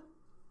acumen,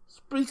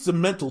 speaks of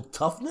mental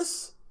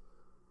toughness.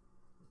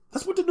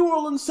 That's what the New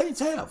Orleans Saints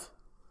have.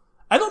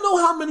 I don't know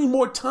how many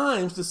more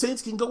times the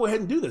Saints can go ahead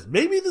and do this.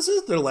 Maybe this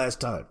is their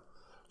last time.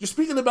 You're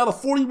speaking about a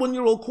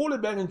 41-year-old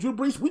quarterback in Drew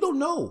Brees. We don't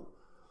know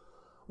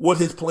what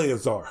his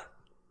plans are.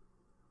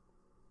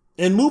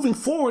 And moving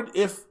forward,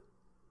 if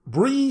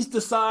Brees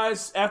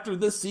decides after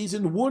this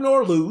season, win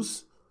or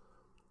lose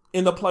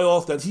in the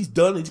playoffs, that he's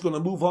done, he's going to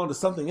move on to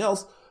something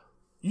else,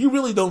 you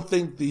really don't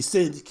think the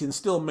Saints can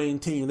still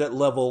maintain that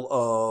level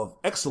of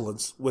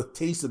excellence with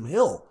Taysom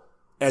Hill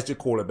as your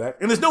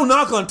quarterback. And there's no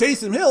knock on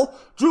Taysom Hill.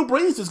 Drew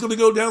Brees is going to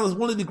go down as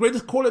one of the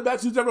greatest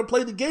quarterbacks who's ever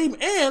played the game.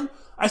 And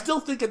I still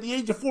think at the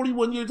age of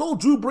 41 years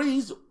old, Drew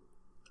Brees,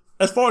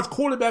 as far as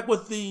quarterback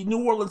with the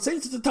New Orleans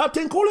Saints, is a top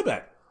 10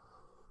 quarterback.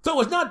 So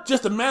it's not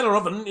just a matter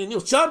of,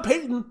 Sean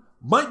Payton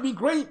might be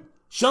great.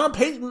 Sean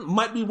Payton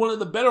might be one of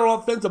the better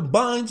offensive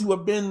minds who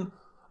have been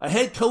a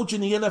head coach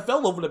in the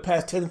NFL over the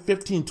past 10,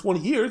 15, 20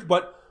 years.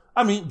 But,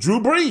 Drew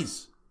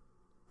Brees,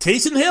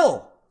 Taysom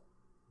Hill,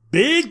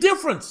 big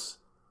difference.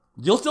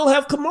 You'll still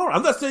have Kamara.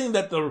 I'm not saying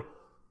that the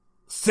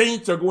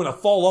Saints are going to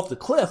fall off the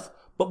cliff,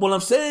 but what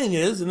I'm saying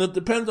is, and it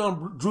depends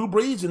on Drew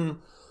Brees, and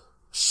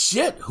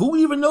shit, who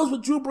even knows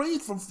with Drew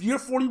Brees from year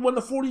 41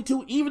 to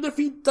 42, even if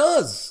he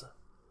does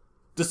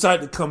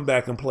decide to come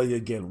back and play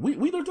again.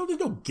 There's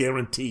no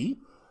guarantee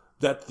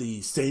that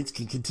the Saints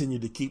can continue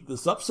to keep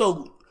this up.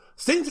 So,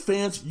 Saints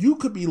fans, you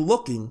could be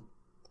looking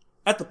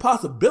at the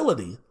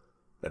possibility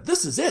that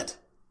this is it.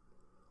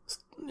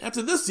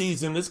 After this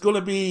season, it's going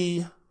to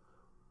be,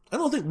 I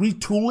don't think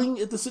retooling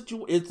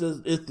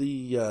is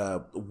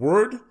the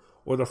word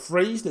or the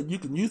phrase that you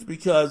can use,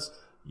 because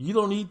you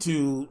don't need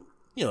to,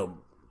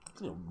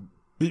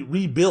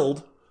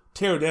 rebuild,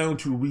 tear down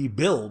to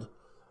rebuild,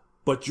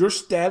 but your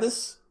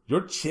status,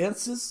 your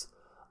chances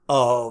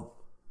of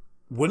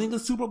winning the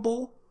Super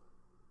Bowl,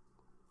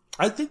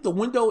 I think the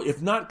window,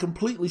 if not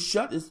completely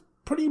shut, is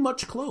pretty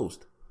much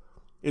closed.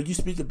 If you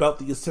speak about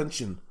the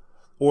ascension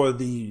or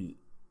the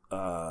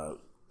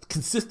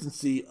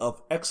consistency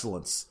of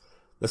excellence,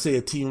 let's say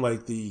a team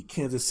like the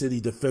Kansas City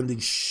defending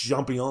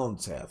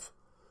champions have,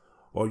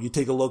 or you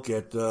take a look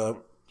at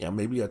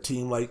maybe a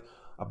team like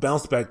a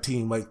bounce-back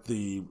team like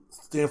the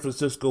San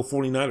Francisco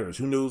 49ers.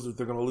 Who knows if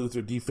they're going to lose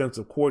their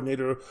defensive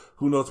coordinator?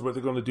 Who knows what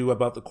they're going to do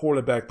about the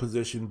quarterback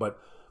position? But,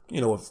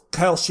 if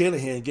Kyle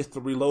Shanahan gets to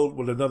reload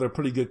with another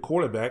pretty good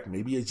quarterback,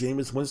 maybe a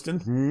Jameis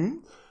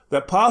Winston,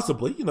 that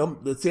possibly,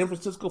 the San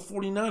Francisco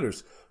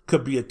 49ers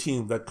could be a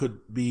team that could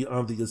be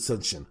on the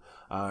ascension.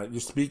 You're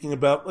speaking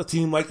about a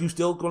team like who's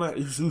still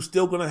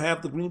gonna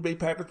have the Green Bay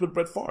Packers with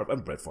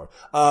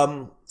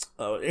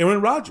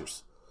Aaron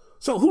Rodgers.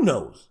 So who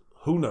knows?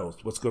 Who knows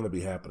what's going to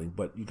be happening?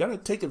 But you got to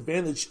take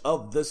advantage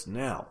of this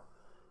now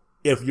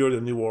if you're the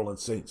New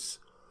Orleans Saints.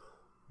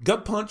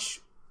 Gut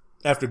punch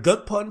after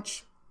gut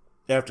punch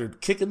after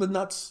kicking the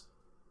nuts,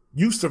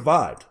 you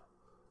survived.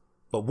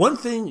 But one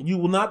thing you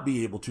will not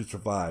be able to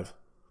survive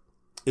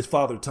is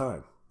Father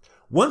Time.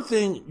 One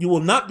thing you will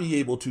not be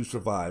able to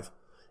survive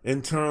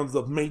in terms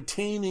of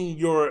maintaining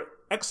your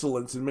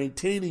excellence and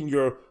maintaining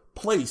your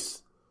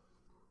place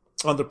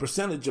on the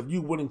percentage of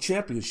you winning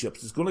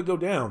championships is going to go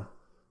down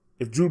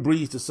if Drew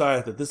Brees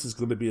decides that this is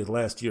going to be his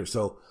last year.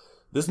 So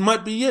this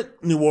might be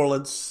it, New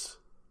Orleans.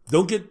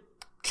 Don't get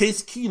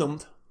Case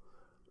Keenumed.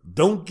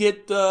 Don't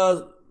get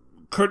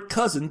Kirk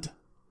Cousins.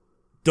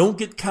 Don't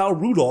get Kyle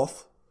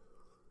Rudolph.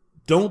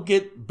 Don't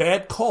get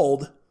bad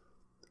called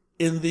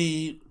in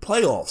the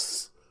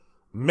playoffs.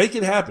 Make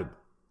it happen,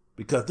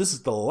 because this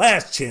is the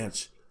last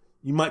chance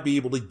you might be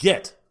able to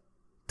get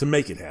to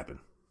make it happen.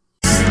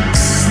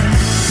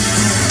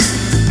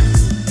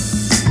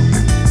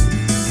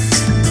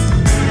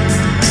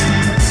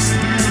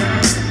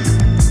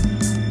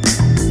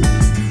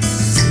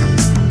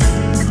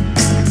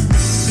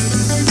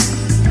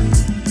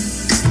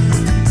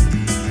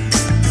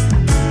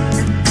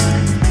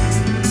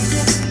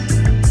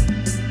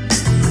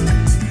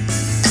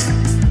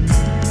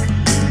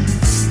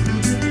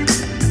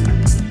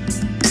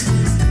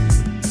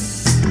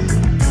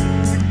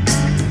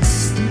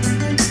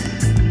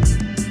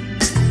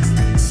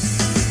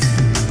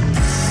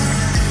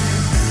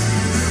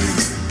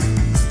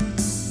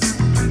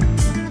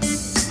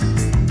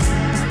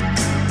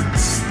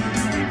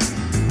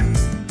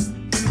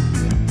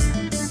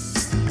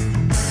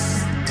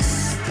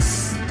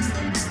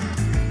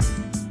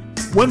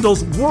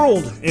 Wendell's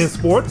World in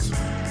Sports.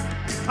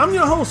 I'm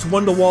your host,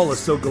 Wendell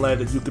Wallace. So glad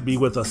that you could be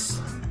with us.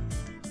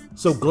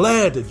 So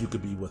glad that you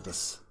could be with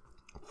us.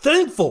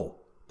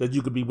 Thankful that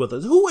you could be with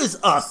us. Who is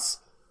us?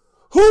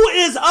 Who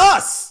is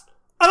us?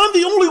 I'm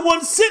the only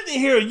one sitting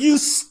here, you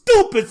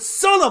stupid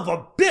son of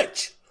a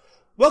bitch.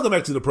 Welcome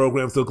back to the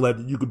program. So glad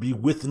that you could be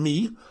with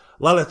me.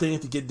 A lot of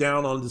things to get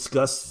down on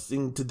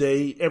discussing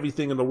today.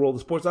 Everything in the world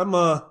of sports.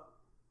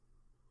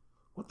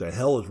 What the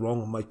hell is wrong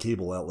with my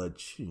cable outlet?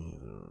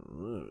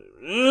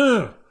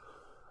 I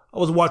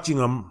was watching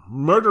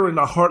Murder in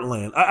the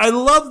Heartland. I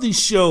love these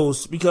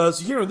shows because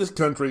here in this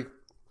country,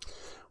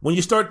 when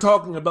you start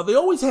talking about, they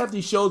always have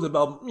these shows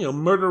about,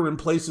 murder in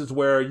places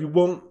where you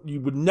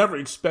would never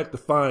expect to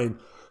find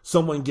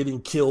someone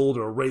getting killed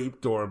or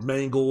raped or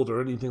mangled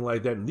or anything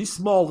like that in these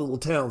small little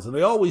towns. And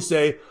they always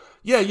say,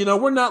 yeah,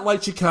 we're not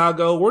like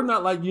Chicago. We're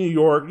not like New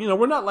York.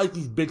 We're not like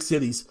these big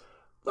cities.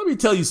 Let me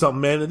tell you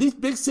something, man. In these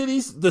big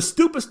cities, the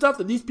stupid stuff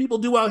that these people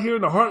do out here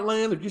in the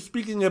heartland, if you're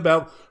speaking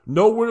about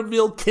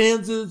Nowhereville,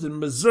 Kansas, and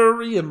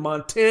Missouri, and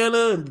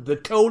Montana, and the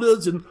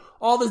Dakotas, and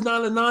all this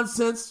kind of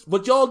nonsense,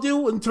 what y'all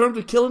do in terms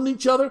of killing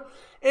each other,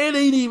 it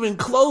ain't even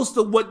close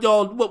to what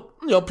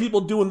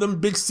people do in them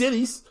big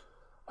cities.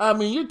 I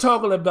mean, you're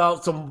talking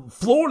about some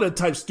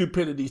Florida-type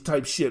stupidity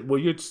type shit where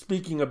you're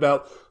speaking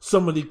about so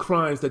many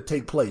crimes that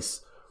take place.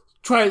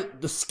 Try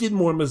the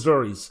Skidmore,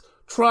 Missouris.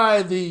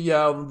 Try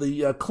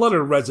the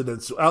Clutter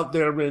residence out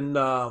there in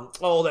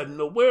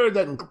where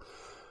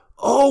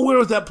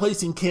is that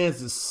place in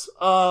Kansas?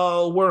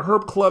 Where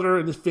Herb Clutter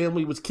and his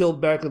family was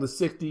killed back in the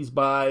 60s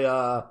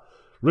by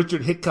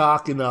Richard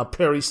Hickok and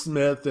Perry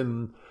Smith,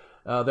 and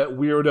that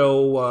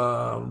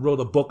weirdo wrote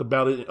a book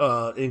about it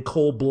in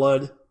Cold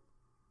Blood.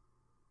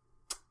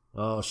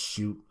 Oh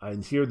shoot! I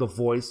hear the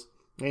voice.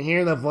 And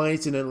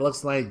it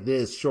looks like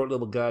this short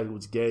little guy who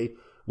was gay,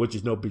 which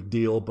is no big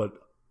deal, but.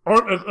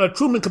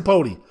 Truman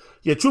Capote.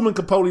 Yeah, Truman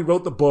Capote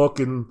wrote the book,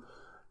 and,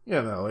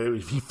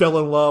 he fell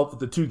in love with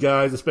the two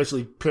guys,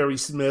 especially Perry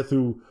Smith,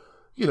 who,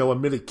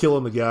 admitted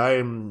killing the guy,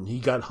 and he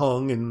got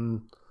hung,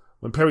 and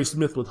when Perry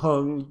Smith was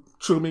hung,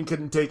 Truman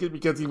couldn't take it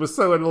because he was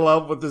so in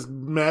love with this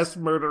mass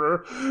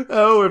murderer.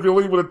 Oh, if it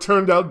only would have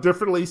turned out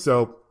differently,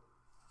 so...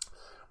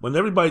 When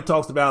everybody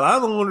talks about, I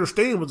don't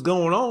understand what's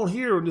going on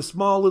here in this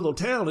small little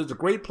town. It's a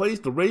great place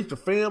to raise your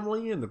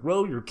family and to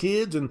grow your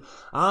kids, and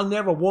I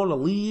never want to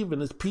leave,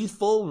 and it's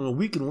peaceful, and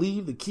we can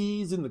leave the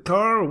keys in the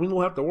car, and we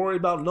don't have to worry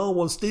about no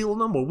one stealing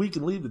them, or we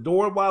can leave the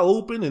door wide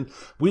open, and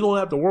we don't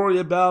have to worry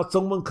about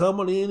someone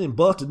coming in and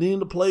busting into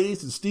the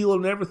place and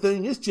stealing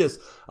everything. It's just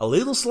a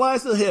little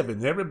slice of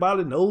heaven.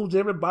 Everybody knows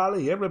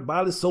everybody.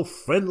 Everybody's so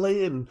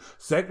friendly, and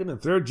second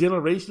and third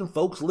generation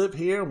folks live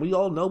here, and we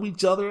all know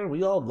each other, and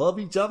we all love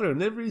each other,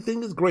 and everything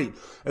is great.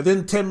 And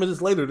then 10 minutes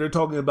later, they're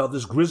talking about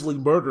this grisly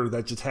murder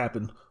that just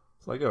happened.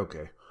 It's like,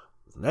 okay.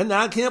 And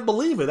I can't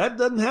believe it. That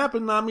doesn't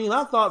happen. I mean,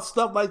 I thought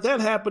stuff like that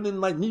happened in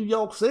like New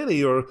York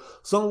City or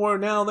somewhere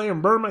down there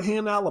in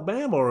Birmingham,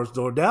 Alabama,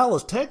 or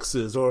Dallas,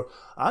 Texas, or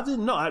I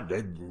didn't know.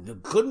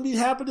 It couldn't be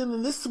happening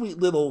in this sweet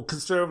little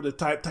conservative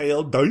type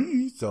tale.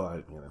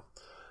 So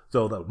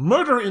the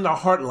Murder in the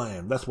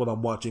Heartland, that's what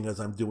I'm watching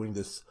as I'm doing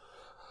this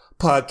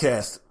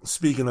podcast,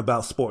 speaking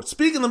about sports.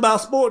 Speaking about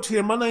sports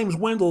here, my name's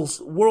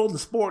Wendell's World of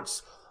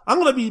Sports. I'm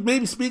going to be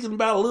maybe speaking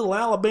about a little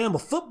Alabama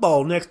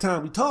football next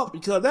time we talk,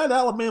 because that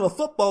Alabama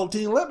football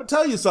team, let me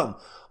tell you something.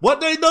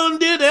 What they done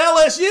did to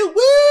LSU,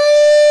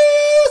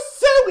 woo,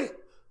 suey.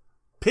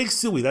 Pig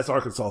Suey, that's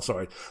Arkansas,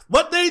 sorry.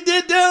 What they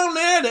did down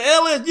there to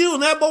LSU,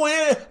 and that boy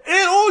Ed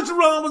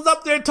Orgeron was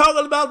up there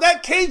talking about,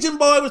 that Cajun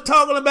boy was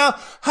talking about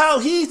how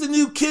he's the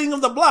new king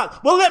of the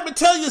block. Well, let me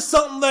tell you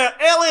something there.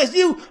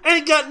 LSU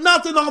ain't got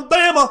nothing on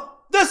Bama.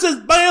 This is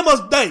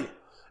Bama's day.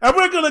 And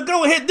we're going to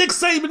go ahead. Nick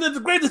Saban is the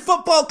greatest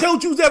football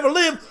coach who's ever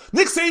lived.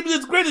 Nick Saban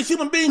is the greatest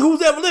human being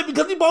who's ever lived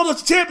because he won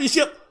us a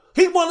championship.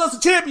 He won us a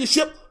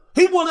championship.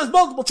 He won us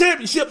multiple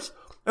championships.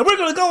 And we're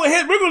going to go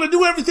ahead, we're going to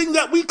do everything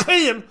that we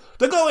can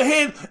to go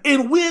ahead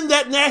and win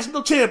that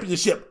national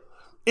championship.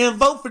 And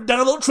vote for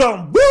Donald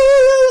Trump.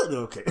 Woo!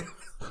 Okay.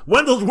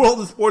 Wendell's World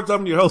of Sports,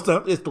 I'm your host.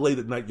 It's late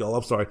at night, y'all.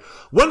 I'm sorry.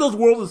 Wendell's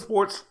World of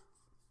Sports.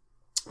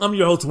 I'm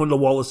your host, Wendell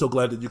Wallace. So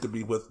glad that you could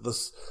be with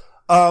us.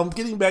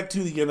 Getting back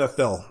to the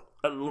NFL.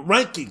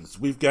 Rankings.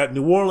 We've got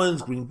New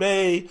Orleans, Green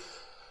Bay,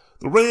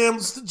 the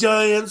Rams, the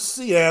Giants,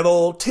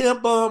 Seattle,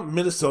 Tampa,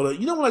 Minnesota.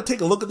 When I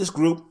take a look at this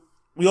group,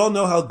 we all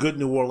know how good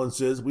New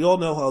Orleans is. We all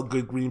know how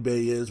good Green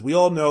Bay is. We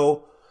all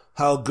know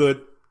how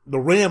good the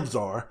Rams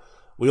are.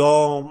 We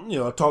all,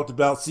 I talked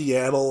about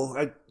Seattle.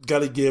 I got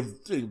to give,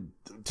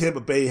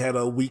 Tampa Bay had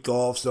a week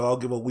off, so I'll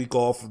give a week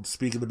off from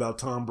speaking about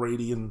Tom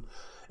Brady and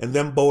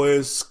them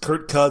boys,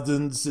 Kirk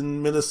Cousins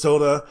in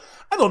Minnesota.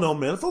 I don't know,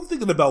 man. If I'm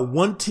thinking about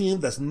one team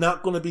that's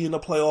not going to be in the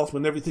playoffs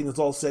when everything is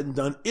all said and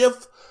done,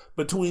 if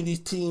between these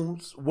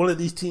teams, one of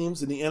these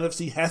teams in the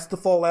NFC has to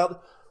fall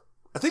out,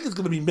 I think it's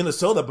going to be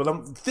Minnesota, but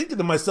I'm thinking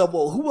to myself,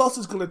 well, who else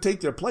is going to take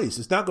their place?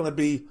 It's not going to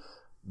be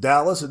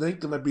Dallas. It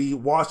ain't going to be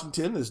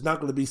Washington. It's not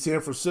going to be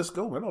San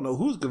Francisco. I don't know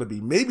who's going to be.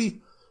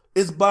 Maybe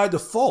it's by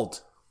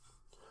default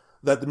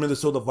that the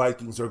Minnesota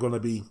Vikings are going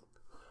to be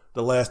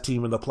the last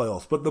team in the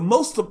playoffs. But the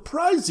most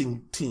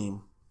surprising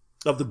team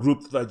of the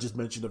group that I just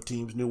mentioned of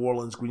teams, New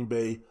Orleans, Green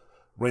Bay,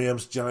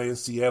 Rams,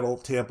 Giants, Seattle,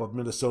 Tampa,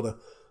 Minnesota,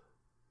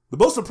 the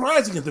most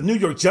surprising is the New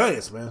York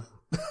Giants, man.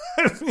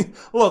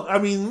 Look, I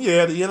mean,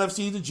 yeah, the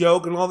NFC is a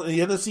joke and all the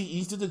NFC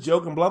East is a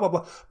joke and blah, blah,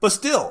 blah. But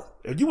still,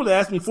 if you would have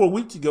asked me 4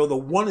 weeks ago, the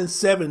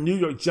 1-7 New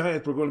York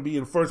Giants were going to be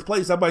in first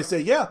place, I might say,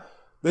 yeah,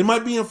 they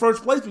might be in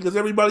first place because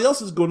everybody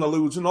else is going to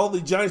lose and all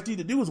the Giants need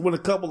to do is win a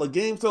couple of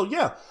games. So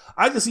yeah,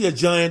 I can see a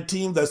Giant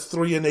team that's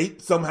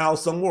 3-8 somehow,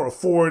 somewhere, or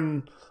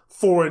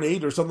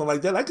 4-8 or something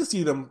like that. I can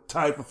see them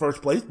tied for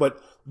first place,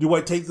 but do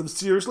I take them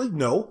seriously?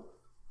 No.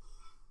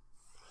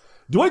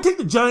 Do I take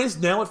the Giants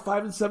now at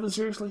 5-7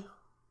 seriously?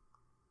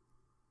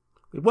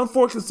 They won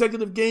 4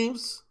 consecutive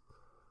games.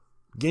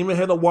 Game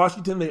ahead of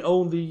Washington. They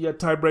own the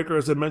tiebreaker,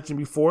 as I mentioned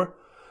before.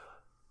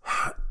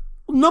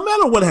 No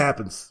matter what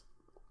happens,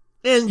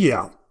 and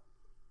yeah,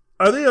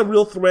 are they a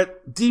real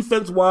threat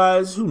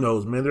defense-wise? Who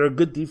knows, man? They're a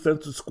good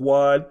defensive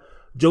squad.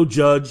 Joe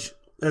Judge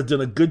has done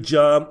a good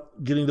job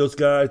getting those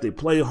guys. They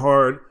play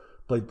hard,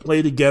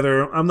 play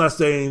together. I'm not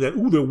saying that,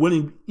 they're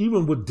winning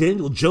even with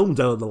Daniel Jones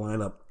out of the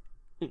lineup.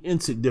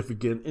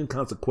 Insignificant,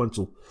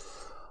 inconsequential.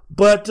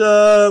 But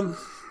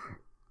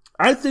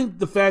I think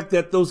the fact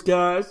that those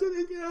guys,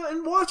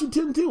 and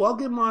Washington too, I'll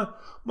give my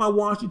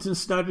Washington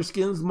Snyder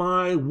skins,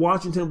 my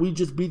Washington, we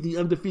just beat the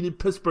undefeated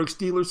Pittsburgh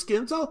Steelers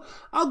skins.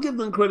 I'll give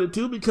them credit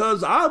too,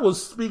 because I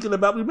was speaking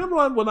about, remember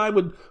when I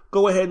would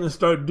go ahead and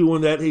start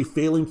doing that,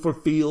 failing for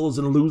Fields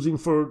and losing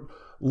for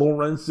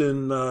Lawrence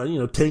and,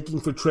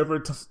 tanking for Trevor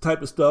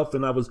type of stuff.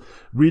 And I was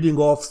reading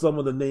off some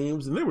of the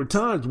names, and there were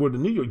times where the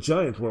New York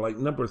Giants were like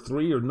number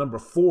 3 or number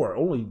 4,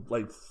 only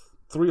like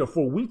 3 or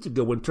 4 weeks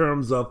ago in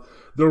terms of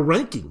their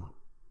ranking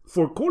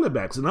for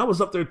quarterbacks. And I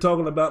was up there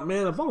talking about,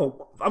 man, I'm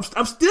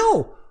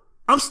still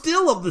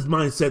of this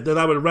mindset that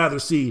I would rather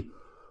see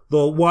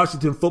the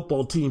Washington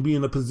football team be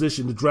in a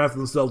position to draft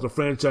themselves a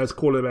franchise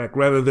quarterback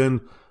rather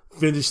than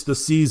finish the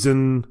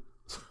season,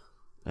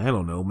 I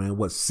don't know, man,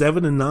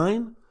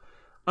 7-9?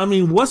 I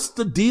mean, what's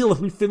the deal if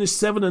we finish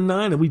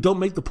 7-9 and we don't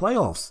make the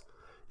playoffs?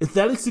 If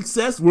that is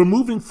success, we're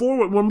moving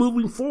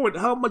forward.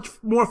 How much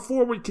more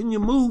forward can you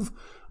move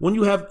when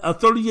you have a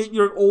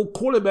 38-year-old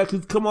quarterback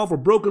who's come off a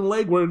broken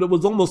leg where it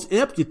was almost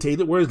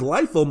amputated, where his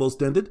life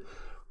almost ended?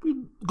 We're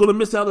going to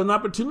miss out on an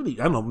opportunity.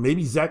 I don't know,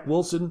 maybe Zach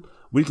Wilson,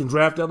 we can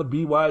draft out of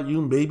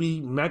BYU.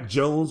 Maybe Mac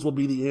Jones will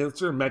be the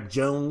answer. Mac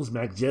Jones.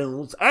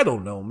 I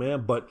don't know,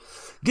 man. But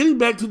getting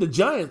back to the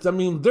Giants, I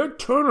mean, their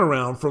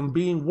turnaround from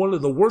being one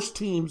of the worst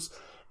teams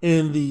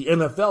in the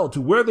NFL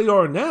to where they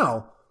are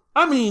now,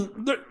 I mean,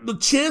 the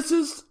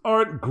chances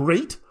aren't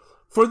great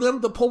for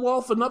them to pull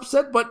off an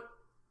upset, but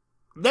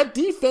that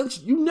defense,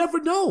 you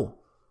never know.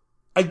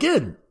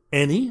 Again,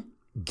 any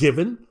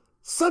given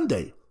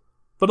Sunday.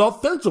 But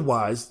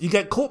offensive-wise, you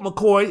got Colt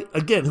McCoy,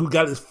 again, who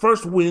got his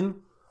first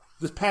win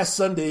this past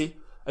Sunday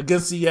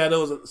against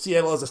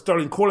Seattle as a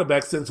starting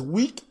quarterback since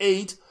Week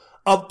 8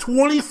 of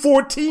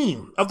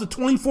 2014, of the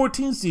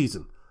 2014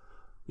 season.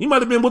 He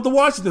might have been with the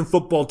Washington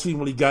football team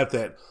when he got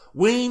that.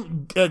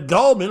 Wayne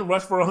Gallman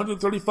rushed for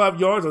 135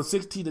 yards on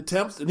 16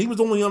 attempts, and he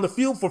was only on the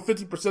field for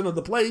 50% of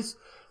the plays,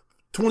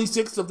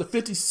 26 of the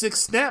 56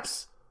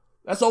 snaps.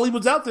 That's all he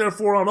was out there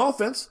for on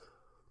offense.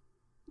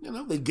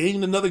 They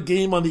gained another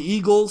game on the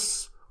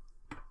Eagles.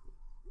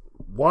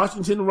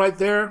 Washington right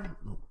there.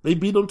 They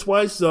beat them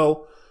twice.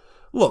 So,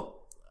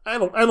 look, I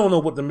don't know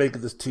what to make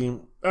of this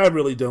team. I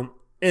really don't.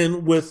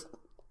 And with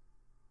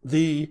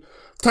the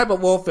type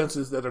of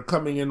offenses that are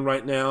coming in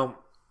right now,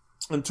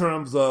 in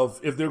terms of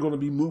if they're going to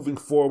be moving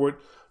forward,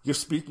 you're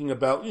speaking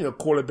about,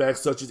 quarterbacks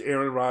such as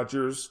Aaron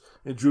Rodgers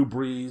and Drew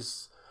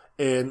Brees.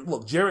 And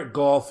look, Jared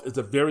Goff is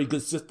a very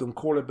good system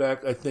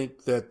quarterback. I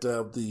think that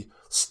the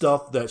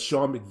stuff that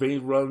Sean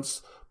McVay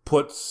runs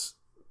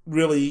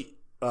really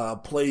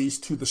plays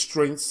to the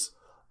strengths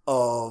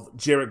of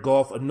Jared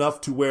Goff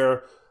enough to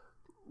where,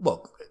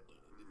 look,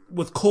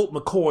 with Colt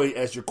McCoy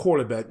as your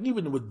quarterback,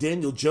 even with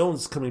Daniel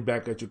Jones coming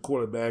back at your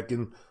quarterback,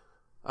 and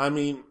I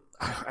mean,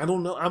 I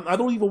don't know. I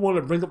don't even want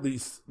to bring up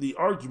the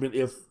argument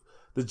if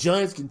the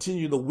Giants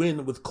continue to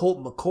win with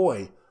Colt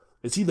McCoy.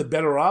 Is he the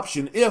better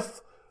option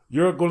if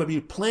you're going to be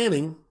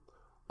planning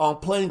on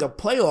playing a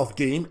playoff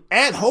game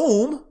at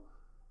home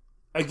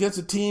against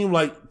a team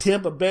like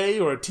Tampa Bay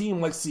or a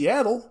team like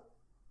Seattle?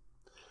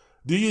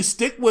 Do you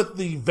stick with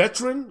the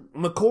veteran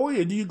McCoy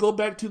or do you go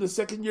back to the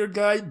second-year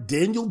guy,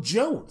 Daniel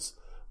Jones?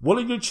 What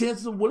are your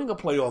chances of winning a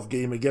playoff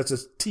game against a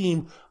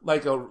team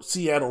like a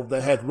Seattle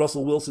that had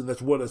Russell Wilson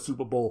that's won a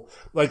Super Bowl,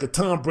 like a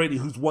Tom Brady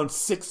who's won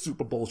 6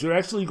 Super Bowls? You're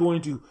actually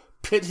going to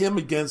pit him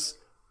against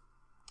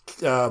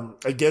Colt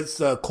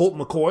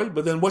McCoy,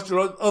 but then what's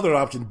your other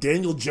option?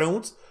 Daniel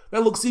Jones?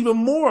 That looks even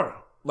more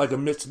like a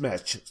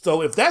mismatch.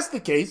 So if that's the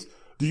case,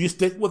 do you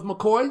stick with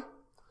McCoy?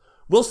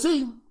 We'll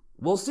see.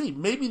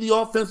 Maybe the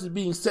offense is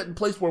being set in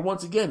place where,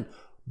 once again,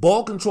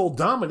 ball control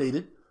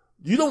dominated.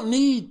 You don't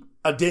need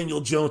a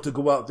Daniel Jones to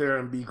go out there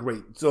and be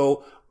great.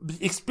 So the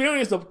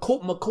experience of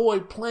Colt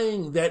McCoy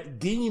playing that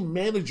game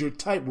manager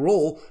type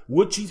role,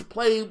 which he's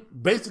played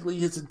basically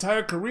his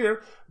entire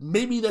career,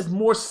 maybe that's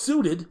more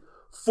suited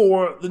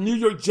for the New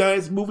York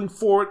Giants moving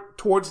forward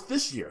towards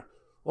this year.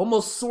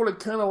 Almost sort of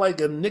kind of like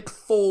a Nick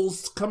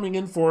Foles coming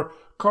in for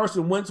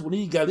Carson Wentz when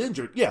he got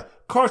injured. Yeah,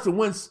 Carson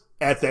Wentz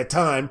at that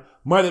time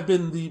might have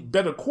been the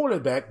better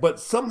quarterback, but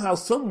somehow,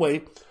 some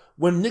way,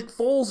 when Nick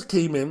Foles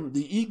came in,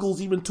 the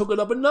Eagles even took it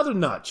up another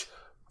notch.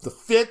 The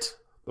fit,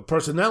 the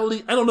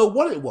personality, I don't know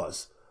what it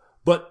was.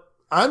 But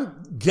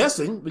I'm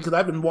guessing, because I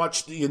haven't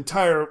watched the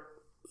entire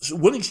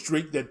winning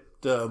streak that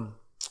the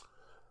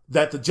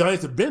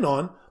Giants have been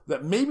on,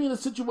 that maybe in a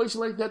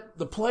situation like that,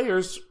 the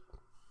players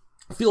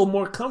feel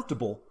more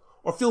comfortable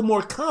or feel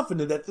more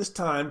confident at this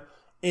time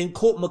in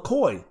Colt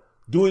McCoy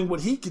doing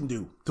what he can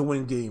do to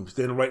win games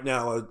than right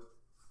now a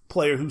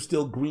player who's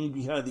still green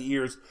behind the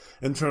ears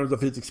in terms of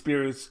his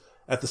experience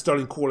at the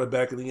starting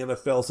quarterback in the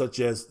NFL,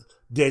 such as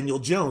Daniel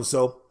Jones.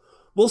 So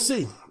we'll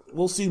see.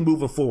 We'll see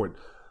moving forward.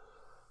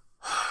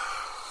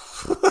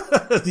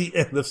 The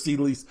NFC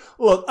least.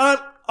 Look,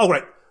 all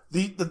right.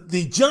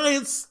 The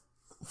Giants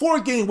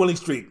 4-game winning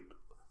streak.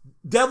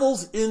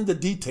 Devils in the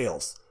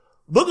details.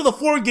 Look at the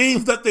 4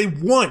 games that they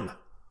won.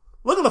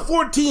 Look at the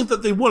 4 teams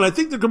that they won. I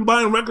think their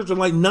combined records are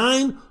like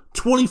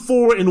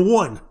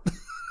 9-24-1.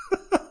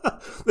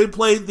 They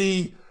played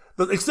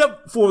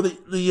except for the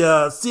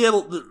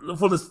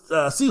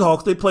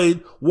Seahawks, they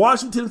played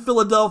Washington,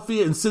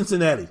 Philadelphia, and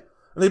Cincinnati.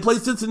 And they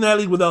played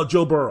Cincinnati without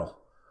Joe Burrow.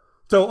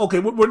 So, okay,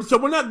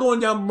 we're not going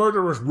down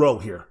murderer's row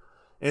here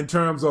in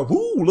terms of,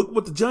 look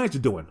what the Giants are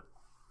doing.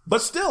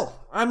 But still,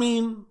 I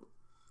mean,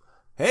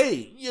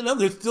 hey,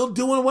 they're still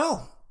doing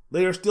well.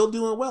 They are still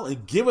doing well.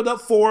 And give it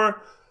up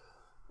for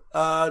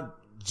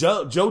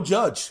Joe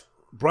Judge,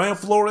 Brian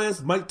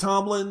Flores, Mike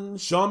Tomlin,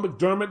 Sean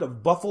McDermott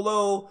of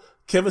Buffalo,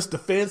 Kevin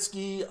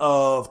Stefanski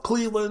of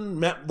Cleveland,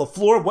 Matt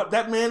LaFleur. What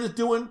that man is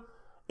doing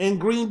in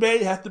Green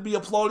Bay has to be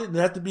applauded and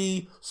has to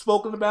be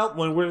spoken about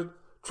when we're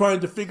trying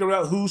to figure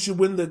out who should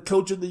win the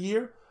Coach of the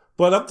Year.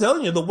 But I'm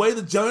telling you, the way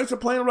the Giants are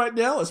playing right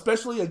now,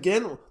 especially,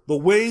 again, the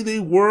way they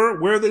were,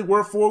 where they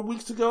were 4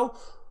 weeks ago,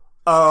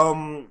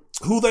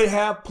 who they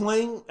have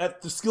playing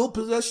at the skill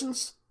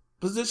positions.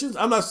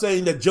 I'm not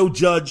saying that Joe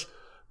Judge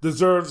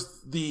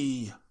deserves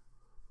the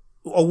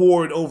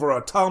award over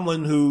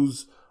Tomlin,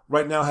 who's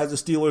right now has the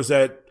Steelers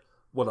at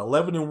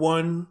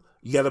 11-1.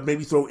 You got to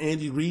maybe throw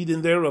Andy Reid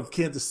in there of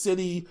Kansas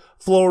City,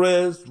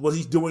 Flores, what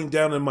he's doing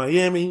down in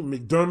Miami,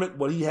 McDermott,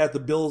 what he has the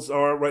Bills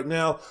are right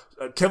now,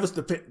 Kevin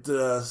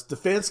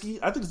Stefanski.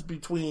 I think it's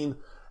between,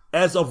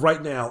 as of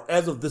right now,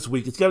 as of this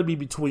week, it's got to be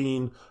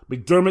between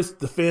McDermott,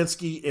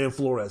 Stefanski, and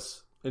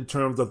Flores in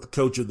terms of the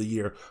Coach of the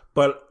Year.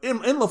 But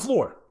and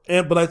LaFleur.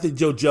 But I think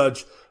Joe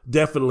Judge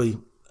definitely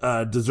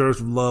deserves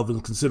some love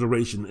and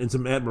consideration and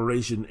some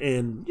admiration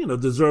and,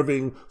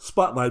 deserving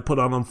spotlight put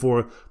on him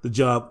for the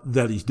job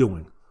that he's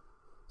doing.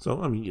 So,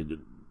 I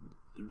mean,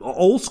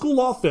 old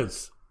school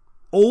offense,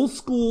 old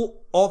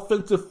school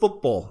offensive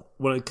football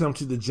when it comes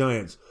to the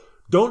Giants.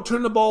 Don't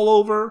turn the ball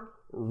over,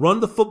 run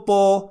the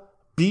football,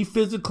 be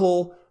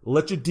physical,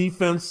 let your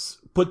defense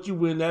put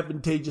you in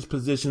advantageous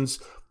positions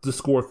to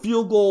score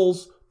field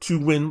goals, to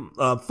win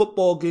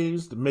football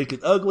games, to make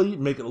it ugly,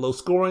 make it low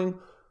scoring.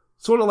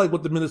 Sort of like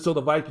what the Minnesota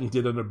Vikings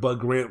did under Bud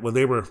Grant when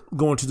they were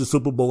going to the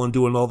Super Bowl and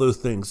doing all those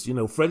things.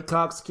 Fred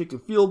Cox kicking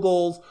field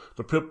goals,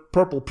 the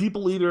Purple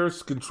People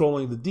Eaters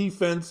controlling the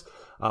defense,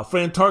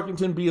 Fran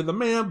Tarkenton being the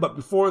man. But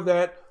before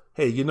that,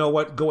 hey, you know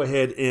what? Go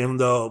ahead and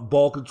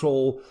ball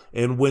control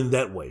and win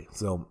that way.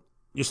 So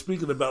you're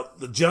speaking about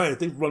the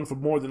Giants. They've run for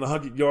more than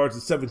 100 yards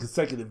in 7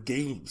 consecutive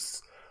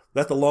games.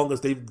 That's the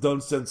longest they've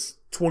done since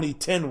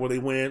 2010 where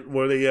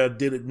they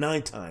did it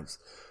 9 times.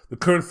 The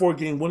current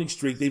 4-game winning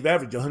streak, they've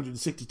averaged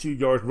 162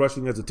 yards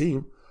rushing as a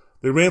team.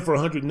 They ran for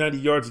 190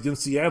 yards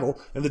against Seattle,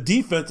 and the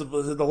defense has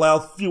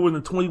allowed fewer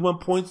than 21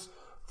 points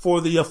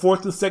for the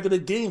 4th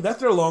consecutive game.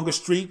 That's their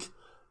longest streak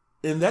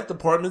in that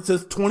department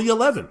since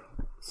 2011.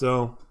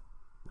 So,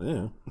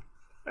 yeah.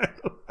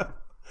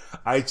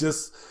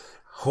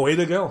 Way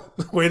to go.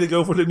 Way to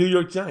go for the New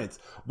York Giants.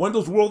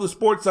 Wendell's World of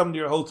Sports. I'm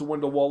your host,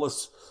 Wendell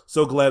Wallace.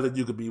 So glad that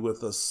you could be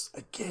with us.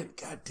 Again,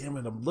 God damn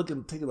it, I'm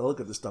taking a look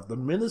at this stuff. The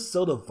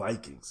Minnesota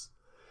Vikings.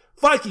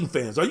 Viking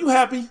fans, are you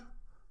happy?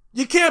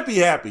 You can't be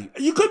happy.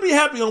 You could be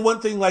happy on one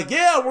thing like,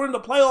 yeah, we're in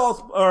the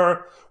playoffs,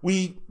 or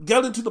we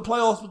got into the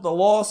playoffs with the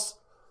loss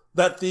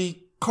that the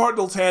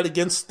Cardinals had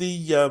against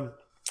the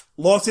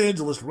Los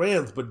Angeles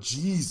Rams, but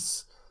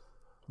geez.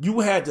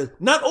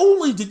 Not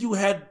only did you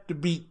have to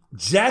beat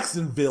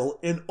Jacksonville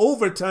in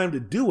overtime to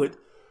do it,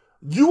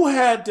 you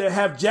had to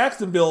have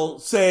Jacksonville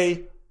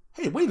say,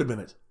 hey, wait a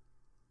minute.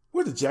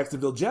 We're the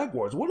Jacksonville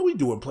Jaguars. What are we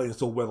doing playing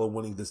so well and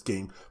winning this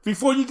game?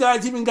 Before you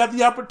guys even got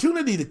the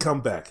opportunity to come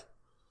back.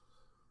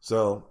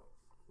 So,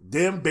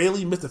 Dan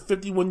Bailey missed a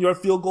 51-yard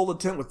field goal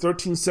attempt with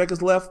 13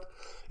 seconds left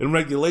in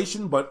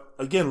regulation. But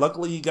again,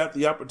 luckily he got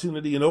the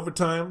opportunity in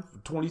overtime.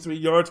 23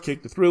 yards,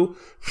 kicked it through.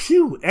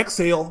 Phew,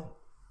 exhale.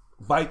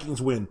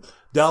 Vikings win.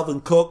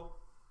 Dalvin Cook,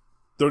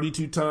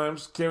 32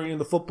 times carrying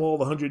the football,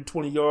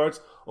 120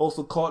 yards.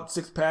 Also caught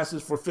 6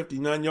 passes for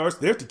 59 yards.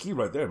 There's the key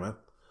right there, man.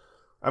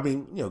 I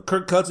mean,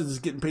 Kirk Cousins is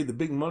getting paid the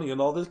big money and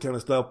all this kind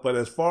of stuff. But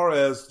as far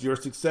as your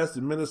success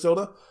in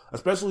Minnesota,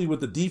 especially with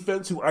the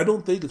defense, who I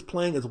don't think is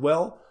playing as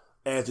well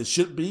as it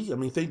should be. I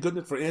mean, thank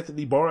goodness for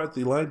Anthony Barr at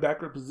the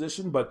linebacker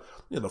position. But,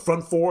 the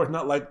front four is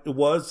not like it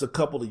was a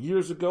couple of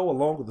years ago,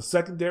 along with the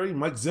secondary.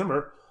 Mike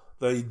Zimmer,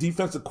 the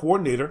defensive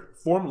coordinator,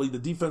 formerly the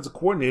defensive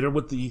coordinator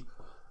with the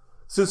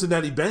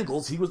Cincinnati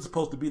Bengals, he was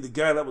supposed to be the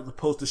guy that was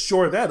supposed to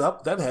shore that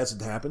up. That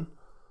hasn't happened.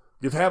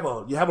 You have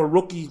a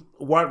rookie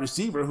wide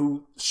receiver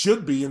who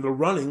should be in the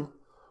running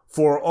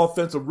for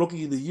Offensive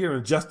Rookie of the Year,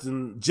 and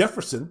Justin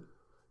Jefferson.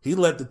 He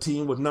led the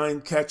team with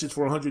 9 catches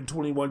for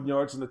 121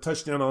 yards and a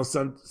touchdown on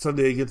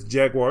Sunday against the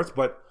Jaguars.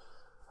 But,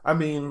 I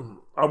mean,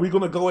 are we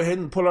going to go ahead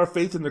and put our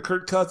faith in the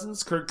Kirk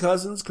Cousins? He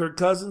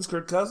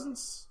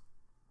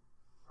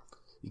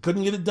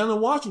couldn't get it done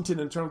in Washington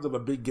in terms of a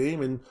big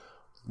game, and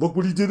look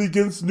what he did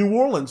against New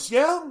Orleans.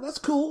 Yeah, that's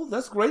cool.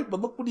 That's great.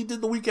 But look what he did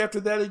the week after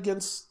that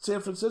against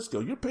San Francisco.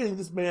 You're paying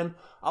this man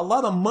a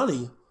lot of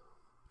money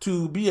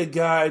to be a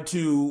guy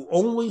to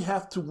only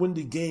have to win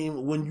the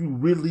game when you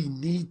really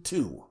need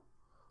to.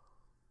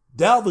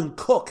 Dalvin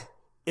Cook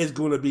is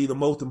going to be the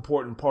most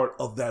important part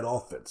of that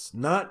offense,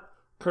 not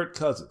Kirk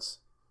Cousins.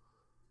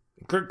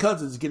 And Kirk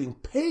Cousins is getting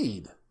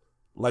paid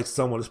like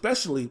someone,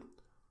 especially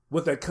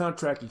with that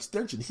contract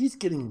extension. He's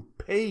getting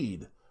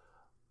paid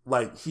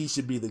like he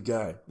should be the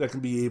guy that can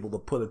be able to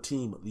put a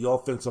team, the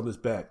offense on his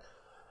back.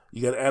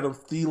 You got Adam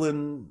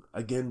Thielen.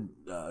 Again,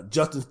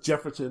 Justin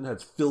Jefferson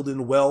has filled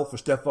in well for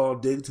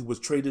Stephon Diggs, who was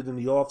traded in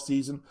the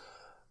offseason.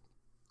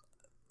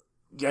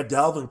 You got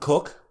Dalvin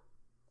Cook.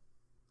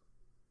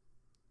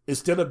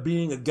 Instead of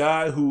being a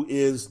guy who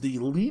is the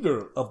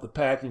leader of the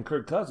pack in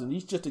Kirk Cousins,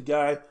 he's just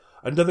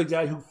another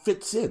guy who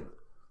fits in.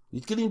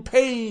 He's getting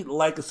paid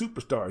like a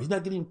superstar. He's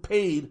not getting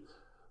paid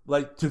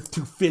like to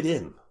fit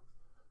in.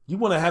 You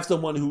want to have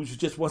someone who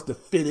just wants to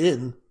fit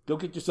in, go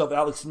get yourself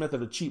Alex Smith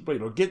at a cheap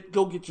rate, or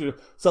go get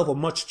yourself a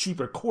much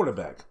cheaper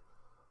quarterback.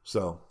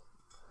 So,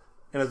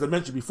 and as I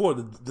mentioned before,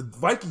 the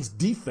Vikings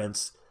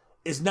defense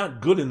is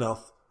not good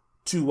enough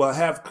to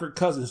have Kirk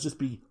Cousins just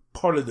be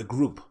part of the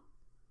group.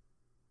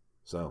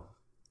 So,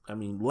 I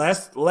mean,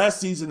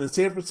 last season in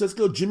San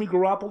Francisco, Jimmy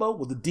Garoppolo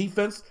with the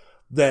defense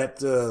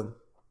that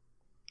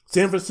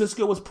San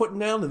Francisco was putting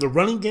down in the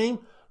running game,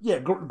 yeah,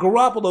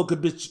 Garoppolo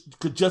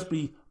could just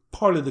be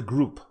part of the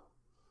group.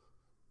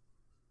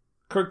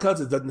 Kirk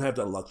Cousins doesn't have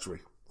that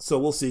luxury. So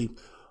we'll see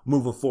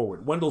moving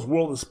forward. Wendell's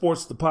World of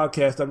Sports, the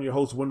podcast. I'm your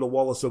host, Wendell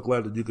Wallace. So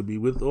glad that you could be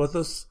with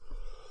us.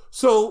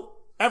 So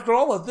after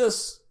all of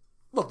this,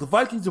 look, the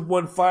Vikings have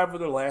won 5 of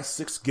their last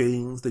 6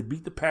 games. They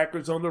beat the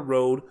Packers on the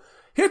road.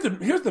 Here's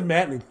the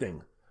maddening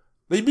thing.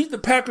 They beat the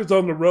Packers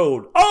on the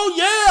road. Oh,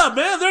 yeah,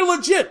 man, they're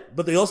legit.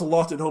 But they also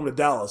lost at home to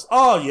Dallas.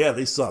 Oh, yeah,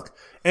 they suck.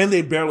 And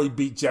they barely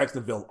beat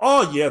Jacksonville.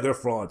 Oh, yeah, they're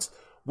frauds.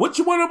 Which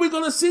one are we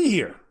going to see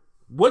here?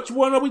 Which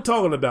one are we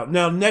talking about?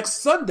 Now,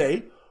 next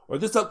Sunday, or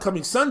this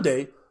upcoming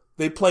Sunday,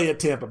 they play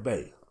at Tampa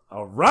Bay.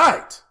 All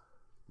right.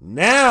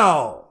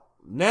 Now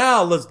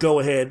let's go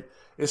ahead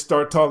and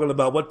start talking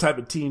about what type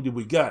of team do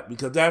we got.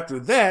 Because after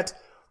that,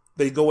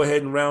 they go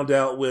ahead and round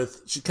out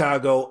with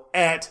Chicago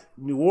at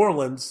New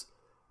Orleans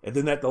and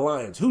then at the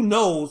Lions. Who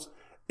knows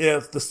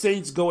if the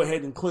Saints go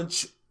ahead and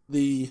clinch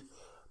the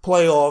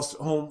playoffs,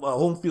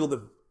 home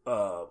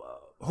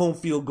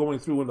field going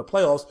through in the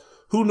playoffs.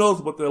 Who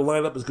knows what their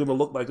lineup is going to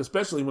look like,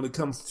 especially when it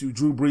comes to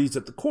Drew Brees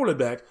at the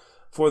quarterback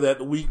for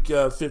that week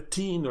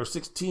 15 or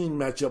 16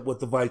 matchup with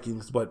the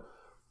Vikings. But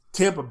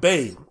Tampa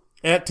Bay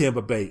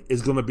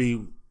is going to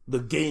be the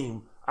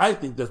game, I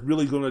think, that's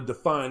really going to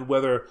define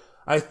whether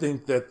I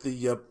think that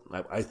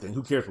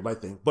who cares what I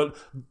think, but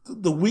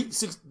the week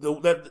 6,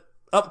 that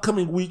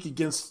upcoming week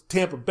against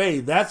Tampa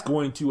Bay, that's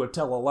going to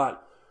tell a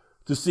lot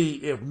to see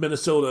if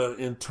Minnesota,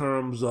 in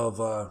terms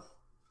of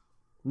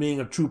being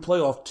a true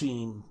playoff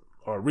team,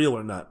 are real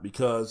or not,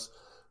 because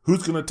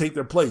who's going to take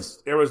their place?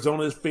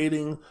 Arizona is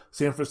fading.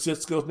 San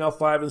Francisco is now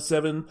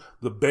 5-7.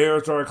 The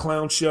Bears are a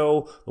clown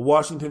show. The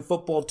Washington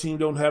football team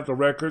don't have the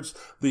records.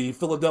 The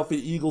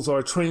Philadelphia Eagles are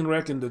a train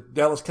wreck, and the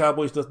Dallas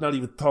Cowboys does not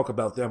even talk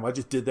about them. I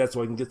just did that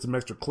so I can get some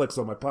extra clicks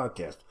on my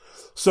podcast.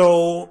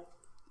 So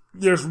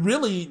there's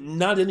really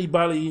not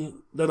anybody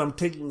that I'm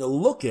taking a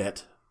look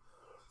at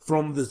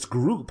from this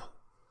group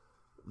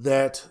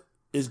that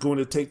is going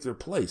to take their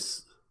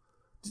place.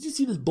 Did you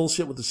see this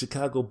bullshit with the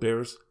Chicago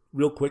Bears?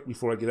 Real quick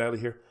before I get out of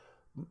here.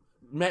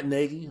 Matt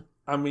Nagy,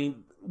 I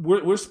mean,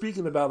 we're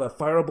speaking about a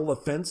fireable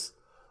offense.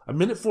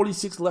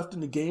 1:46 left in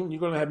the game, and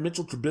you're going to have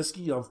Mitchell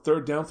Trubisky on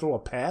 3rd down throw a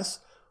pass.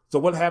 So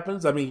what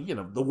happens? I mean,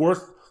 the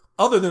worst,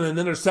 other than an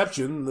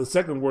interception, the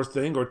second worst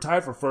thing, or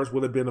tied for first,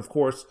 would have been, of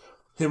course,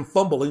 him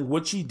fumbling,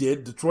 which he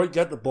did. Detroit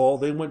got the ball.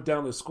 They went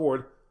down and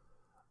scored.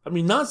 I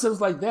mean,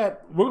 nonsense like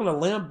that. We're going to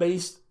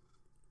lambaste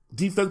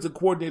defensive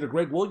coordinator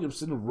Greg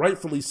Williamson,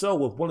 rightfully so,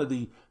 with one of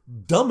the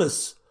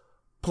dumbest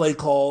play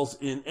calls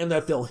in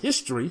NFL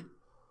history.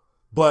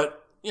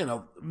 But,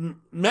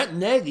 Matt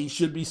Nagy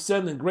should be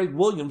sending Greg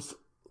Williams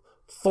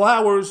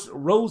flowers,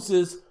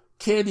 roses,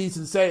 candies,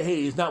 and say,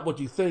 hey, it's not what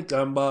you think.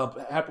 I'm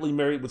happily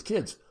married with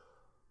kids.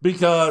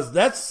 Because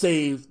that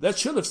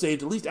should have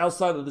saved, at least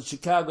outside of the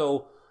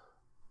Chicago,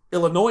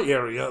 Illinois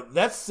area,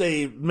 that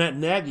saved Matt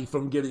Nagy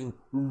from getting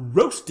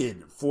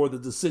roasted for the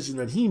decision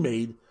that he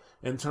made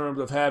in terms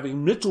of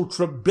having Mitchell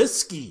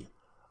Trubisky,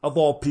 of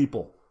all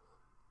people,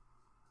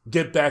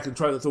 get back and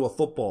try to throw a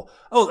football.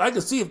 Oh, I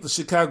can see if the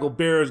Chicago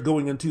Bears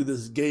going into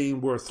this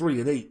game were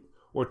 3-8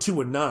 or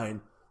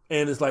 2-9,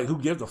 and it's like, who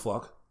gives a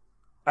fuck?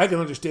 I can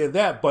understand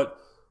that, but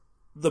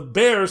the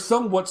Bears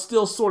somewhat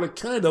still sort of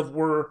kind of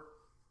were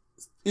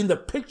in the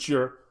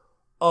picture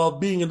of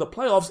being in the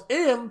playoffs,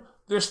 and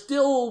they're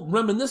still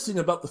reminiscing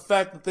about the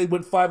fact that they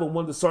went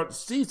 5-1 to start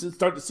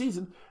the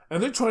season,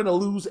 and they're trying to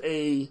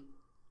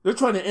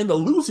end a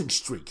losing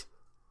streak.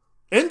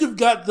 And you've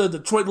got the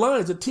Detroit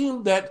Lions, a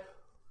team that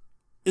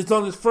is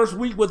on its first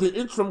week with an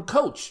interim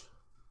coach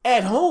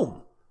at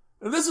home.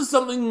 And this is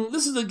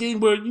a game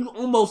where you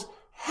almost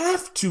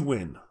have to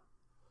win.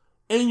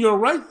 And you're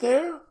right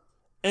there,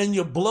 and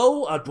you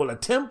blow a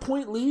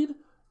 10-point lead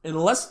in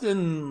less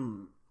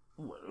than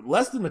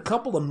a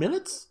couple of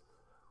minutes,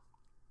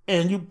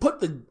 and you put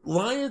the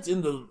Lions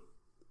in the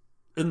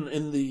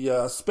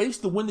space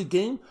to win the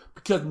game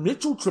because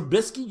Mitchell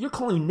Trubisky, you're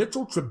calling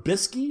Mitchell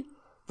Trubisky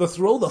to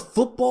throw the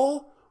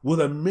football with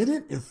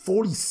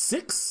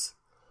 1:46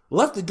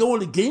 left to go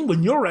in the game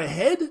when you're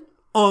ahead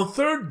on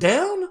third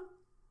down?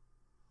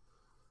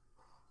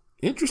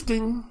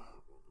 Interesting.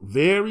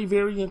 Very,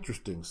 very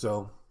interesting.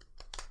 So,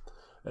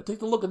 I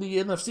take a look at the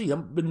NFC.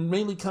 I've been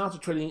mainly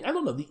concentrating, I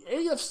don't know, the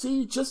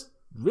AFC just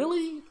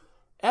really,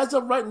 as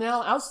of right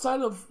now,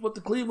 outside of what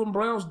the Cleveland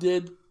Browns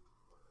did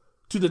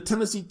to the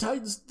Tennessee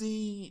Titans,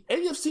 the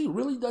AFC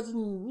really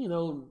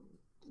doesn't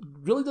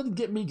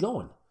get me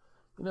going.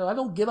 I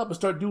don't get up and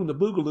start doing the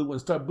boogaloo and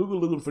start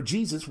boogalooing for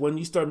Jesus when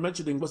you start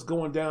mentioning what's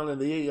going down in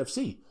the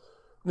AFC.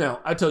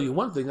 Now, I tell you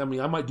one thing,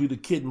 I might do the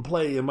Kid and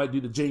Play and might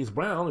do the James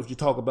Brown if you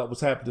talk about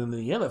what's happening in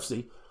the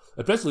NFC,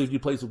 especially if you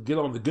play some Get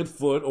on the Good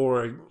Foot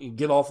or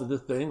Get Off of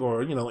This Thing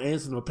or,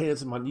 Ants in My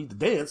Pants and I Need to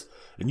Dance,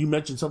 and you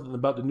mentioned something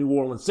about the New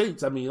Orleans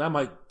Saints. I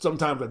might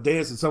sometimes I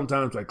dance and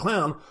sometimes I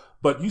clown,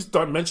 but you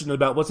start mentioning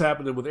about what's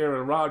happening with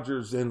Aaron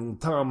Rodgers and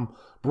Tom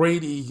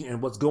Brady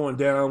and what's going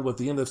down with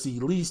the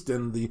NFC East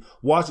and the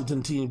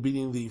Washington team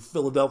beating the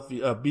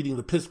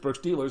Pittsburgh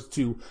Steelers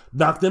to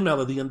knock them out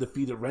of the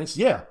undefeated ranks.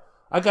 Yeah,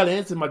 I got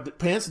ants in my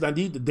pants and I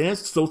need to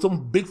dance, so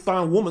some big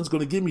fine woman's going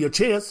to give me a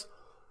chance.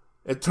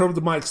 In terms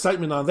of my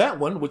excitement on that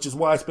one, which is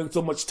why I spend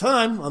so much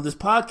time on this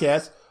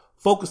podcast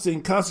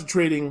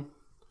concentrating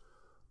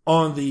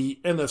on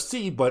the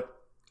NFC, but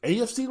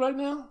AFC right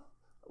now,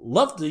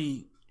 love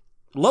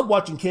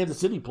watching Kansas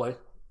City play.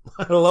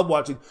 I love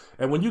watching,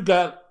 and when you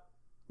got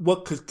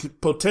what could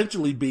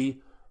potentially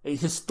be a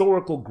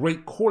historical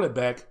great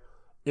quarterback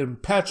in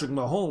Patrick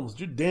Mahomes,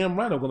 you're damn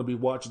right I'm going to be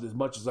watching as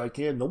much as I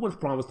can. No one's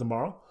promised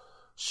tomorrow.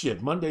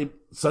 Shit, Monday,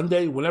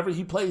 Sunday, whenever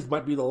he plays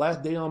might be the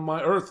last day on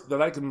my earth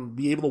that I can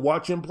be able to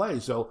watch him play.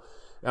 So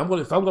if I'm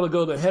going to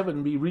go to heaven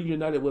and be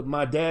reunited with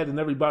my dad and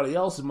everybody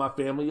else in my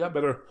family, I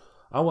want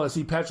to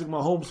see Patrick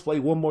Mahomes play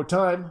one more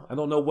time. I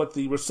don't know what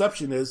the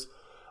reception is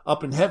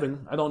up in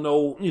heaven. I don't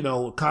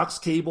know, Cox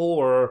Cable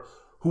or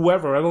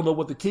whoever. I don't know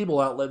what the cable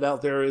outlet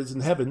out there is in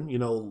heaven.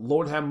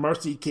 Lord have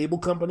mercy cable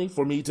company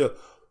for me to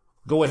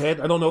go ahead.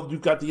 I don't know if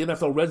you've got the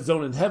NFL Red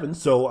Zone in heaven,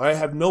 so I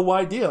have no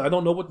idea. I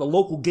don't know what the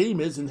local game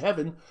is in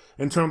heaven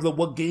in terms of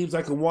what games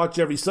I can watch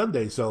every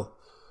Sunday. So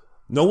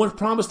no one's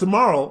promised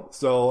tomorrow,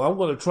 so I'm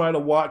going to try to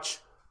watch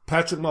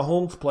Patrick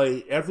Mahomes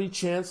play every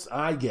chance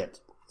I get.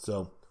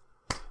 So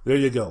there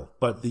you go.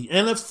 But the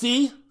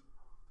NFC,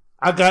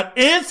 I got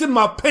ants in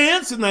my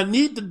pants and I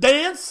need to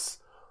dance.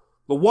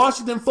 The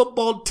Washington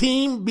football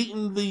team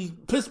beating the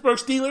Pittsburgh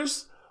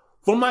Steelers.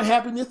 For my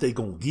happiness, they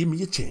going to give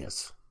me a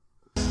chance.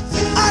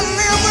 I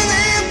live in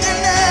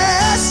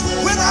emptiness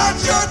without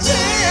your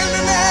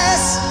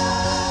tenderness.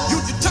 You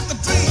took the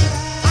dream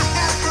I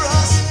had for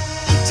us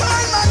and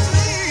turned my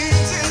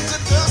dreams into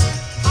dust.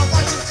 I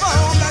watch a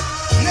phone that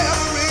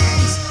never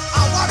rings.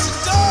 I watch a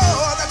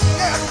door that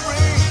never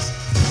rings.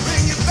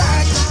 Bring you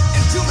back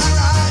into my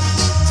life.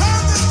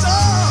 Turn this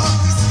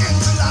darkness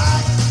into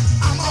light.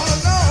 I'm all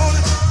alone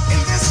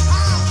in this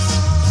house.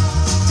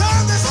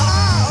 Turn this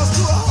house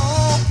to a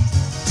home.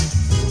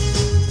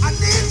 I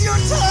need your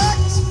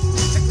touch.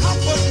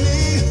 Comfort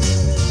me.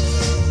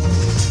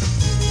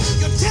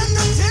 Your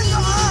tender, tender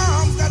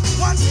arms that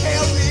once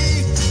held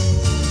me.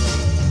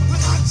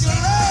 Without your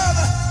love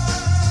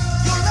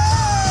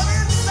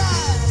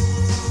inside.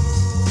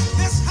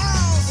 This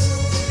house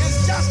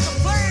is just a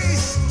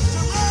place to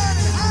run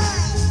and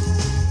hide.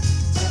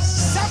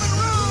 7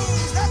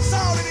 rooms, that's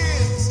all it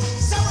is.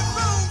 7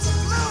 rooms of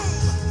gloom.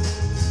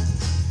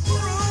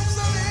 Rooms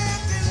of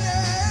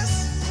emptiness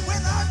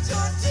without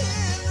your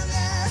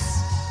tenderness.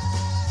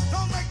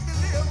 Don't make me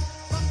live.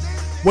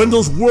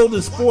 Wendell's World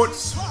in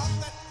Sports.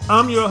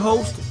 I'm your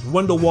host,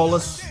 Wendell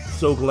Wallace.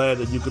 So glad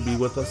that you could be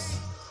with us.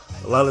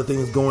 A lot of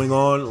things going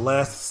on.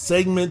 Last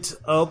segment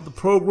of the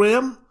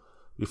program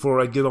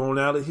before I get on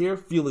out of here.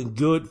 Feeling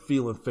good,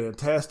 feeling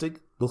fantastic.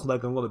 Looks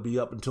like I'm going to be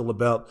up until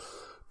about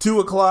 2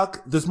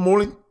 o'clock this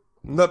morning.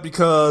 Not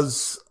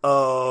because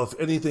of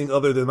anything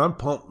other than I'm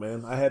pumped,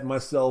 man. I had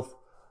myself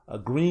a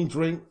green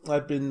drink.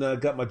 I've been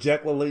got my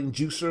Jack LaLanne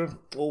juicer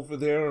over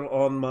there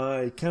on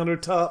my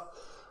countertop.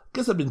 I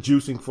guess I've been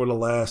juicing for the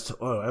last,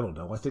 I don't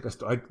know. I think I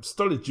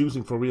started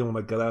juicing for real when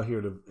I got out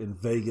here in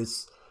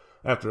Vegas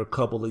after a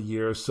couple of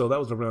years. So that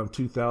was around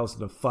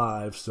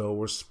 2005. So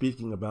we're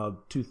speaking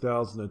about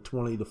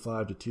 2020 to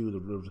 5 to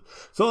 2.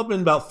 So I've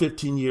been about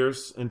 15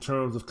 years in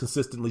terms of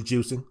consistently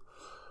juicing.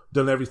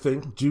 Done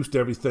everything, juiced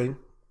everything.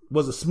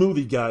 Was a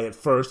smoothie guy at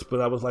first,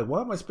 but I was like, why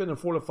am I spending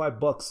 $4 to $5,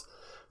 $6,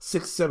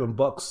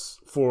 $7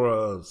 for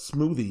a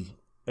smoothie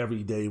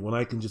every day when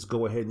I can just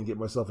go ahead and get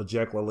myself a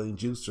Jack LaLanne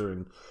juicer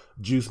and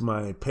juice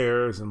my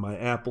pears and my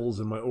apples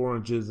and my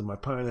oranges and my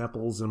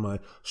pineapples and my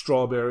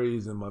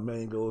strawberries and my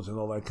mangoes and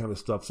all that kind of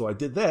stuff. So I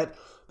did that.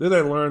 Then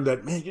I learned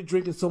that, man, you're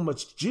drinking so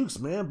much juice,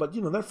 man. But,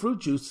 that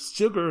fruit juice is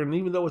sugar, and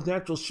even though it's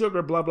natural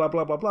sugar, blah, blah,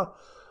 blah, blah, blah.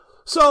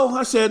 So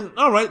I said,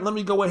 all right, let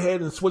me go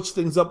ahead and switch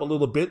things up a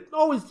little bit.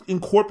 Always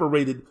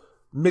incorporated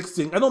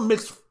mixing. I don't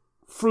mix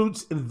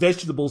fruits and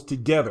vegetables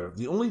together.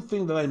 The only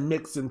thing that I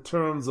mix in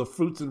terms of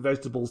fruits and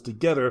vegetables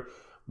together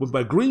with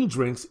my green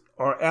drinks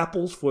are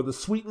apples for the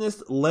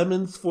sweetness,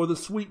 lemons for the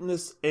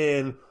sweetness,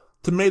 and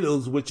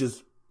tomatoes, which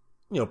is,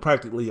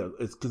 practically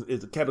it's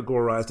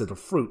categorized as a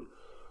fruit,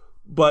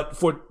 but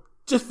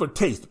just for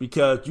taste,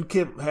 because you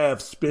can't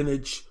have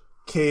spinach,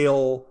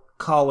 kale,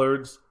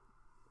 collards,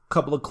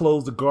 couple of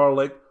cloves of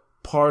garlic,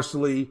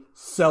 parsley,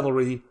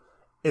 celery,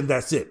 and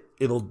that's it.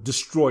 It'll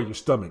destroy your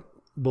stomach.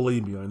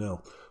 Believe me, I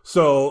know.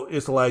 So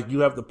it's like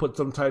you have to put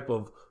some type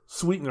of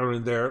sweetener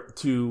in there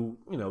to,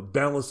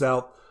 balance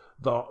out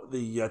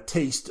the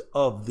taste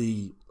of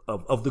the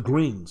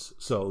greens.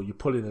 So you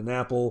put in an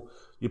apple,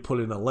 you put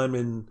in a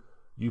lemon,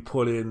 you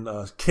put in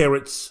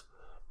carrots,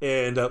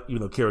 and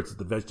carrots is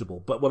the vegetable.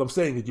 But what I'm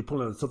saying is you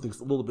put in something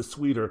a little bit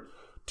sweeter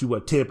to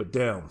tamp it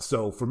down.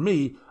 So for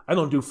me, I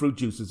don't do fruit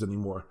juices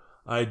anymore.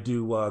 I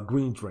do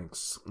green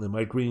drinks, and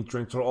my green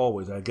drinks are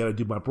always, I got to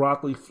do my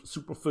broccoli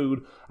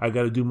superfood, I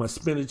got to do my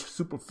spinach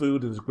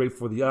superfood, and it's great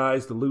for the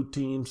eyes. The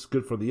luteins,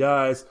 good for the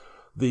eyes.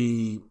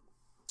 The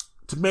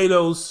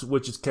tomatoes,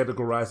 which is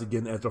categorized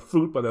again as a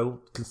fruit, but I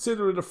don't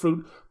consider it a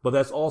fruit, but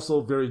that's also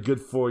very good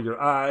for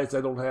your eyes.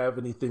 I don't have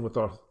anything with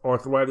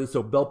arthritis,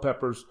 so bell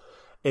peppers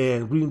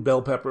and green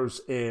bell peppers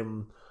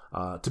and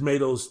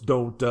tomatoes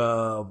don't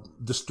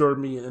disturb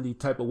me in any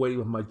type of way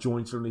with my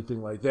joints or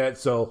anything like that.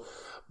 So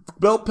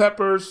bell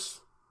peppers,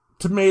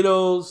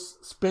 tomatoes,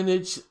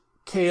 spinach,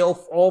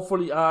 kale, all for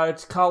the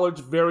eyes. Collards,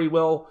 very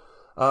well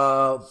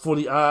for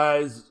the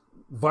eyes.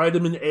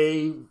 Vitamin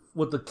A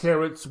with the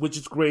carrots, which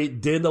is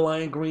great.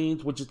 Dandelion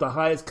greens, which is the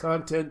highest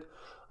content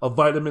of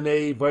vitamin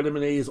A.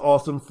 Vitamin A is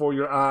awesome for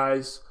your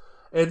eyes.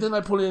 And then I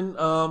put in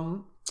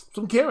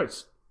some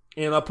carrots.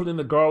 And I put in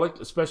the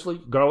garlic,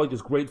 especially. Garlic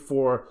is great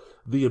for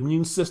the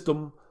immune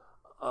system.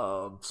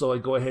 So I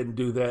go ahead and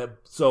do that.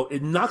 So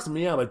it knocks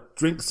me out. I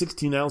drink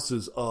 16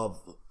 ounces of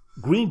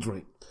green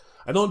drink.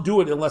 I don't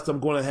do it unless I'm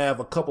going to have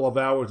a couple of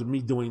hours of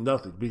me doing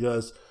nothing,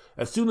 because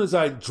as soon as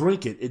I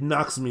drink it, it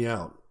knocks me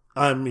out.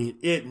 I mean,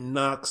 it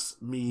knocks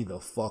me the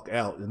fuck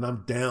out. And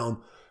I'm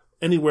down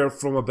anywhere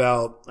from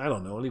about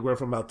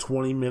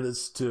 20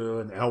 minutes to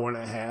an hour and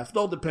a half. It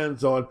all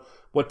depends on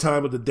what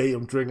time of the day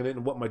I'm drinking it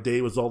and what my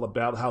day was all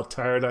about, how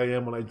tired I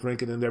am when I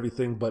drink it and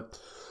everything. But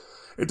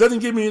it doesn't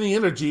give me any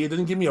energy. It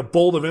doesn't give me a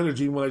bolt of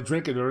energy when I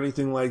drink it or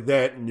anything like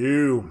that.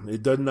 No,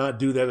 it does not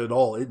do that at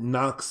all. It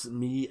knocks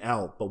me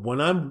out. But when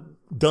I'm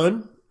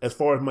done, as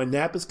far as my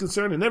nap is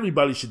concerned, and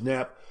everybody should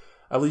nap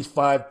at least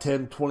 5,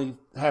 10, 20,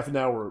 half an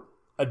hour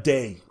a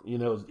day.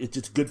 It's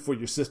just good for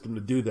your system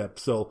to do that.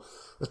 So,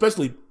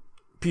 especially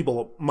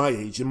people my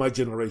age, in my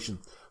generation.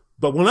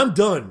 But when I'm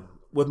done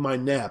with my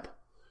nap,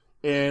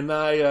 and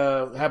I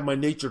have my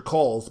nature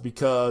calls,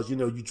 because,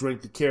 you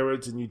drink the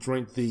carrots and you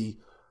drink the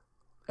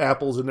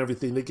apples and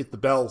everything, they get the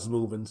bowels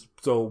moving.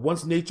 So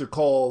once nature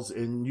calls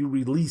and you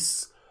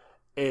release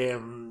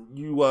and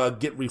you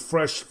get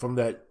refreshed from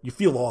that, you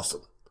feel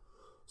awesome.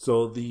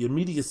 So the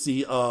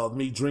immediacy of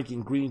me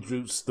drinking green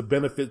juice, the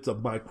benefits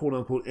of my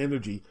quote-unquote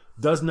energy,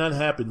 does not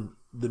happen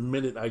the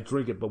minute I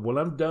drink it. But when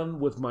I'm done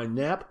with my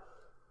nap,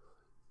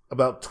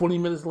 about 20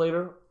 minutes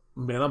later,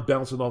 man, I'm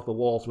bouncing off the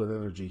walls with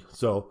energy.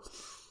 So,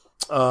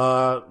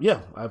 that's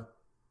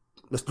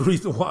the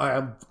reason why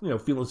I'm,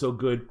 feeling so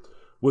good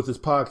with this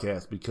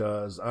podcast,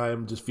 because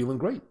I'm just feeling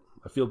great.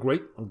 I feel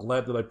great. I'm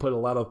glad that I put a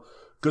lot of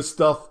good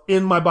stuff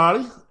in my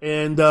body,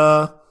 and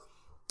a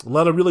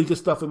lot of really good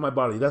stuff in my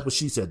body. That's what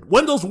she said.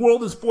 Wendell's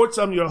World in Sports.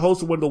 I'm your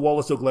host, Wendell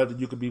Wallace. So glad that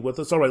you could be with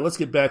us. All right, let's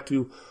get back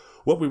to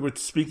what we were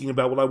speaking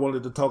about, what I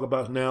wanted to talk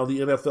about now, the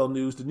NFL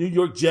news. The New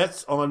York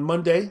Jets on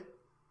Monday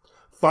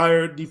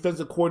fired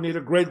defensive coordinator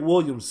Greg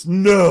Williams.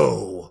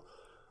 No!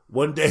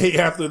 One day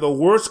after the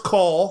worst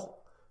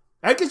call,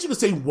 I guess you could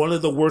say one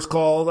of the worst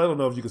calls. I don't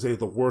know if you could say it's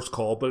the worst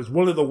call, but it's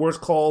one of the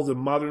worst calls in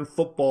modern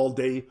football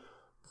day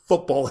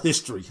football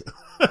history.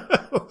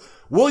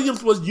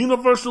 Williams was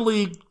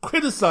universally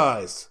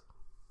criticized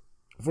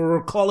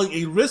for calling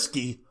a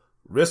risky,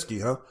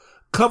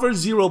 cover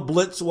zero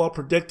blitz while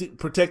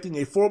protecting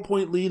a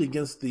 4-point lead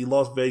against the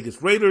Las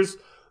Vegas Raiders.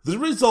 The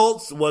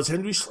results was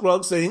Henry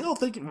Ruggs saying,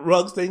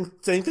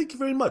 thank you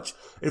very much.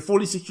 A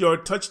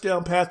 46-yard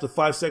touchdown pass with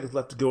 5 seconds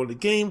left to go in the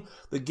game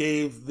that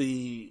gave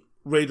the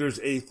Raiders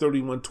a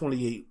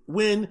 31-28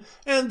 win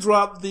and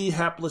dropped the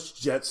hapless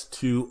Jets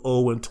to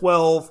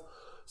 0-12.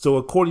 So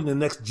according to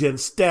Next Gen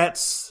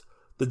Stats,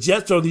 the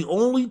Jets are the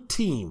only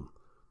team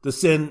to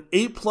send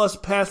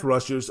 8+ pass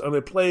rushers on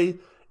a play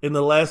in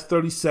the last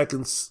 30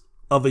 seconds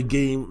of a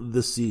game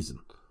this season.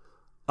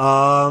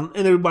 And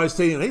everybody's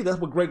saying, hey, that's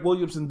what Greg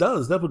Williamson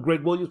does.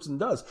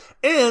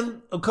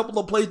 And a couple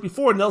of plays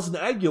before, Nelson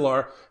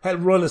Aguilar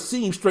had run a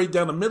seam straight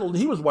down the middle, and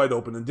he was wide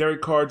open, and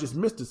Derek Carr just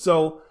missed it.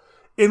 So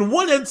in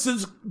one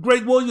instance,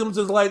 Greg Williams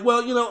is like,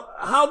 well,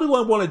 how do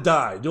I want to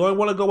die? Do I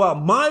want to go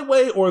out my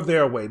way or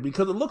their way?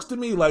 Because it looks to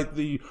me like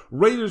the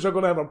Raiders are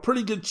going to have a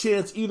pretty good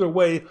chance either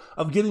way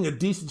of getting a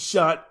decent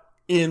shot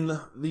in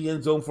the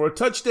end zone for a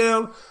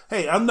touchdown.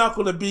 Hey, I'm not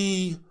going to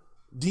be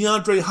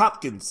DeAndre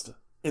Hopkins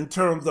in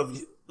terms of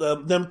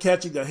them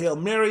catching a Hail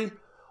Mary.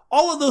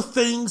 All of those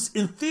things,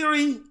 in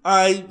theory,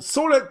 I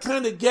sort of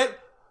kind of get,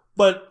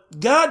 but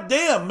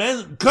goddamn,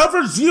 man,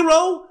 cover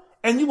zero,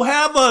 and you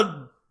have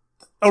a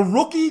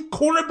rookie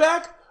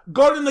quarterback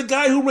guarding the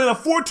guy who ran a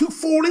 4.2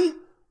 40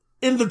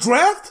 in the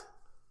draft?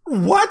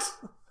 What?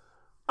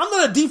 I'm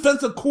not a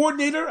defensive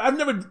coordinator. I've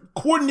never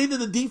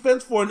coordinated a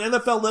defense for an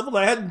NFL level.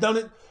 I hadn't done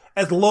it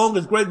as long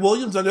as Greg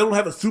Williams, and I don't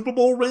have a Super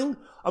Bowl ring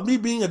of me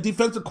being a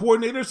defensive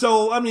coordinator.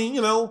 So, I mean,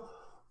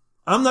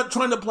 I'm not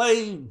trying to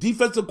play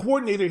defensive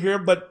coordinator here,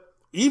 but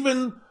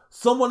even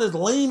someone as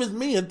lame as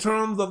me in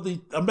terms of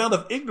the amount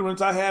of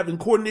ignorance I have in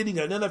coordinating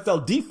an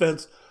NFL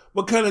defense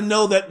will kind of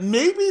know that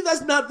maybe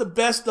that's not the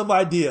best of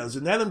ideas.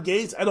 And Adam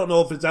Gase, I don't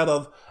know if it's out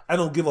of I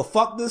don't give a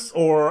fuckness,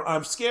 or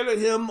I'm scared of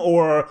him,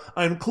 or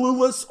I'm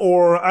clueless,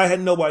 or I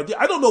had no idea.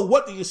 I don't know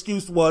what the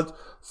excuse was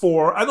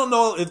for. I don't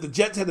know if the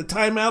Jets had a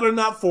timeout or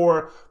not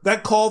for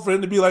that call for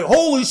him to be like,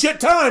 holy shit,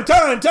 time.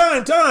 Call a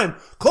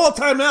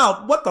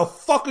timeout. What the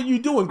fuck are you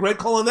doing, Greg,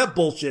 calling that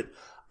bullshit?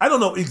 I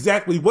don't know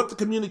exactly what the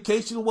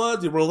communication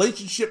was. The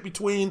relationship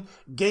between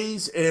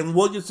Gase and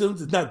Williamson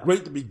is not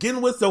great to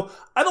begin with. So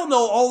I don't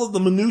know all of the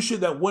minutia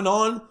that went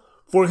on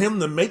for him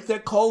to make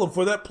that call and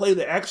for that play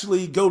to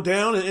actually go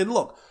down. And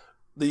look,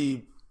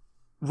 the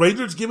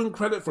Raiders give him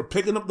credit for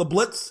picking up the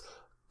blitz.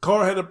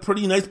 Carr had a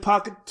pretty nice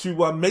pocket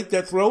to make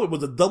that throw. It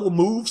was a double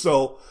move.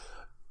 So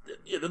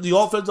the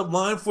offensive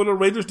line for the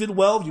Raiders did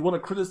well. If you want to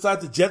criticize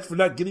the Jets for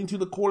not getting to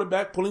the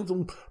quarterback, putting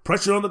some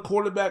pressure on the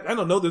quarterback, I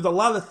don't know. There's a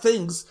lot of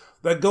things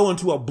that go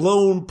into a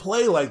blown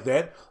play like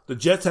that. The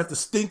Jets have to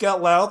stink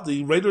out loud.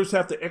 The Raiders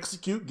have to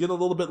execute, get a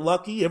little bit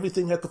lucky.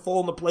 Everything has to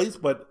fall into place.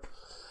 But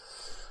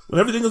when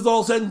everything is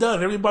all said and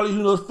done, everybody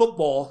who knows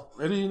football,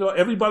 and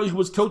everybody who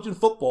was coaching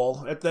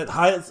football at that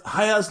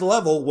highest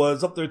level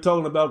was up there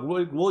talking about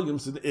Greg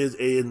Williamson is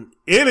an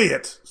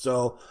idiot.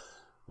 So,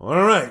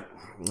 all right,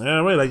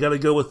 I got to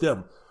go with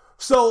them.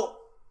 So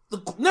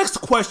the next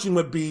question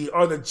would be: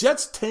 are the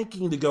Jets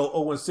tanking to go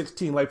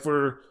 0-16? Like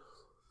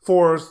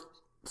for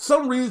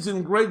some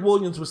reason, Greg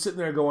Williams was sitting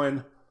there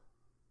going,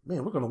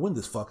 "Man, we're going to win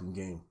this fucking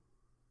game.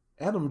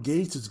 Adam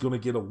Gase is going to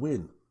get a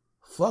win.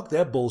 Fuck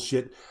that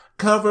bullshit.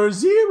 Cover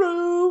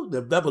zero."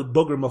 That was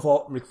Booger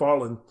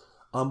McFarland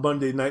on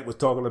Monday night was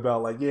talking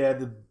about, like, yeah,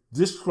 the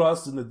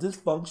distrust and the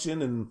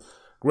dysfunction, and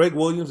Greg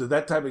Williams is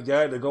that type of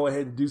guy to go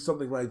ahead and do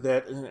something like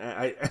that. And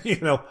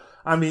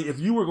I mean, if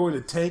you were going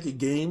to tank a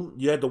game,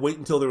 you had to wait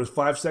until there was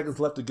 5 seconds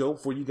left to go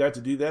before you got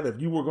to do that. If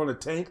you were going to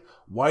tank,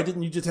 why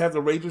didn't you just have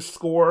the Raiders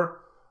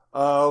score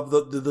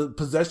the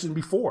possession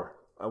before?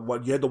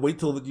 You had to wait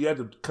till you had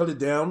to cut it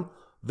down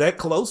that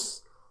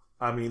close?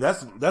 I mean,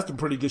 that's some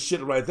pretty good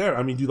shit right there.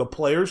 I mean, do the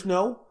players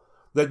know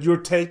that you're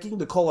tanking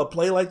to call a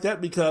play like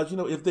that? Because,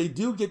 if they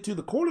do get to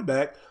the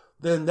quarterback,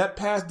 then that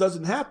pass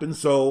doesn't happen.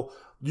 So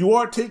you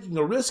are taking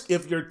a risk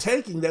if you're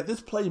tanking that this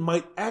play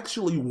might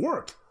actually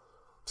work.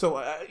 So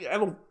I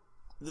don't.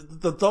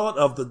 The thought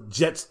of the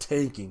Jets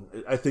tanking,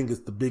 I think,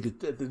 is the biggest.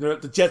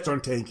 The Jets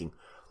aren't tanking.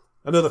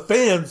 I know the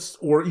fans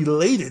were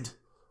elated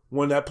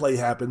when that play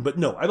happened, but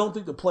no, I don't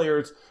think the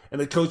players and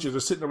the coaches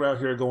are sitting around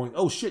here going,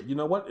 "Oh shit, you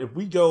know what? If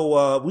we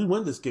go, we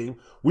win this game,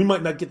 we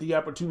might not get the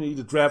opportunity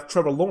to draft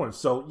Trevor Lawrence.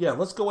 So yeah,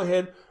 let's go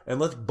ahead and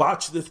let's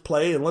botch this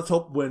play, and let's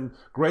hope when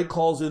Greg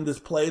calls in this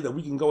play that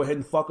we can go ahead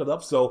and fuck it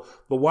up, so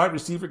the wide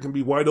receiver can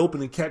be wide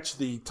open and catch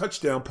the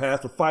touchdown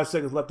pass with 5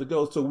 seconds left to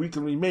go, so we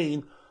can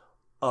remain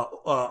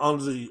on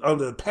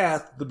the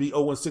path to be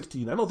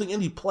 0-16. I don't think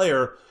any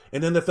player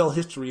in NFL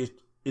history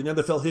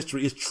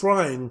is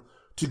trying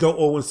to go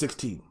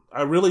 0-16.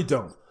 I really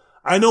don't.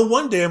 I know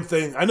one damn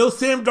thing. I know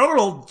Sam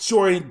Darnold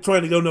sure ain't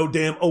trying to go no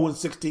damn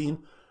 0-16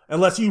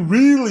 unless you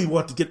really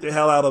want to get the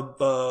hell out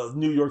of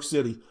New York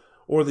City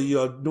or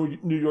the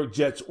New York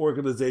Jets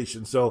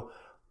organization. So,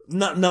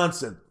 not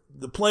nonsense.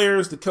 The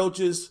players, the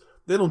coaches,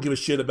 They don't give a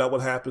shit about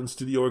what happens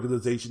to the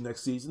organization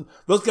next season.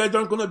 Those guys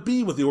aren't going to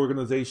be with the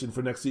organization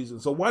for next season.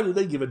 So why do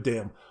they give a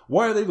damn?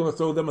 Why are they going to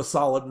throw them a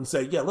solid and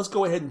say, yeah, let's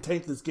go ahead and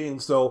tank this game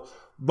so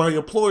my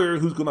employer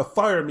who's going to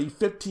fire me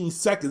 15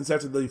 seconds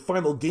after the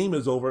final game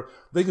is over,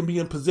 they can be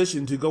in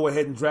position to go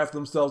ahead and draft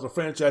themselves a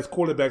franchise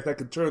quarterback that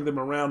can turn them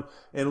around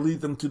and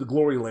lead them to the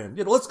glory land.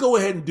 Yeah, let's go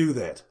ahead and do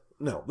that.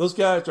 No, those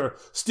guys are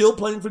still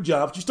playing for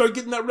jobs. You start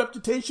getting that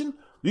reputation,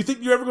 do you think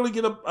you're ever going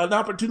to get an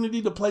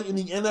opportunity to play in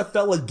the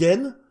NFL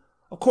again?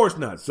 Of course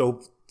not.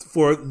 So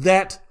for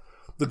that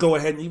to go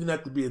ahead and even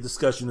that to be a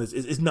discussion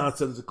is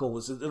nonsensical.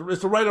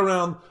 It's right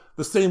around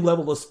the same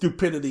level of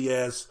stupidity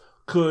as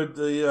could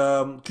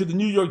the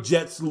New York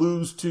Jets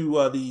lose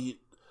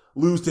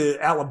to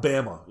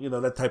Alabama? You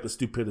know, that type of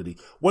stupidity.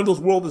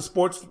 Wendell's World of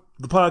Sports,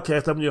 the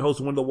podcast. I'm your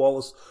host, Wendell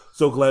Wallace.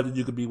 So glad that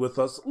you could be with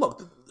us.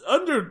 Look,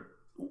 under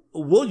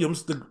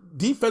Williams, the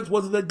defense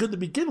wasn't that good to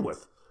begin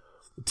with.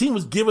 The team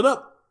was giving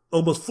up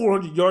almost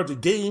 400 yards a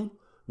game,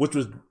 which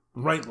was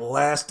ranked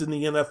last in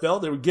the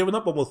NFL. They were giving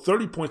up almost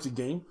 30 points a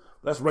game.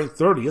 That's ranked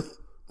 30th.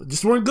 They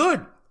just weren't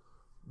good.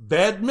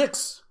 Bad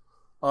mix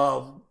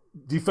of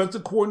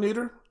defensive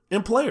coordinator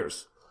and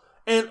players.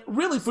 And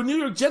really, for New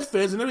York Jets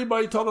fans and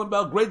everybody talking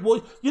about Greg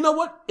Williams, you know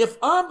what? If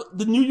I'm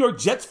the New York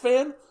Jets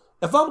fan,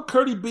 if I'm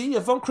Curdy B,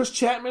 if I'm Chris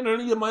Chapman or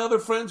any of my other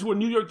friends who are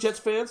New York Jets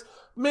fans,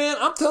 man,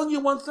 I'm telling you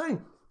one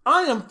thing.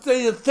 I am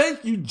saying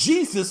thank you,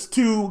 Jesus,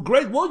 to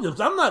Greg Williams.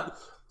 I'm not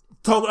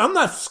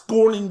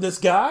scorning this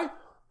guy.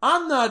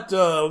 I'm not,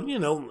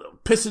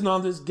 pissing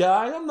on this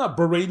guy. I'm not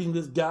berating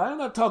this guy. I'm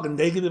not talking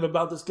negative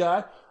about this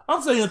guy.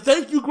 I'm saying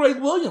thank you, Greg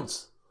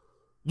Williams.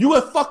 You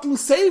have fucking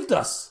saved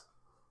us.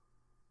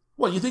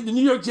 What, you think the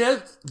New York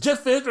Jets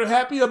fans are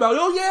happy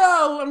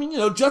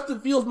about, Justin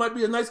Fields might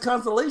be a nice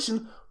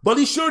consolation, but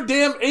he sure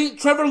damn ain't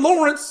Trevor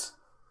Lawrence.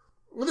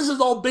 Well, this is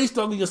all based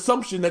on the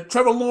assumption that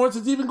Trevor Lawrence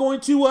is even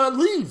going to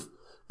leave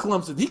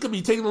Clemson. He could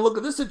be taking a look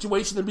at this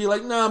situation and be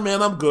like, nah,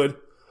 man, I'm good.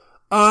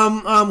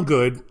 I'm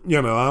good.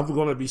 I'm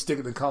going to be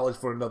sticking in college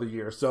for another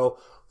year. So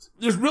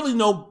there's really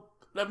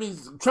that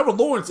means Trevor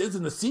Lawrence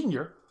isn't a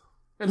senior.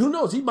 And who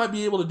knows, he might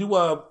be able to do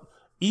a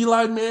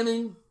Eli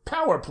Manning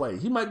power play.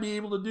 He might be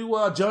able to do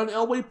a John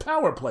Elway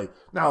power play.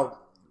 Now,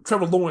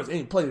 Trevor Lawrence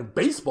ain't playing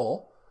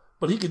baseball,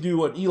 but he could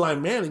do an Eli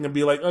Manning and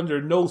be like, under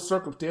no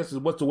circumstances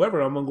whatsoever,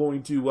 I'm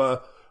going to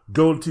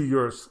go to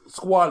your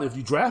squad if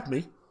you draft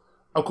me.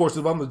 Of course,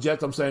 if I'm the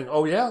Jets, I'm saying,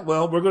 oh yeah,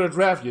 well, we're going to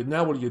draft you.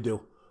 Now what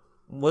do?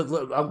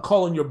 I'm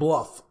calling your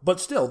bluff. But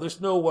still, there's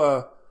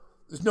no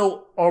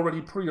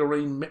already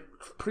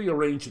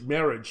prearranged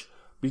marriage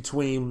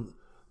between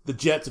the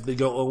Jets if they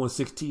go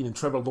 0-16 and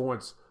Trevor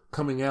Lawrence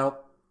coming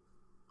out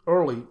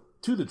early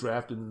to the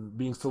draft and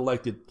being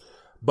selected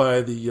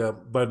by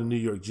the New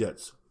York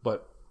Jets.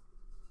 But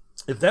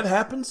if that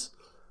happens,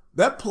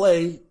 that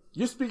play,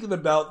 you're speaking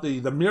about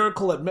the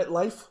miracle at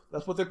MetLife.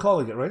 That's what they're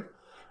calling it, right?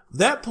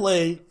 That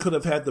play could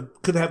have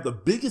the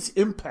biggest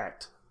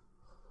impact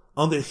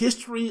on the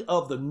history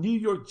of the New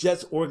York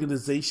Jets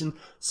organization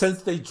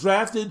since they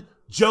drafted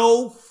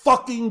Joe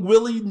fucking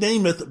Willie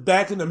Namath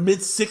back in the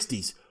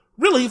mid-60s.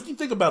 Really, if you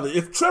think about it,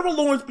 if Trevor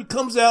Lawrence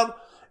comes out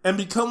and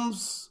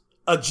becomes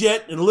a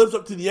Jet and lives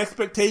up to the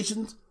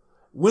expectations,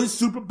 wins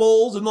Super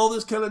Bowls and all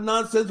this kind of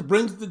nonsense,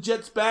 brings the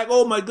Jets back,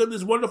 oh my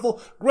goodness,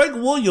 wonderful. Greg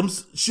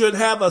Williams should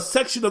have a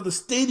section of the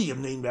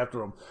stadium named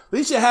after him.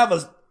 They should have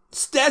a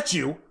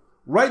statue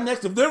right next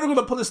to, if they're ever going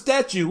to put a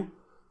statue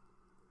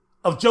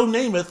of Joe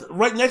Namath,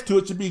 right next to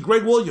it should be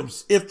Greg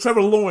Williams if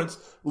Trevor Lawrence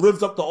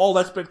lives up to all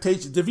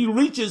expectations. If he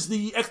reaches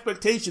the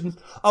expectations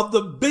of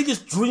the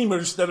biggest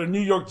dreamers that are New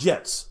York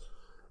Jets,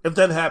 if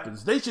that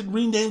happens, they should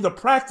rename the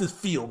practice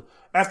field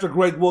after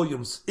Greg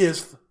Williams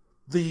if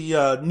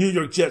the New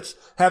York Jets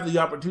have the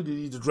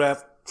opportunity to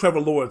draft Trevor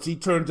Lawrence. He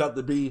turns out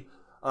to be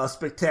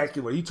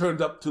spectacular. If he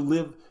turns out to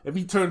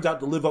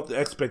live up to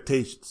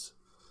expectations.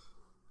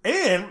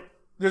 And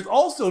there's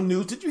also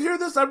news. Did you hear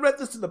this? I read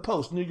this in the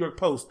Post, New York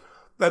Post,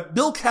 that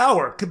Bill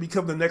Cowher could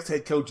become the next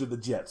head coach of the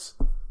Jets.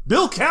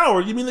 Bill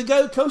Cowher? You mean the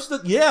guy who coached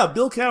it? Yeah,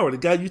 Bill Cowher, the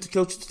guy who used to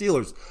coach the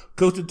Steelers.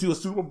 Coached it to a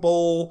Super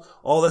Bowl,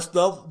 all that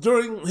stuff.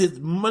 During his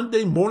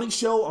Monday morning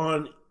show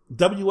on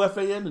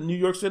WFAN in New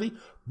York City,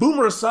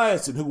 Boomer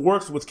Esiason, who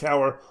works with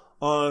Cowher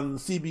on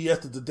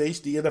CBS,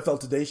 the NFL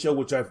Today show,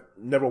 which I've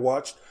never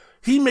watched,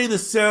 he made it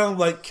sound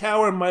like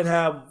Cowher might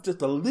have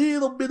just a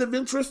little bit of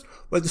interest.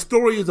 Like the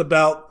story is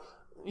about,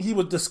 he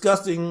was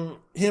discussing,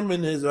 him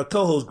and his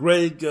co-host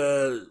Greg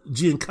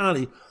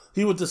Giancani,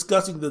 he was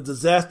discussing the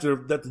disaster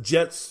that the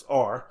Jets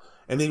are.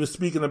 And he was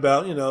speaking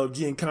about,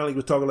 Giancani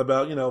was talking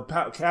about,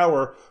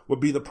 Cowher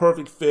would be the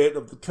perfect fit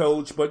of the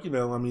coach. But,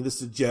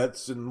 this is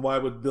Jets. And why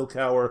would Bill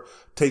Cowher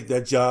take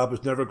that job?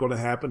 It's never going to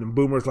happen. And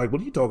Boomer's like, what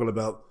are you talking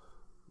about?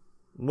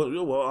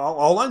 Well,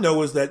 all I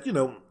know is that,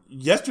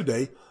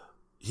 yesterday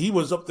he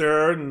was up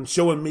there and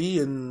showing me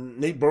and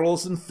Nate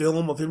Burleson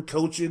film of him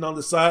coaching on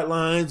the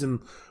sidelines and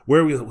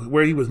where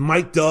he was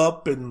mic'd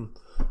up, and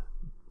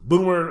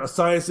Boomer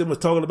Esiason was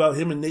talking about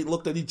him, and Nate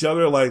looked at each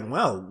other like,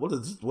 wow, what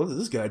is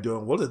this guy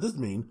doing? What does this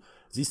mean?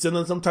 Is he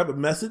sending some type of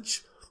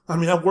message? I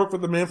mean, I've worked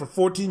with the man for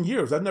 14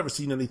 years. I've never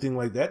seen anything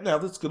like that. Now,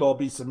 this could all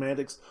be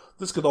semantics.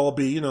 This could all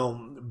be,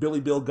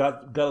 Billy Bill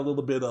got a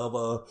little bit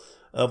of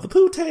the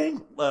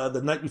poo-tang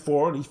the night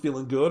before and he's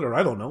feeling good, or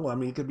I don't know. I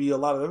mean, it could be a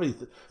lot of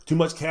everything. Too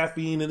much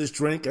caffeine in his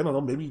drink. I don't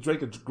know. Maybe he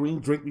drank a green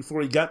drink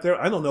before he got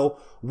there. I don't know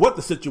what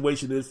the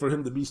situation is for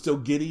him to be so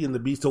giddy and to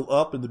be so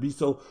up and to be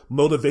so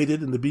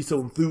motivated and to be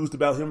so enthused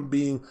about him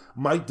being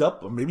mic'd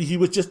up. Or maybe he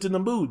was just in the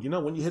mood.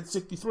 When you hit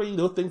 63,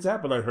 those things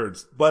happen, I heard.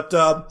 But,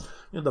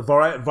 the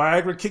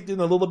Viagra kicked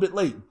in a little bit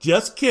late.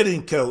 Just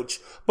kidding, coach.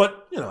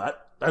 But,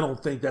 I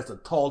don't think that's a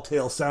tall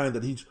tale sign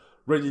that he's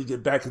ready to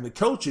get back into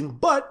coaching.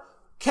 But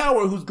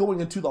Cowher, who's going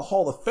into the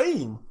Hall of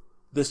Fame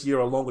this year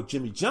along with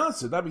Jimmy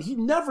Johnson, I mean, he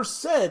never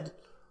said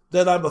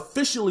that I'm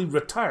officially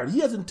retired.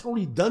 He hasn't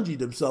Tony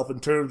Dungy'd himself in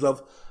terms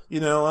of,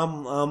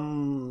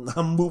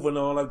 I'm moving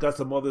on. I've got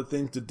some other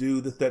things to do,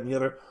 this, that, and the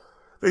other.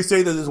 They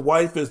say that his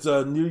wife is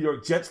a New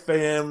York Jets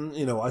fan.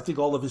 I think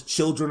all of his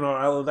children are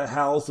out of the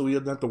house, so he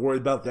doesn't have to worry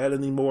about that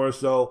anymore.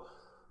 So,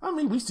 I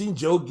mean, we've seen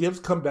Joe Gibbs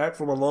come back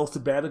from a long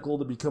sabbatical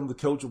to become the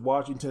coach of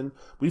Washington.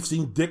 We've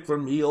seen Dick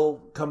Vermeil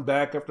come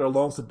back after a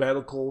long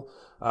sabbatical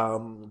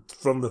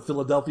from the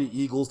Philadelphia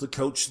Eagles to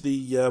coach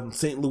the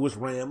St. Louis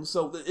Rams.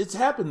 So it's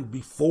happened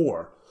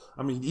before.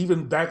 I mean,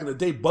 even back in the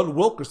day, Bud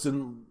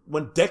Wilkerson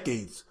went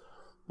decades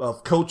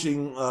of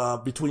coaching,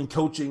 between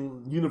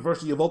coaching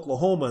University of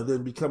Oklahoma and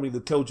then becoming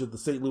the coach of the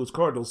St. Louis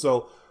Cardinals.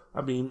 So,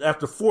 I mean,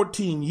 after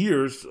 14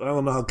 years, I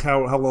don't know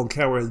how long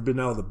Cowher has been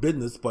out of the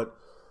business, but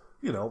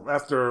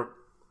after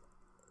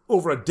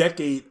over a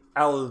decade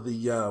out of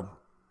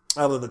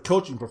the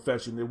coaching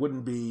profession, it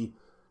wouldn't be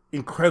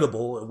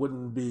incredible. It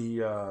wouldn't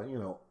be,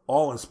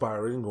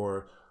 awe-inspiring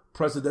or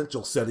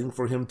presidential setting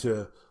for him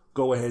to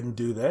go ahead and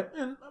do that.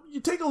 And you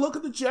take a look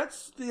at the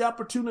Jets, the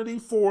opportunity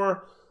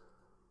for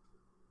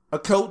a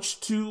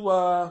coach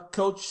to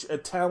coach a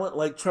talent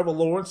like Trevor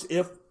Lawrence,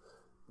 if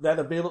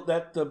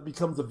that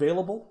becomes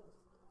available.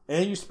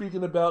 And you're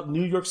speaking about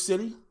New York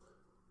City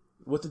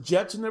with the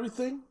Jets and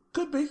everything.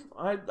 Could be.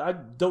 I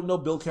don't know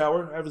Bill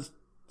Cowher. I haven't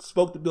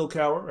spoke to Bill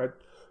Cowher. I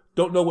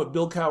don't know what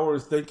Bill Cowher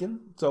is thinking.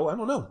 So I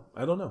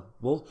don't know.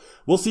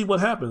 We'll see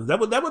what happens.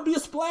 That would be a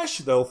splash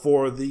though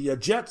for the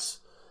Jets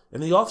in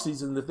the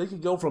offseason if they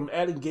could go from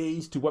Adam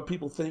Gase to what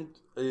people think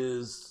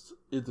is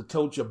the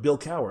coach of Bill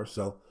Cowher.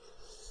 So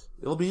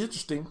it'll be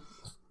interesting.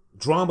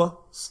 Drama.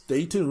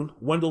 Stay tuned.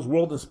 Wendell's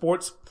World in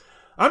Sports.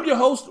 I'm your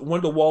host,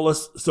 Wendell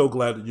Wallace. So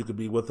glad that you could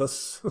be with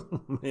us.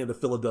 Man, the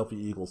Philadelphia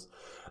Eagles.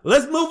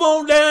 Let's move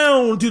on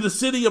down to the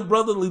city of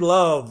brotherly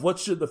love. What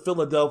should the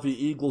Philadelphia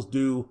Eagles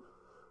do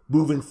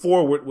moving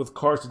forward with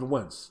Carson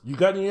Wentz? You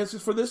got any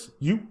answers for this?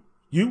 You.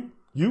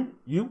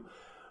 Jalen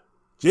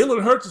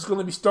Hurts is going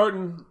to be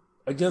starting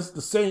against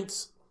the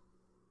Saints.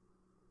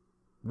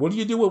 What do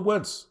you do with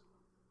Wentz?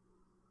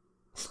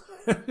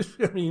 I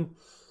mean,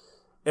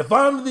 if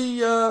I'm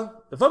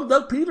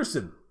Doug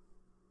Peterson,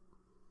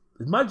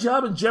 is my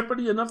job in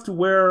jeopardy enough to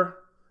where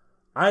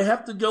I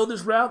have to go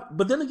this route?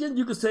 But then again,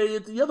 you could say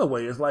it the other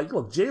way. It's like,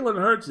 look, Jalen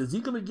Hurts, is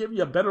he going to give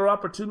you a better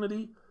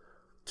opportunity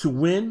to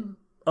win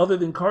other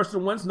than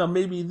Carson Wentz? Now,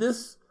 maybe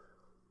this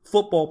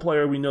football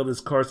player, we know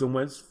this Carson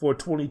Wentz for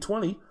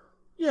 2020.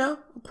 Yeah,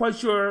 I'm quite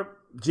sure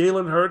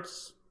Jalen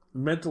Hurts,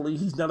 mentally,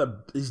 he's not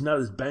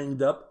as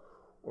banged up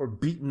or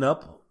beaten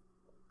up.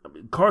 I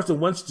mean, Carson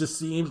Wentz just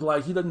seems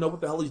like he doesn't know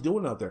what the hell he's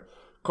doing out there.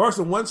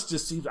 Carson Wentz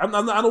just seems, I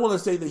don't want to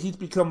say that he's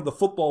become the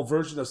football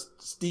version of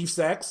Steve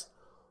Sachs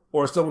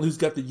or someone who's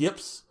got the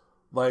yips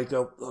like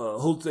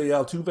Jose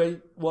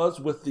Altuve was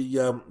with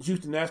the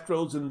Houston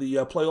Astros in the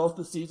playoffs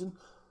this season.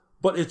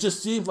 But it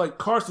just seems like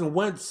Carson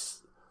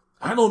Wentz,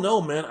 I don't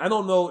know, man. I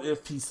don't know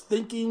if he's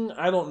thinking.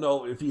 I don't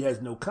know if he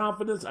has no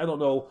confidence. I don't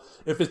know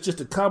if it's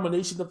just a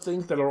combination of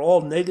things that are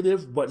all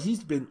negative, but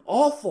he's been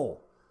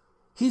awful.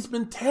 He's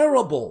been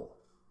terrible.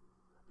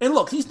 And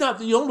look, he's not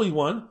the only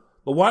one.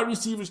 The wide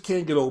receivers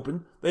can't get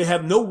open. They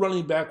have no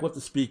running back what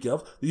to speak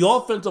of. The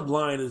offensive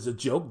line is a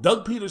joke.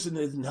 Doug Peterson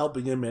isn't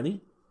helping him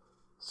any.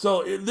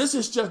 So this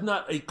is just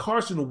not a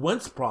Carson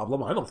Wentz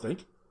problem, I don't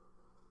think.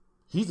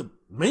 He's the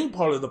main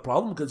part of the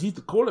problem because he's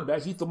the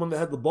quarterback. He's the one that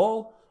had the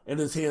ball in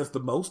his hands the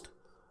most.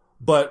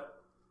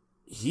 But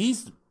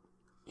he's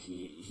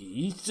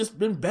just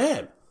been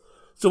bad.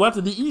 So after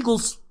the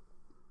Eagles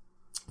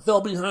fell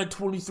behind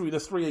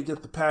 23-3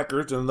 against the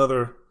Packers, and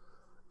another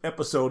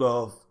episode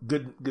of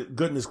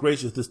goodness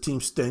gracious, this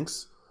team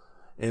stinks,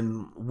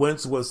 and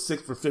Wentz was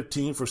 6 for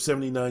 15 for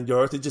 79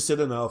 yards. They just said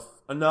enough.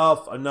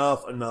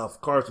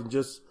 Carson,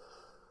 just,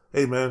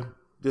 hey man,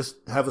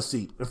 just have a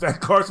seat. In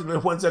fact,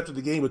 Carson once after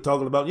the game was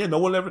talking about, no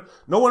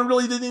one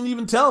really didn't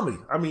even tell me.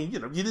 I mean, you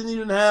didn't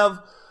even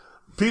have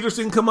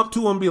Peterson come up to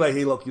him and be like,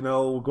 hey, look,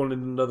 we're going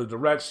in another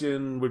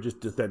direction. We're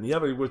just that and the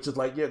other. We're just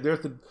like,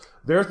 there's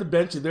the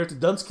bench and there's the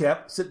dunce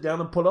cap. Sit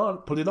down and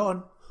put it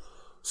on.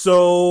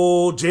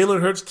 So Jalen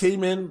Hurts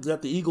came in,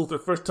 got the Eagles their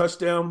first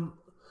touchdown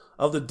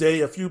of the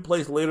day. A few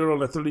plays later on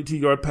a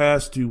 32-yard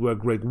pass to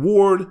Greg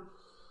Ward.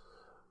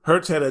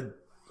 Hurts had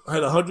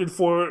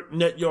 104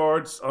 net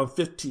yards on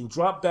 15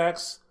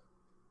 dropbacks.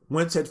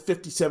 Wentz had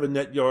 57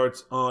 net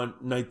yards on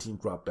 19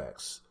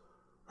 dropbacks.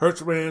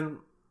 Hurts ran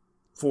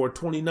for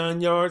 29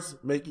 yards,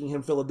 making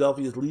him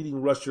Philadelphia's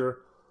leading rusher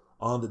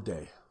on the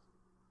day.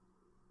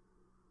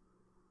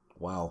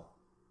 Wow.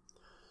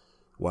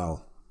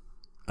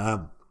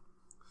 I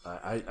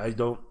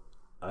don't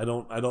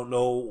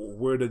know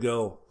where to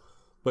go,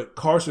 but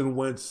Carson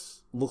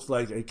Wentz looks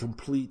like a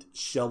complete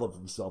shell of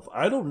himself.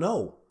 I don't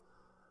know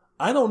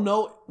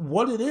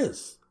what it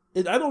is.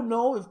 I don't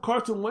know if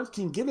Carson Wentz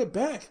can get it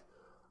back.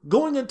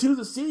 Going into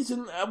the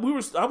season, I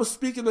was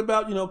speaking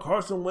about,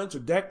 Carson Wentz or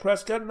Dak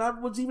Prescott, and I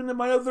was even in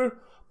my other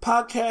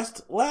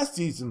podcast last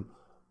season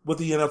with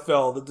the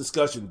NFL, the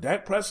discussion,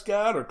 Dak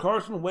Prescott or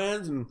Carson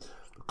Wentz, and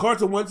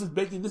Carson Wentz is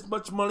making this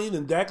much money,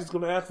 then Dak is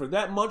going to ask for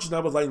that much, and I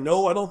was like,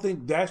 no, I don't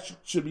think Dak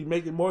should be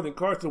making more than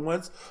Carson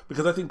Wentz,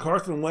 because I think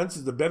Carson Wentz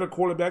is a better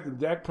quarterback than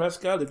Dak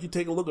Prescott. If you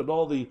take a look at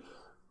all the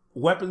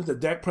weapons that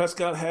Dak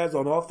Prescott has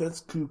on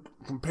offense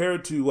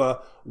compared to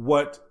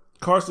what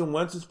Carson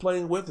Wentz is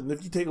playing with, and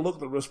if you take a look at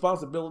the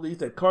responsibilities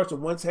that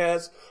Carson Wentz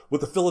has with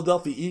the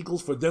Philadelphia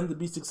Eagles for them to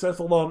be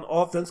successful on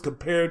offense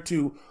compared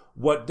to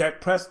what Dak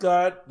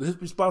Prescott,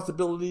 his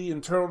responsibility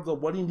in terms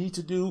of what he needs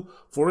to do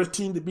for his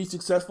team to be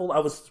successful. I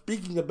was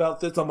speaking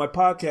about this on my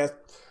podcast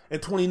in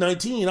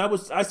 2019.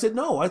 I said,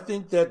 no, I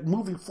think that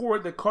moving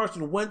forward that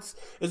Carson Wentz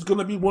is going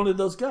to be one of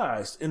those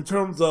guys in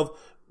terms of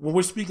when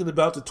we're speaking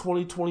about the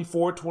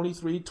 2024,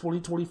 23,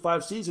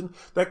 2025 season,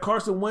 that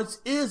Carson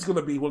Wentz is going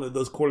to be one of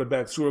those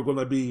quarterbacks who are going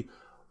to be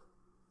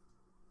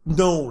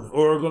known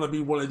or are going to be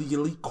one of the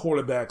elite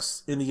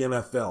quarterbacks in the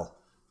NFL.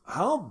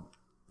 How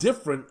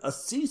different a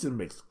season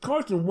makes.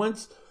 Carson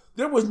Wentz,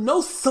 there was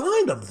no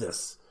sign of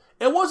this.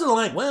 It wasn't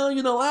like,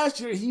 last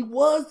year he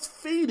was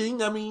feeding.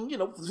 No,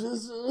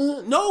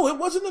 it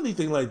wasn't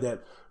anything like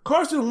that.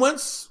 Carson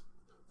Wentz,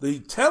 the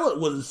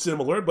talent was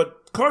similar,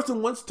 but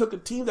Carson Wentz took a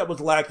team that was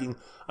lacking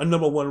a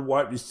number one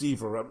wide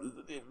receiver.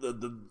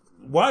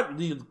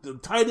 The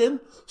tight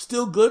end,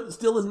 still good,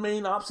 still his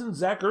main option,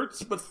 Zach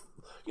Ertz. But,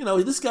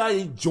 this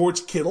guy,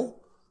 George Kittle,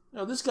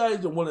 this guy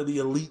is one of the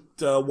elite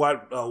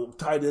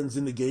tight ends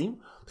in the game.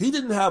 He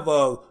didn't have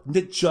a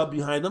Nick Chubb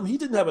behind him. He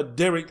didn't have a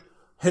Derrick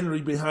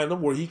Henry behind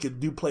him where he could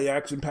do play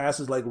action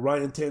passes like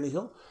Ryan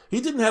Tannehill.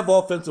 He didn't have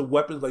offensive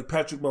weapons like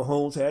Patrick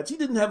Mahomes had. He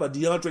didn't have a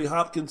DeAndre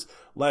Hopkins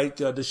like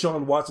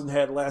Deshaun Watson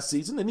had last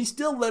season. And he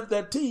still led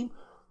that team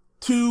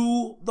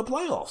to the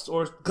playoffs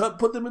or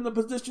put them in the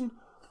position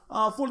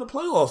for the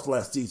playoffs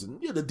last season.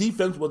 Yeah, the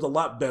defense was a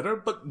lot better,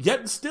 but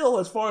yet still,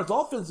 as far as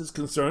offense is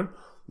concerned,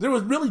 there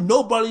was really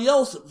nobody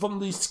else from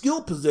the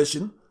skill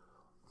position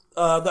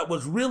that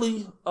was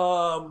really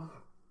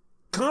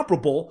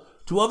comparable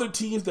to other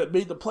teams that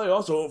made the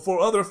playoffs or for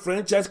other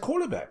franchise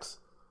quarterbacks.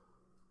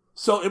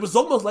 So it was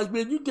almost like,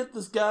 man, you get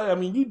this guy. I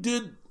mean, you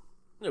did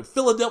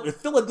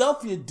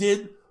Philadelphia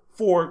did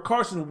for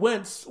Carson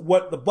Wentz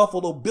what the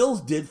Buffalo Bills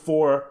did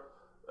for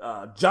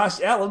Josh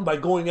Allen by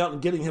going out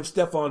and getting him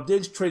Stephon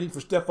Diggs, trading for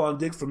Stephon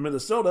Diggs from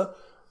Minnesota.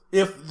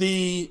 If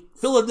the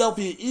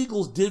Philadelphia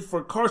Eagles did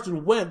for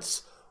Carson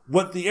Wentz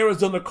what the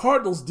Arizona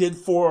Cardinals did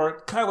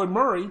for Kyler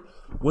Murray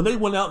when they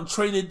went out and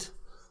traded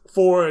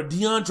for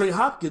DeAndre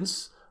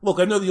Hopkins. Look,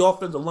 I know the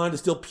offensive line is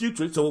still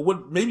putrid, so it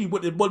wouldn't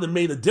have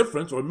made a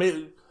difference or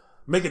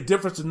make a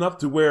difference enough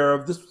to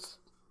where this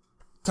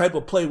type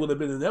of play would have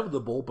been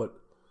inevitable, but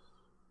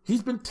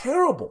he's been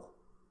terrible.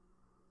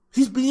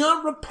 He's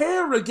beyond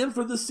repair again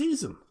for this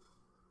season.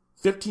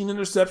 15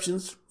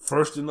 interceptions,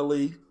 first in the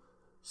league.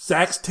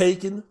 Sacks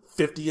taken,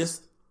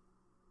 50th,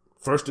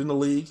 first in the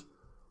league.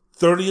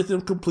 30th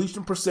in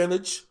completion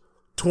percentage,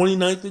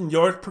 29th in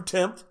yards per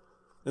attempt.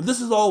 And this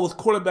is all with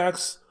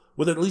quarterbacks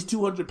with at least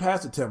 200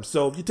 pass attempts.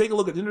 So if you take a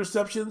look at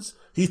interceptions,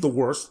 he's the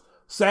worst.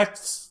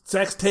 Sacks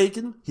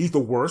taken, he's the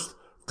worst.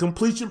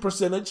 Completion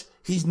percentage,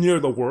 he's near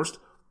the worst.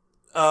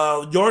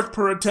 Yards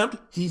per attempt,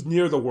 he's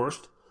near the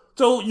worst.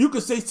 So you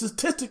could say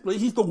statistically,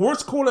 he's the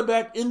worst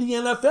quarterback in the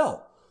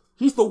NFL.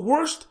 He's the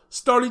worst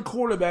starting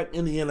quarterback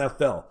in the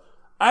NFL.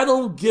 I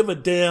don't give a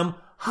damn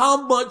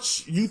how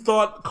much you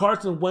thought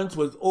Carson Wentz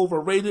was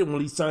overrated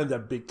when he signed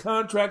that big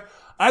contract.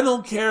 I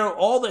don't care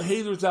all the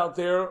haters out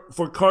there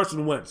for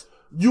Carson Wentz.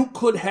 You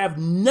could have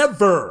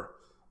never,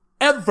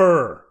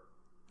 ever,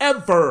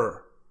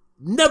 ever,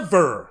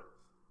 never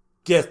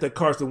guessed that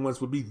Carson Wentz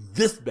would be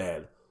this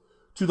bad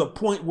to the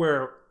point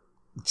where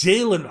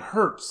Jalen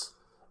Hurts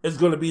is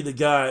going to be the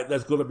guy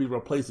that's going to be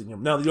replacing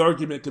him. Now, the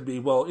argument could be,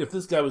 well, if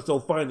this guy was so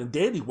fine and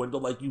dandy, Wendell,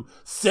 like you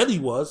said he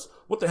was,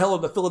 what the hell are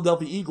the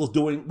Philadelphia Eagles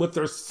doing with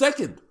their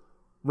second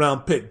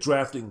round pick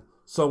drafting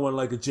someone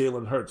like a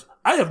Jalen Hurts?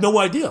 I have no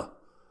idea,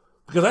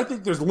 because I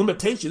think there's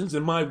limitations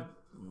in my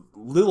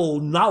little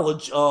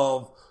knowledge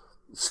of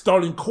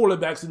starting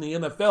quarterbacks in the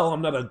NFL.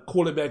 I'm not a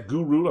quarterback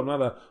guru. I'm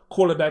not a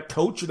quarterback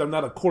coach, and I'm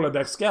not a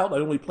quarterback scout. I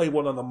only play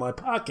one on my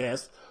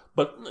podcast.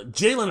 But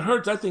Jalen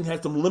Hurts, I think,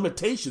 has some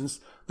limitations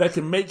that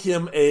can make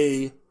him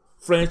a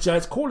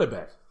franchise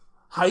quarterback.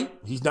 Height,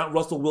 he's not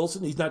Russell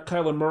Wilson. He's not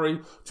Kyler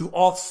Murray to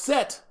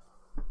offset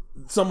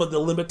some of the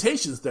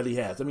limitations that he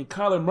has. I mean,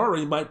 Kyler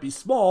Murray might be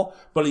small,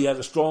 but he has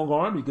a strong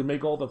arm. He can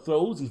make all the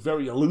throws. He's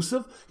very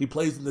elusive. He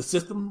plays in the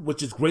system,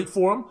 which is great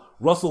for him.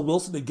 Russell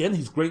Wilson, again,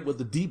 he's great with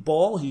the deep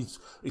ball. He's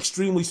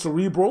extremely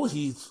cerebral.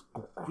 He's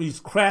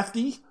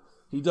crafty.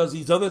 He does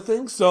these other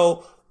things.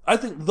 So I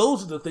think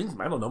those are the things,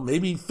 I don't know,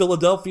 maybe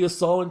Philadelphia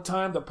saw in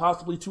time that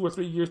possibly 2 or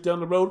 3 years down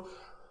the road,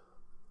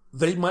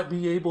 they might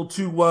be able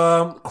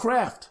to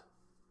craft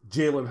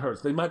Jalen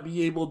Hurts. They might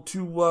be able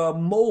to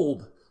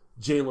mold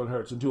Jalen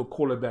Hurts into a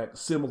quarterback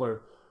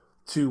similar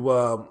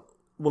to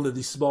one of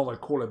these smaller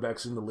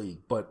quarterbacks in the league.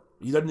 But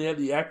he doesn't have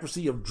the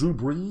accuracy of Drew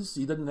Brees.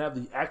 He doesn't have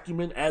the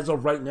acumen as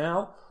of right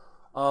now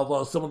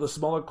of some of the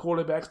smaller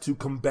quarterbacks to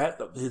combat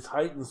his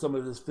height and some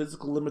of his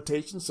physical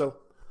limitations. So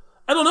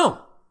I don't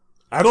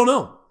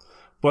know.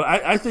 But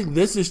I think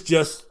this is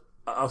just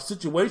a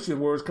situation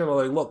where it's kind of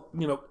like, look,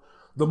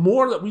 the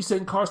more that we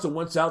send Carson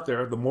Wentz out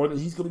there, the more that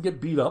he's going to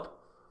get beat up,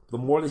 the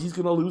more that he's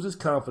going to lose his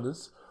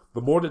confidence,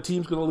 the more the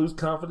team's going to lose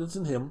confidence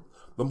in him,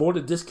 the more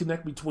the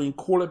disconnect between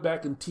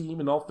quarterback and team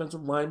and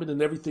offensive lineman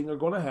and everything are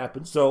going to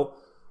happen. So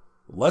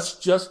let's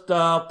just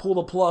pull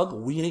the plug.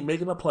 We ain't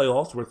making the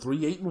playoffs. We're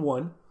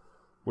 3-8-1.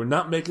 We're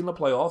not making the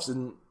playoffs.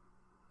 And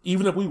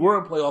even if we were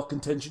in playoff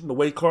contention, the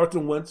way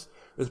Carson Wentz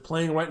is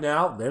playing right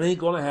now, that ain't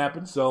going to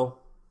happen. So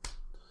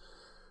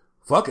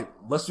fuck it.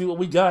 Let's see what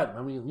we got.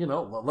 I mean,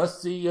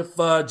 let's see if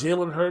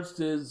Jalen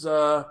Hurts is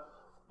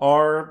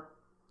our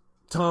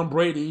Tom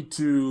Brady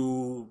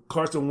to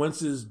Carson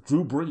Wentz's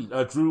Drew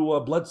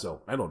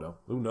Bledsoe. I don't know.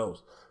 Who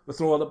knows? Let's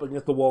throw it up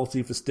against the wall and see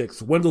if it sticks.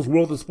 Wendell's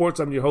World of Sports.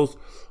 I'm your host,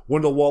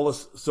 Wendell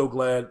Wallace. So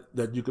glad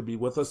that you could be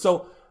with us.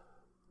 So,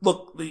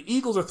 look, the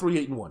Eagles are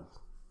 3-8-1.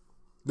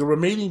 The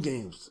remaining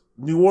games,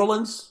 New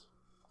Orleans,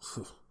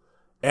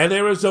 at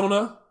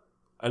Arizona,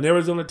 an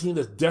Arizona team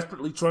that's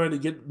desperately trying to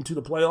get into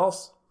the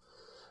playoffs,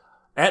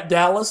 at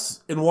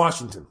Dallas, and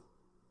Washington.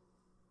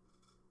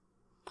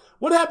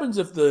 What happens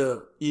if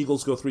the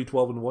Eagles go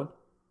 3-12-1?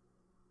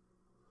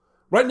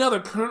 Right now, they're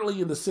currently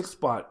in the 6th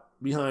spot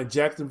behind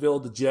Jacksonville,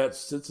 the Jets,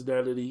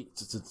 Cincinnati,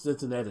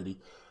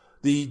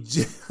 the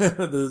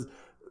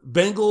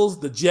Bengals,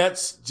 the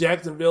Jets,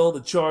 Jacksonville,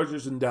 the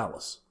Chargers, and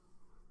Dallas.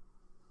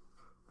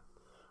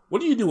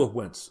 What do you do with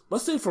Wentz?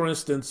 Let's say, for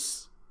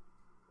instance,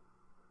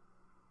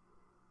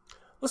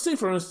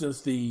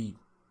 the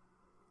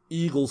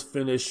Eagles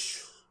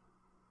finish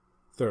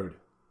 3rd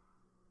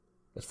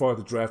as far as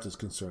the draft is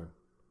concerned.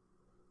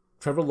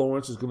 Trevor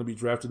Lawrence is going to be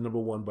drafted number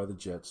 1 by the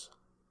Jets.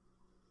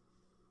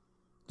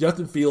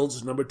 Justin Fields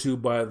is number 2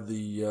 by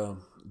the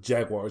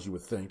Jaguars, you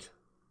would think.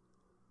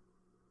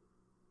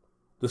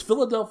 Does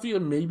Philadelphia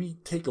maybe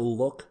take a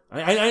look?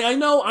 I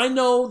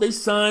know they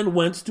signed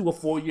Wentz to a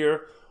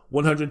 4-year,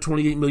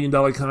 $128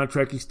 million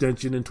contract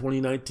extension in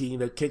 2019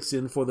 that kicks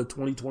in for the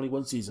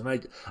 2021 season.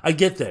 I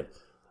get that.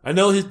 I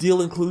know his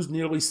deal includes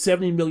nearly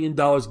 $70 million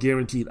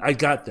guaranteed. I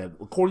got that.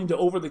 According to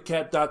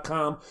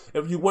OverTheCap.com,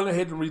 if you went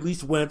ahead and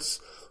released Wentz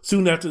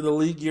soon after the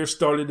league year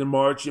started in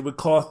March, it would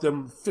cost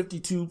them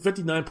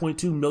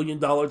 $59.2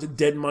 million in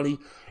dead money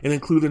and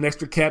include an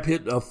extra cap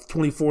hit of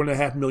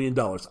 $24.5 million.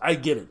 I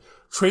get it.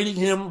 Trading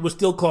him would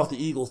still cost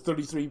the Eagles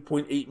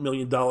 $33.8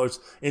 million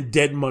in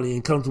dead money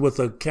and comes with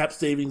a cap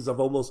savings of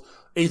almost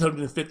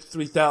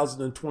 $853,000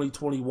 in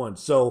 2021.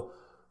 So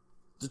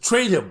to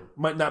trade him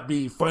might not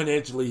be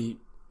financially,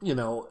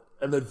 an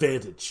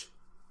advantage.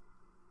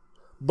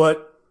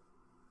 But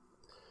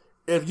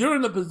if you're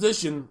in a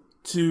position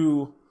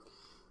to,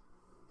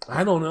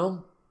 I don't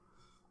know,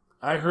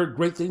 I heard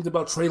great things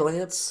about Trey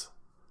Lance.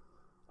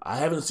 I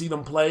haven't seen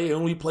him play. He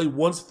only played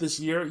once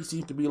this year. He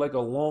seems to be like a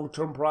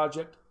long-term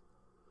project.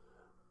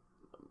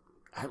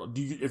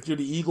 If you're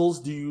the Eagles,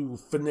 do you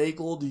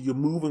finagle? Do you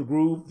move and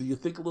groove? Do you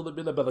think a little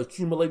bit about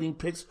accumulating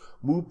picks,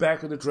 move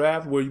back in the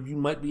draft where you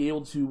might be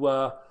able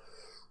to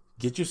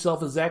get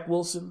yourself a Zach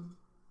Wilson?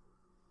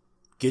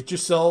 Get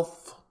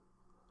yourself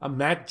a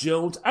Mac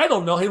Jones? I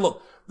don't know. Hey,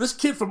 look, this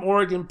kid from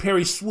Oregon,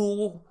 Perry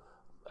Sewell,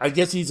 I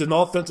guess he's an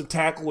offensive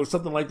tackle or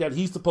something like that.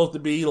 He's supposed to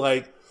be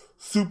like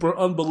super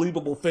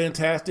unbelievable,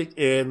 fantastic,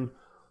 and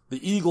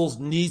the Eagles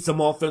need some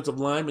offensive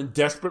linemen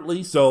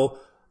desperately, so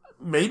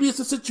maybe it's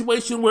a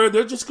situation where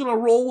they're just going to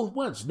roll with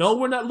Wentz. No,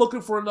 we're not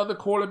looking for another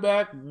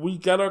quarterback. We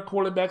got our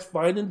quarterbacks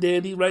fine and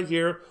dandy right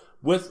here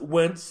with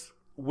Wentz,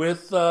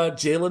 with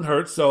Jalen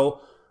Hurts.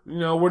 So,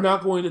 we're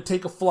not going to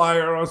take a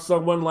flyer on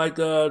someone like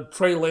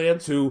Trey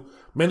Lance, who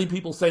many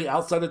people say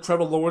outside of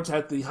Trevor Lawrence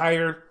had the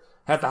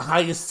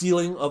highest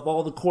ceiling of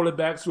all the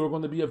quarterbacks who are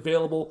going to be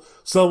available.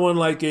 Someone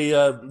like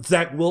a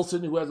Zach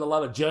Wilson, who has a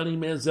lot of Johnny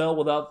Manziel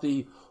without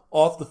the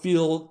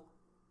off-the-field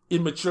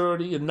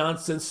immaturity and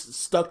nonsense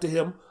stuck to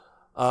him.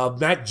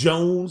 Mac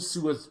Jones,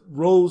 who has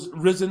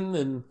risen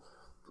and,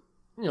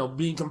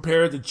 being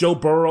compared to Joe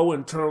Burrow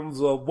in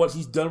terms of what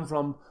he's done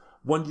from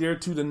one year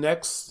to the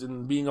next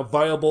and being a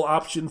viable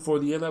option for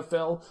the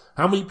NFL.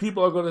 How many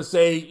people are going to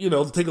say,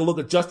 take a look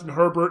at Justin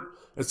Herbert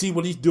and see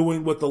what he's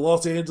doing with the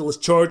Los Angeles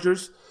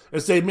Chargers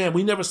and say, man,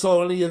 we never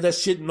saw any of that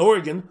shit in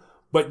Oregon,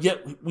 but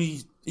yet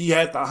we He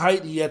had the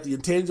height, he had the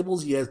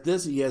intangibles, he has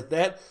this, he has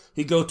that.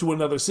 He goes to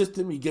another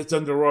system, he gets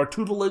under our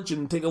tutelage,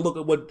 and take a look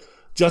at what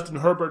Justin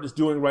Herbert is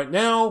doing right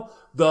now.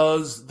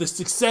 Does the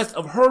success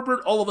of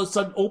Herbert all of a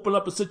sudden open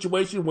up a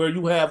situation where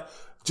you have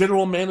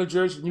general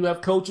managers and you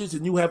have coaches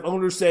and you have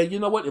owners say, you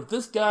know what, if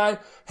this guy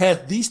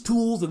has these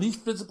tools and these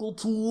physical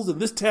tools and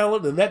this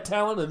talent and that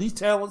talent and these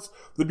talents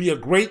to be a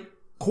great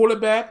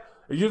quarterback,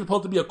 and you're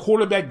supposed to be a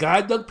quarterback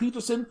guy, Doug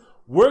Peterson,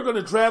 we're going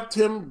to draft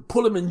him,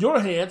 put him in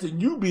your hands,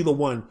 and you be the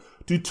one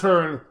to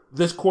turn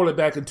this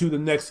quarterback into the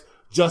next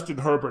Justin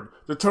Herbert,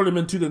 to turn him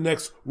into the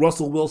next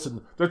Russell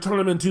Wilson, to turn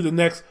him into the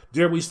next,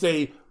 dare we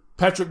say,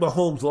 Patrick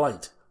Mahomes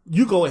light.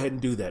 You go ahead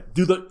and do that.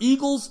 Do the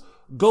Eagles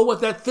go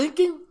with that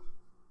thinking?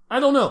 I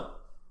don't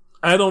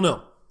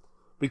know.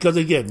 Because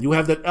again, you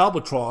have that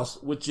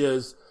albatross, which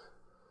is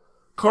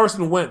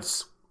Carson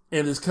Wentz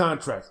and his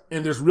contract.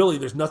 And there's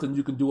nothing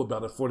you can do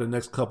about it for the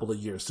next couple of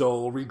years.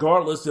 So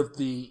regardless if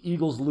the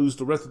Eagles lose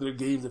the rest of their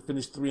games and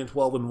finish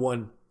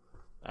 3-12-1,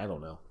 I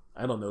don't know.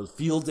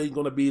 Fields ain't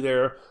going to be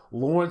there.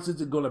 Lawrence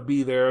isn't going to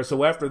be there.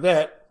 So after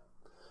that,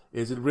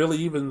 is it really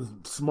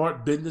even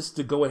smart business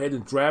to go ahead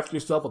and draft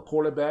yourself a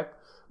quarterback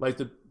like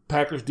the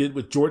Packers did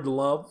with Jordan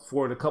Love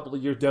for a couple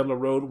of years down the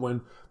road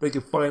when they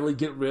could finally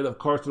get rid of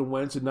Carson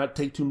Wentz and not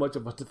take too much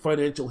of a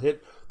financial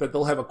hit that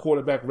they'll have a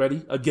quarterback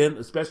ready? Again,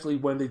 especially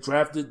when they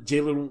drafted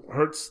Jalen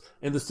Hurts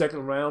in the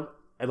second round.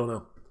 I don't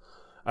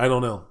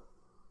know.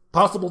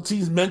 Possible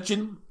teams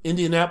mentioned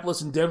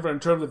Indianapolis and Denver in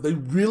terms of they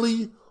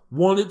really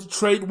wanted to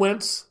trade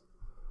Wentz.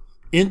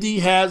 Indy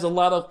has a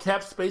lot of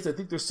cap space. I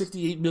think there's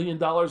 $68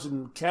 million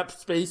in cap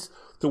space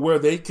to where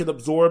they can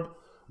absorb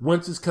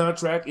Wentz's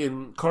contract,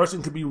 and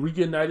Carson could be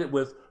reunited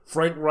with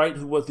Frank Wright,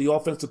 who was the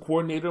offensive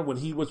coordinator when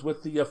he was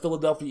with the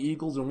Philadelphia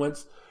Eagles, and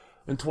Wentz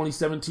in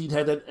 2017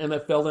 had that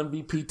NFL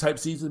MVP type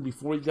season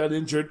before he got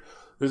injured.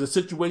 There's a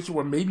situation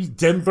where maybe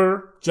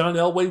Denver, John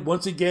Elway,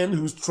 once again,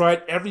 who's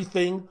tried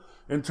everything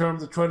in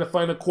terms of trying to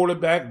find a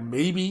quarterback,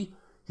 maybe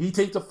he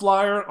takes a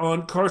flyer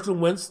on Carson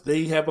Wentz.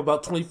 They have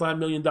about $25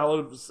 million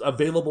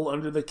available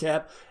under the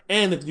cap.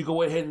 And if you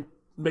go ahead and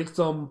make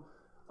some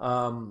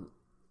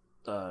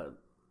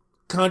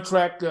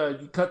contract,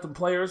 you cut some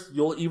players,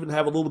 you'll even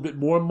have a little bit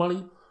more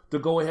money to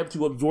go ahead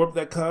to absorb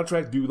that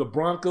contract. Do the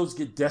Broncos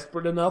get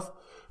desperate enough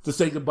to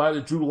say goodbye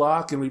to Drew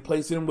Lock and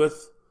replace him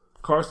with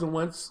Carson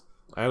Wentz?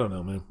 I don't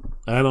know, man.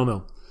 I don't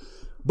know.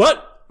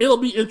 But it'll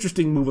be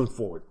interesting moving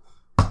forward.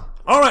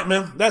 All right,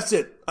 man. That's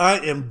it. I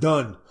am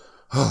done.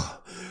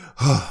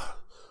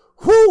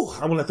 Whew.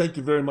 I want to thank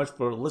you very much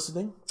for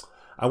listening.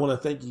 I want to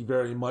thank you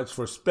very much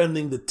for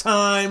spending the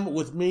time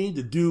with me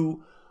to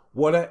do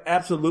what I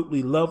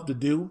absolutely love to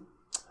do.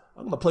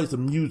 I'm going to play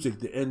some music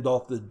to end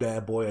off this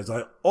bad boy, as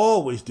I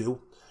always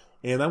do.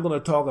 And I'm going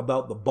to talk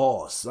about the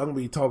boss. I'm going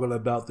to be talking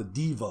about the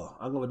diva.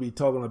 I'm going to be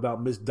talking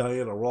about Miss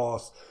Diana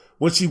Ross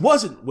when she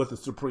wasn't with the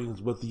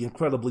Supremes, with the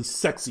incredibly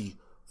sexy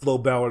Flo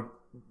Ballard,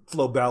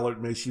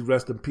 may she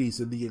rest in peace,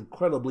 and the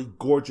incredibly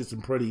gorgeous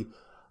and pretty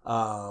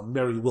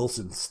Mary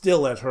Wilson,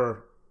 still at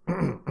her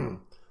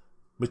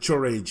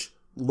mature age,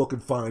 looking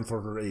fine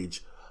for her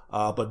age.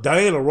 But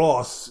Diana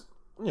Ross,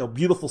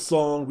 beautiful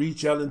song,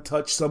 reach out and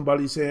touch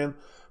somebody's hand,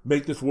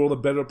 make this world a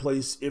better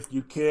place if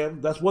you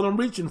can. That's what I'm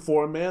reaching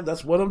for, man.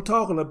 That's what I'm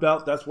talking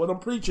about. That's what I'm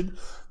preaching.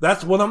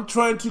 That's what I'm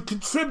trying to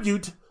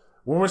contribute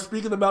when we're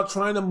speaking about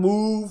trying to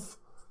move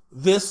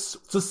this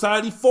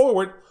society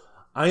forward.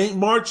 I ain't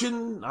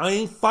marching, I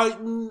ain't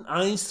fighting,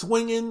 I ain't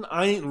swinging,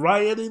 I ain't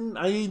rioting,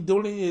 I ain't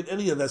doing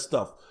any of that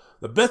stuff.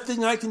 The best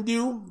thing I can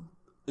do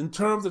in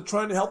terms of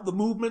trying to help the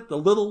movement, the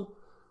little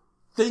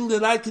thing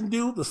that I can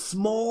do, the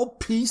small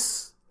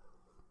piece,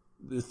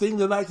 the thing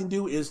that I can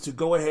do is to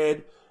go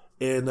ahead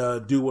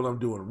and do what I'm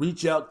doing.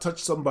 Reach out,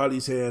 touch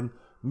somebody's hand,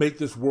 make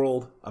this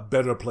world a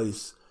better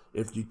place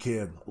if you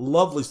can.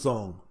 Lovely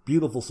song,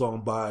 beautiful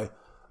song by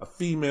a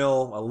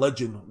female, a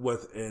legend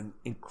with an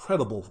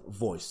incredible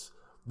voice.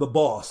 The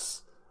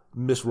boss,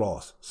 Miss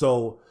Ross.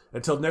 So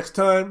until next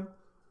time,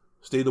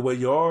 stay the way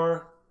you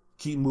are.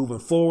 Keep moving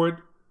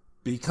forward.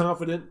 Be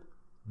confident.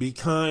 Be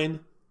kind.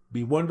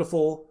 Be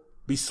wonderful.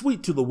 Be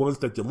sweet to the ones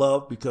that you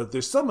love, because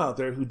there's some out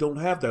there who don't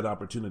have that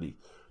opportunity.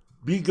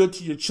 Be good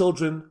to your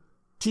children.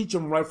 Teach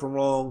them right from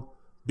wrong.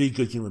 Be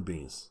good human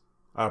beings.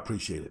 I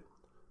appreciate it.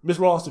 Miss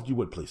Ross, if you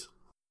would, please.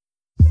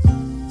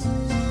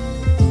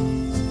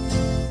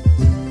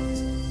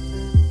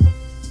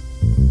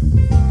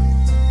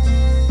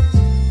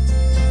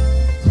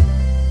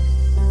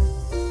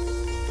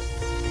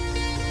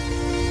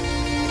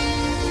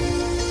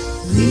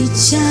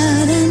 Reach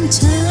out and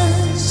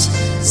touch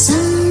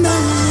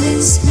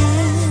somebody's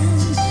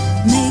hand.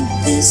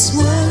 Make this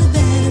world a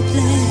better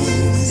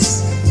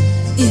place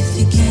if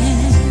you can.